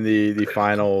in the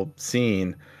final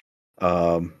scene.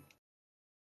 There's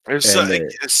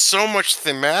so much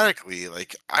thematically.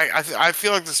 Like I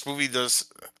feel like this movie does.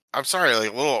 I'm sorry,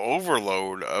 like a little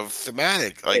overload of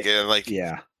thematic. Like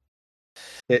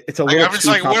it's a little. I'm just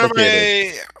like, what am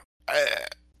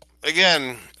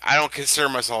again, I don't consider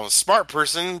myself a smart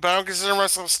person, but I don't consider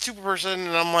myself a stupid person.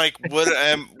 And I'm like, what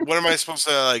am I supposed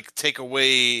to like take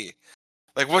away?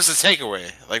 Like, what's the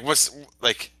takeaway? Like, what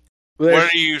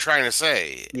are you trying to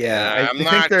say? Yeah, I'm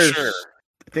not sure.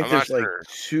 I think there's like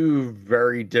two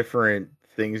very different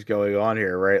things going on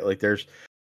here, right? Like, there's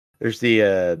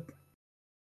the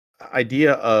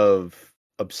idea of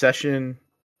obsession,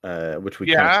 which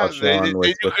we kind of touched on.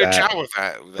 They do a good job with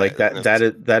that. Like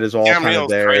that is all kind of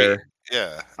there. Great.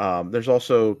 Yeah. There's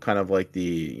also kind of like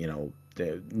the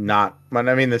not.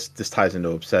 I mean, this ties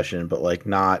into obsession, but like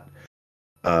not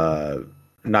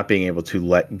being able to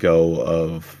let go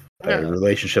of a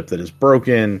relationship that is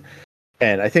broken.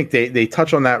 And I think they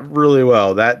touch on that really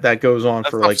well. That goes on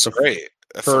for like the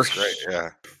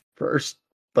first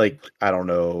like, I don't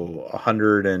know,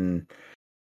 100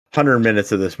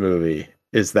 minutes of this movie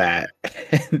is that.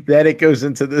 And then it goes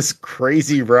into this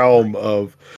crazy realm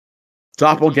of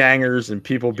doppelgangers and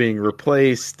people being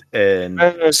replaced, and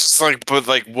it's just like, but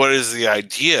like, what is the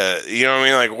idea? You know what I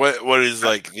mean? Like, what is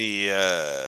like the?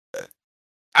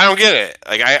 I don't get it.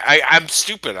 Like, I'm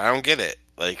stupid. I don't get it.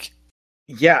 Like,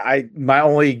 yeah, my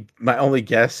only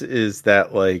guess is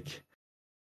that, like,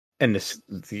 and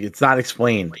it's not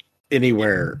explained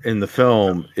anywhere in the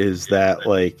film, is that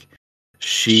like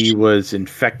she was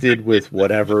infected with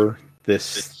whatever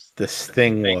this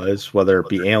thing was, whether it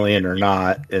be alien or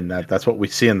not, and that's what we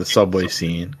see in the subway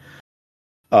scene.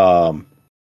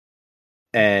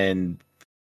 And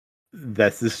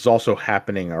that this is also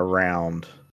happening around,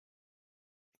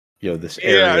 this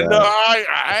area. Yeah, no,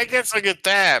 I guess I get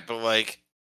that, but like,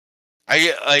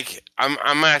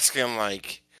 I'm asking,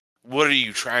 like, what are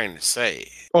you trying to say?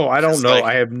 Oh, I don't know. Like,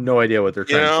 I have no idea what they're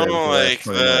trying to say. Like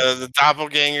the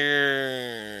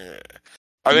doppelganger.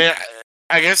 I mean,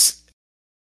 I guess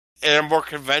in a more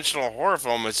conventional horror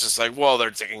film, it's just like, well,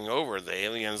 they're taking over. The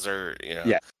aliens are,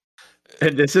 Yeah.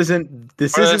 And this isn't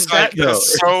that, though.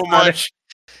 So much.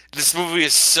 This movie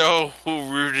is so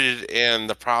rooted in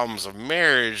the problems of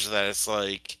marriage that it's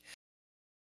like,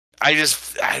 I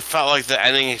felt like the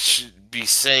ending should be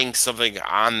saying something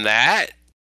on that.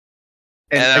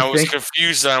 And I was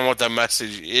confused on what the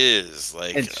message is.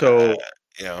 Like, and so,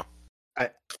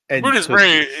 root is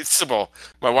very simple.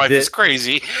 My wife is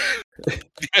crazy.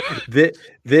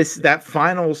 That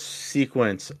final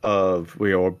sequence of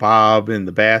Bob in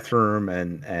the bathroom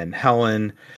and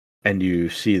Helen, and you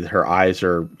see her eyes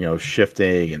are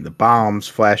shifting and the bombs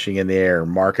flashing in the air,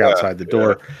 and Mark outside the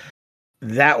door.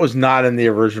 That was not in the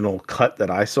original cut that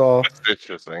I saw. That's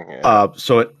interesting. Yeah.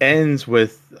 So it ends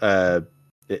with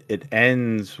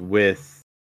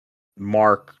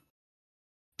Mark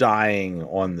dying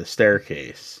on the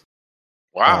staircase.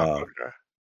 Wow. Okay.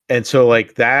 And so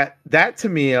like that to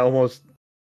me, almost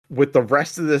with the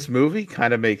rest of this movie,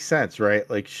 kind of makes sense, right?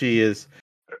 Like, she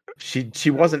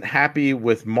wasn't happy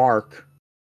with Mark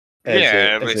as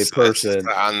a person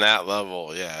on that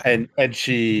level. Yeah. And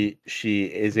she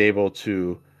is able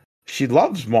to, she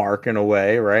loves Mark in a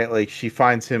way, right? Like, she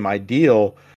finds him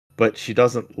ideal, but she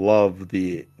doesn't love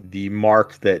the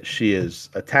mark that she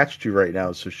is attached to right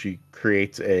now. So she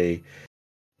creates a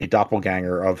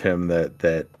doppelganger of him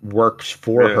that works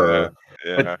for her.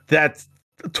 Yeah. But that's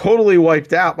totally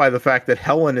wiped out by the fact that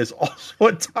Helen is also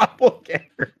a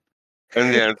doppelganger.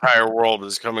 And the entire world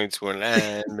is coming to an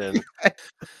end. And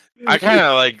I kind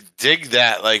of like dig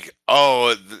that. Like,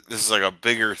 oh, this is like a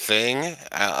bigger thing.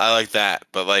 I like that.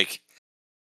 But like,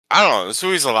 I don't know. This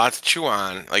movie's a lot to chew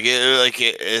on. Like,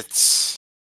 it's,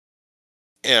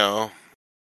 you know,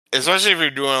 especially if you're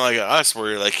doing like us,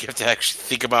 where you're like, you have to actually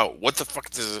think about what the fuck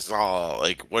is this all,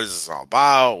 like, what is this all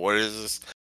about? What is this?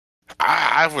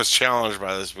 I was challenged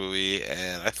by this movie,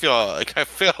 and I feel like I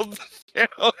failed the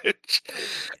challenge.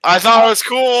 I thought it was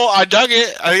cool. I dug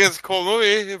it. I think it's a cool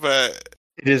movie, but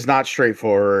it is not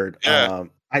straightforward. Yeah.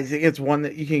 I think it's one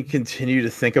that you can continue to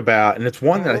think about, and it's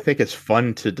one that I think is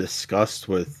fun to discuss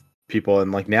with people.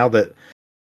 And like now that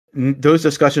those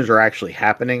discussions are actually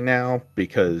happening now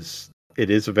because it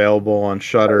is available on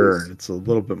Shudder, and it's a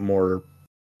little bit more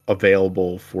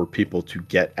available for people to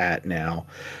get at now.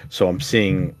 So I'm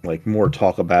seeing like more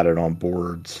talk about it on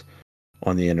boards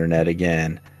on the internet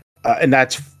again, and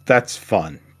that's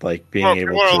fun. Like being able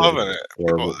people to are loving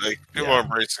it. People are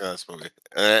embracing this movie,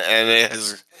 and it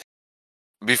has.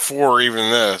 Before even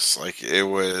this, like it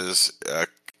was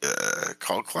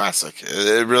cult classic.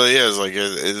 It really is. Like it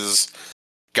is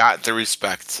got the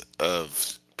respect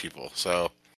of people.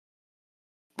 So,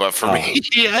 but for me,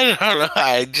 I don't know.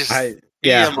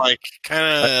 I'm like kind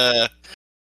of,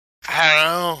 I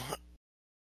don't know,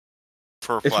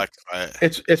 perplexed by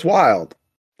it. It's wild.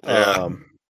 Yeah.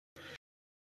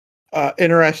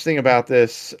 Interesting about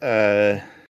this.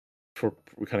 Before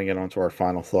we kind of get on to our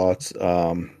final thoughts.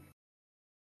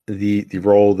 The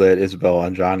role that Isabelle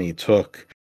Adjani took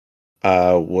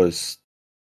was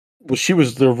she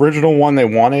was the original one they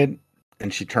wanted,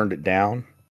 and she turned it down.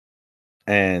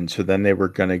 And so then they were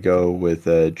going to go with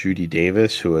Judy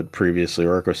Davis, who had previously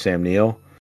worked with Sam Neill.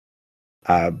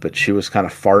 But she was kind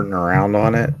of farting around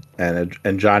on it,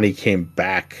 and Johnny came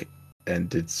back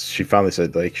and she finally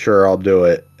said, like, sure, I'll do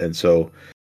it. And so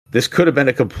this could have been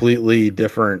a completely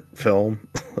different film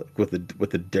with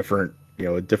a different,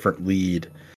 a different lead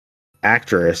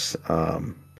actress. I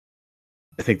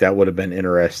think that would have been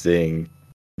interesting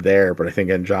there, but I think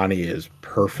Anjani is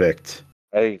perfect.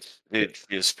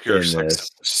 It's pure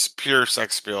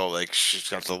sex appeal. Like she's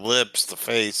got the lips, the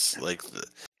face, like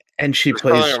and she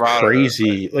plays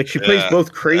crazy. Like she plays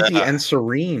both crazy and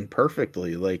serene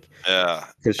perfectly. Like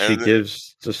because she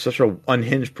gives just such an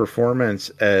unhinged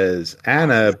performance as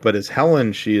Anna, but as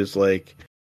Helen, she is like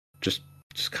just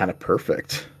kind of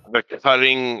perfect. The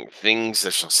cutting things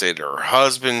that she'll say to her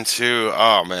husband too.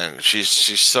 Oh man, she's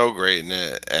so great in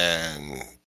it,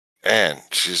 and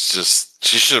she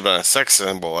should have been a sex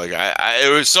symbol. Like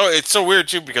it's so weird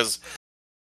too, because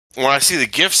when I see the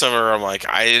gifs of her, I'm like,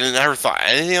 I never thought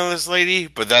anything of this lady,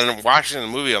 but then watching the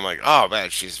movie, I'm like, oh man,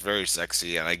 she's very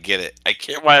sexy, and I get it. I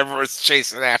get why everyone's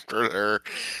chasing after her.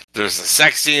 There's a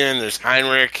sex scene, there's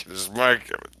Heinrich, there's Mark.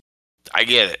 I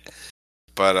get it,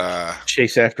 but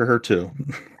chase after her too.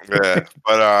 Yeah,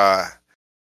 but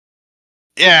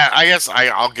yeah, I guess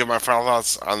I'll give my final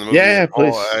thoughts on the movie. Yeah,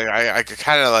 please. I could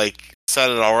kind of like said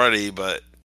it already, but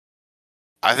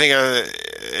I think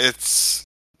it's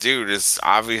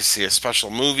obviously a special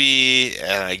movie,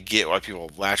 and I get why people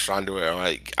latched onto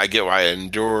it. I get why it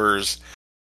endures,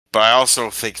 but I also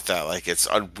think that like it's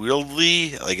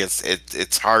unwieldy. Like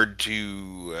it's hard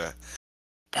to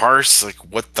parse like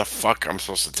what the fuck I'm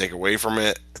supposed to take away from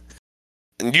it.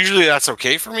 And usually that's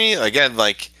okay for me. Again,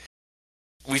 like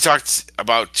we talked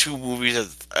about two movies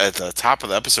at the top of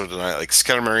the episode tonight, like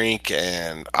Skinamarink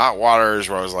and Hot Waters,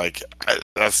 where I was like,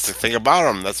 that's the thing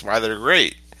about them. That's why they're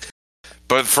great.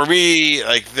 But for me,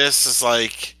 like this is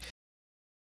like,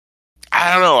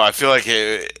 I don't know. I feel like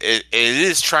it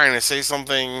is trying to say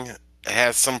something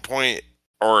at some point,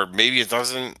 or maybe it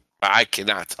doesn't. But I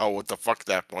cannot tell what the fuck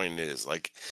that point is.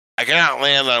 Like, I cannot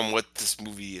land on what this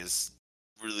movie is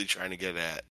really trying to get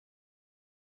at.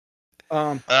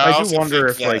 I do wonder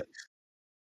if like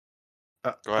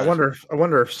I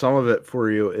wonder if some of it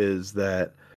for you is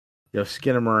that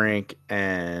Skinamarink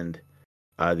and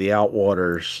the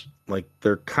Outwaters, like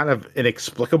they're kind of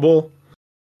inexplicable.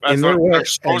 That's what they're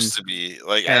supposed to be.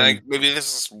 Like, and maybe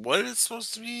this is what it's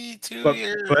supposed to be too.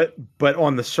 But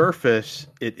on the surface,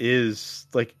 it is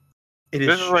like it is.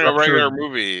 This is like a regular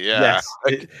movie. Yeah.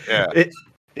 Yes.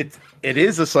 It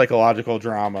is a psychological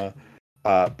drama,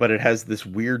 but it has this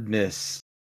weirdness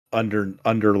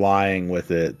underlying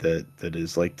with it that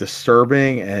is like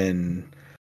disturbing and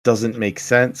doesn't make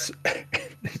sense.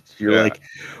 You're like,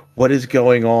 What is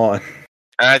going on?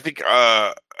 And I think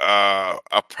a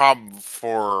problem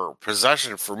for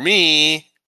Possession for me,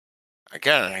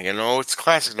 again, it's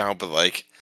classic now, but like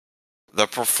the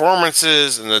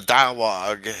performances and the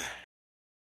dialogue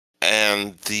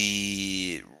and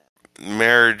the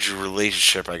marriage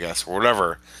relationship, I guess, or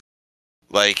whatever,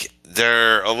 like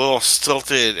they're a little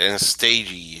stilted and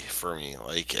stagey for me.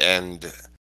 Like, and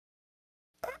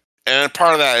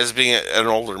part of that is being an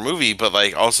older movie, but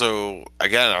like also,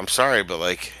 again, I'm sorry, but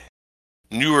like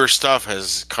newer stuff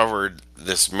has covered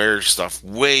this marriage stuff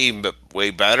way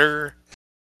better.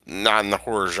 Not in the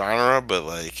horror genre, but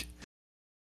like,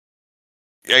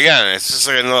 again, it's just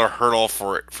like another hurdle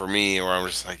for me, where I'm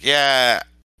just like, yeah,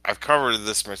 I've covered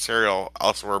this material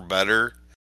elsewhere better.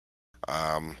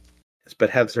 But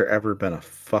has there ever been a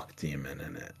fuck demon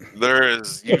in it? There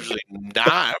is usually not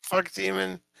a fuck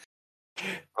demon,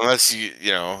 unless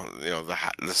you know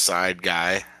the side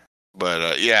guy.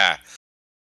 But yeah,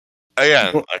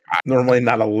 again, like, Normally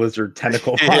not a lizard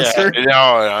tentacle monster. Yeah,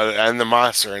 no, and the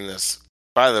monster in this,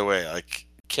 by the way, like,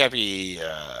 can't be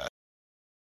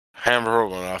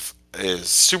hammered enough, is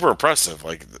super impressive.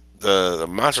 Like, the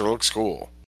monster looks cool.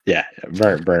 Yeah,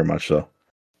 very, very much so.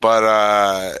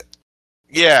 But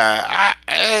yeah,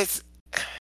 it's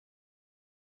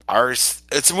a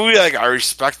movie like I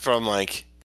respect, but I'm like,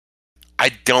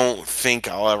 I don't think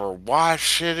I'll ever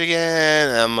watch it again.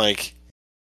 And I'm like,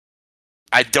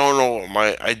 I don't know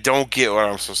I don't get what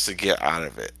I'm supposed to get out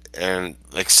of it. And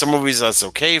like some movies that's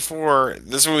okay for.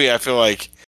 This movie I feel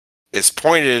like it's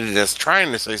pointed and it's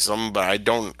trying to say something, but I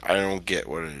don't get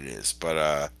what it is.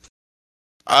 But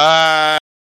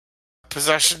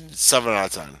Possession, 7 out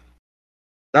of 10.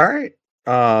 All right.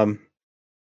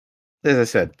 As I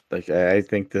said, like I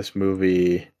think this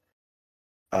movie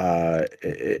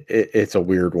it's a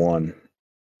weird one.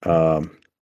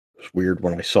 It's weird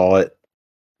when I saw it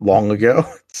long ago.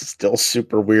 It's still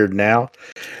super weird now.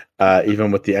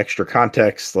 Even with the extra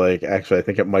context, like actually I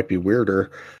think it might be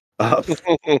weirder.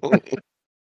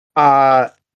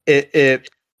 It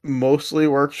mostly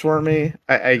works for me.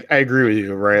 I agree with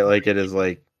you, right? Like it is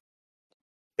like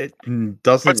it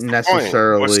doesn't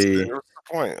necessarily what's the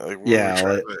point? Like,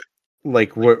 yeah,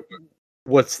 like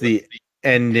what's the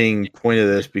ending point of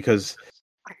this? Because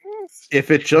if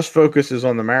it just focuses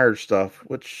on the marriage stuff,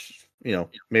 which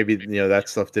maybe that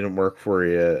stuff didn't work for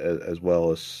you as well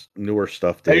as newer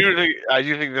stuff did. I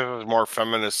do think this was more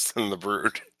feminist than The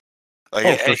Brood. Like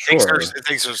it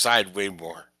takes her side way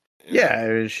more. Yeah, I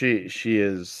mean, she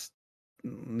is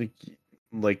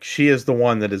like she is the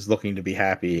one that is looking to be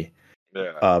happy.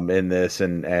 Yeah. In this,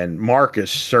 and Mark is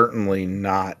certainly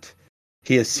not.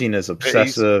 He is seen as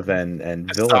obsessive and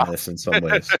villainous in some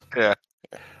ways. Yeah.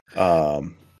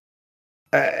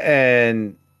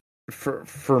 And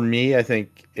for me, I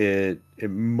think it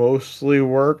mostly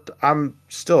worked. I'm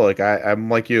still like I'm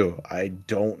like you. I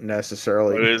don't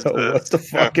necessarily know what the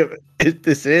fuck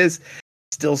this is.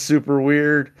 Still super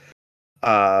weird.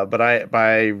 But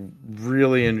I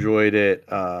really enjoyed it.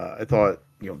 I thought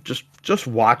just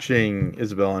watching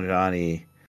Isabelle Adjani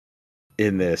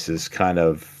in this is kind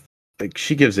of like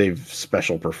she gives a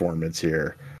special performance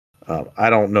here. I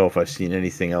don't know if I've seen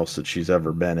anything else that she's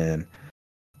ever been in.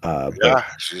 But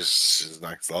she's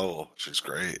next level. She's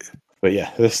great. But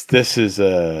yeah, this is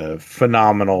a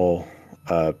phenomenal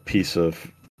piece of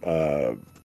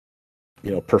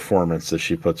performance that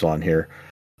she puts on here.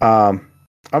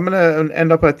 I'm gonna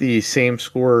end up at the same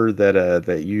score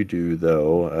that you do,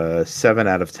 though. 7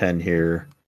 out of 10 here.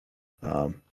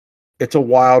 It's a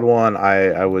wild one.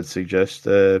 I would suggest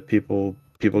people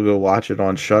go watch it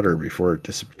on Shudder before it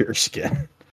disappears again.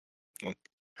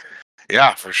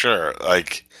 Yeah, for sure.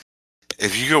 Like,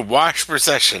 if you could watch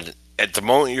Possession at the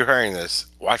moment you're hearing this,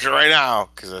 watch it right now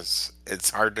because it's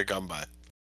hard to come by.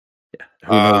 Yeah,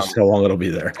 who knows how long it'll be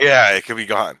there? Yeah, it could be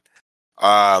gone.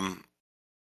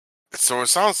 So it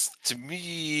sounds to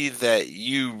me that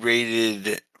you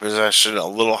rated Possession a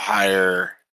little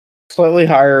higher, slightly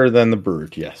higher than The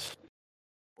Brood. Yes.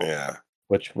 Yeah.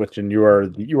 Which and you are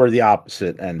the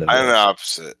opposite end of it. I'm the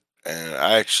opposite, and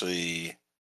I just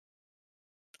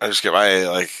get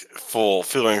my full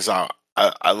feelings out.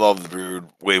 I love The Brood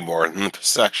way more than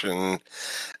Possession,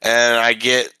 and I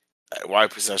get why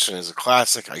Possession is a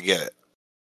classic. I get it,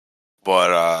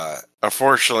 but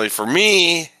unfortunately for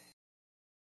me,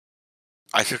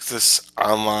 I took this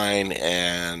online,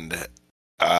 and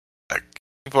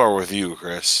people are with you,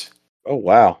 Chris. Oh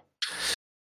wow!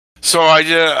 So I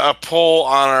did a poll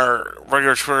on our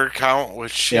regular Twitter account,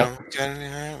 which got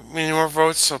many more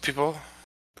votes, so people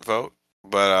vote.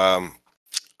 But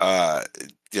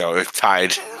it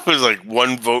tied. It was like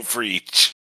one vote for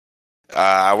each,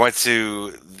 I went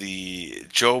to the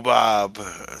Joe Bob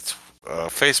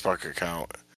Facebook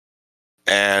account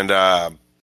and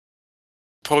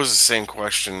posed the same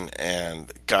question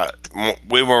and got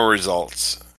way more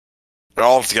results. And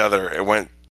all together, it went.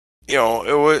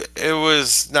 It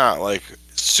was not like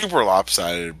super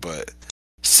lopsided, but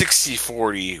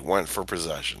 60-40 went for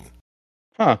possession.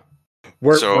 Huh.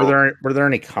 Were there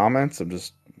any comments? I'm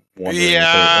just wondering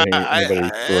yeah, if anybody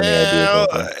threw any ideas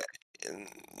out there.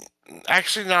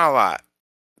 Actually, not a lot.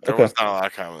 There was not a lot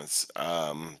of comments.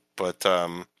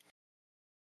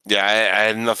 Yeah, I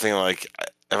had nothing like.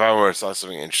 If I would have saw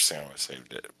something interesting, I would have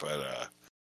saved it. But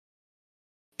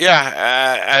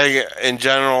yeah, in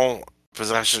general,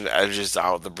 possession edges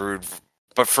out the Brood.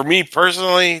 But for me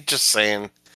personally, just saying.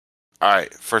 All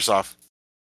right, first off,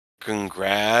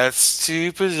 congrats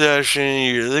to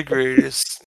Possession. You're the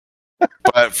greatest.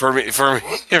 But for me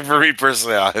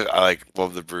personally, I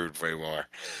love the Brood way more.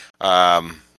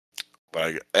 And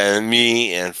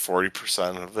me and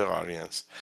 40% of the audience.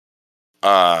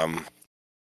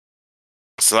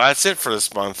 So that's it for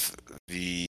this month.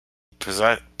 The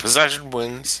Possession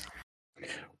wins.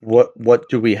 What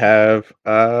do we have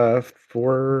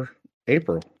for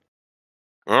April?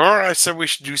 Remember I said we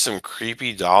should do some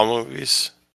creepy doll movies?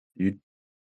 You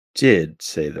did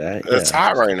say that. It's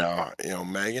hot right now,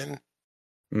 Megan.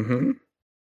 Mm-hmm.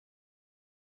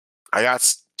 I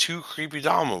got 2 creepy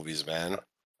doll movies, man.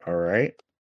 All right.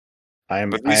 I am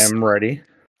ready.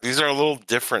 These are a little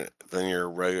different than your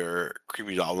regular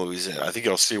creepy doll movies, and I think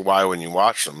you'll see why when you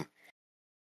watch them.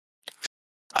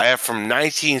 I have from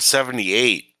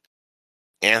 1978,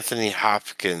 Anthony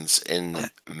Hopkins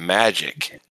in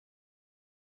Magic.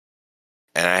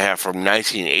 And I have from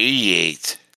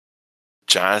 1988,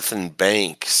 Jonathan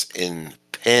Banks in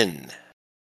Pin.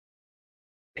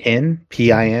 Pin?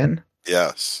 P-I-N?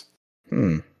 Yes.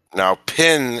 Now,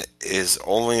 Pin is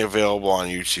only available on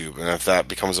YouTube, and if that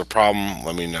becomes a problem,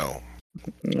 let me know.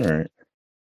 All right.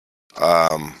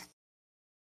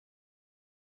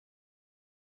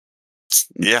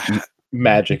 Yeah.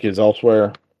 Magic is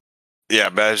elsewhere. Yeah,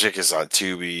 Magic is on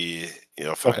Tubi.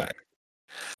 You'll find it.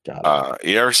 Got it.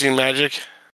 You ever seen Magic?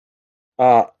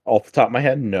 Off the top of my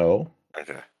head, no.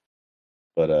 Okay.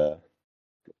 But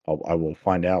I will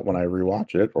find out when I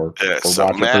rewatch it or watch it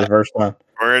for the first time.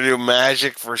 We're gonna do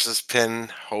Magic versus Pin.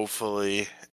 Hopefully,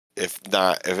 if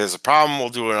there's a problem, we'll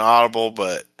do an audible.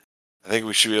 But I think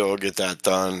we should be able to get that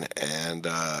done. And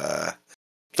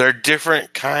they're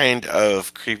different kind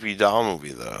of creepy doll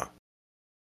movie, though.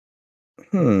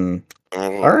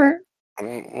 All right.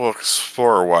 We'll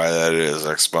explore why that is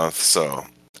next month. So,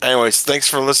 anyways, thanks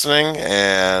for listening,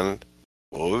 and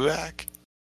we'll be back.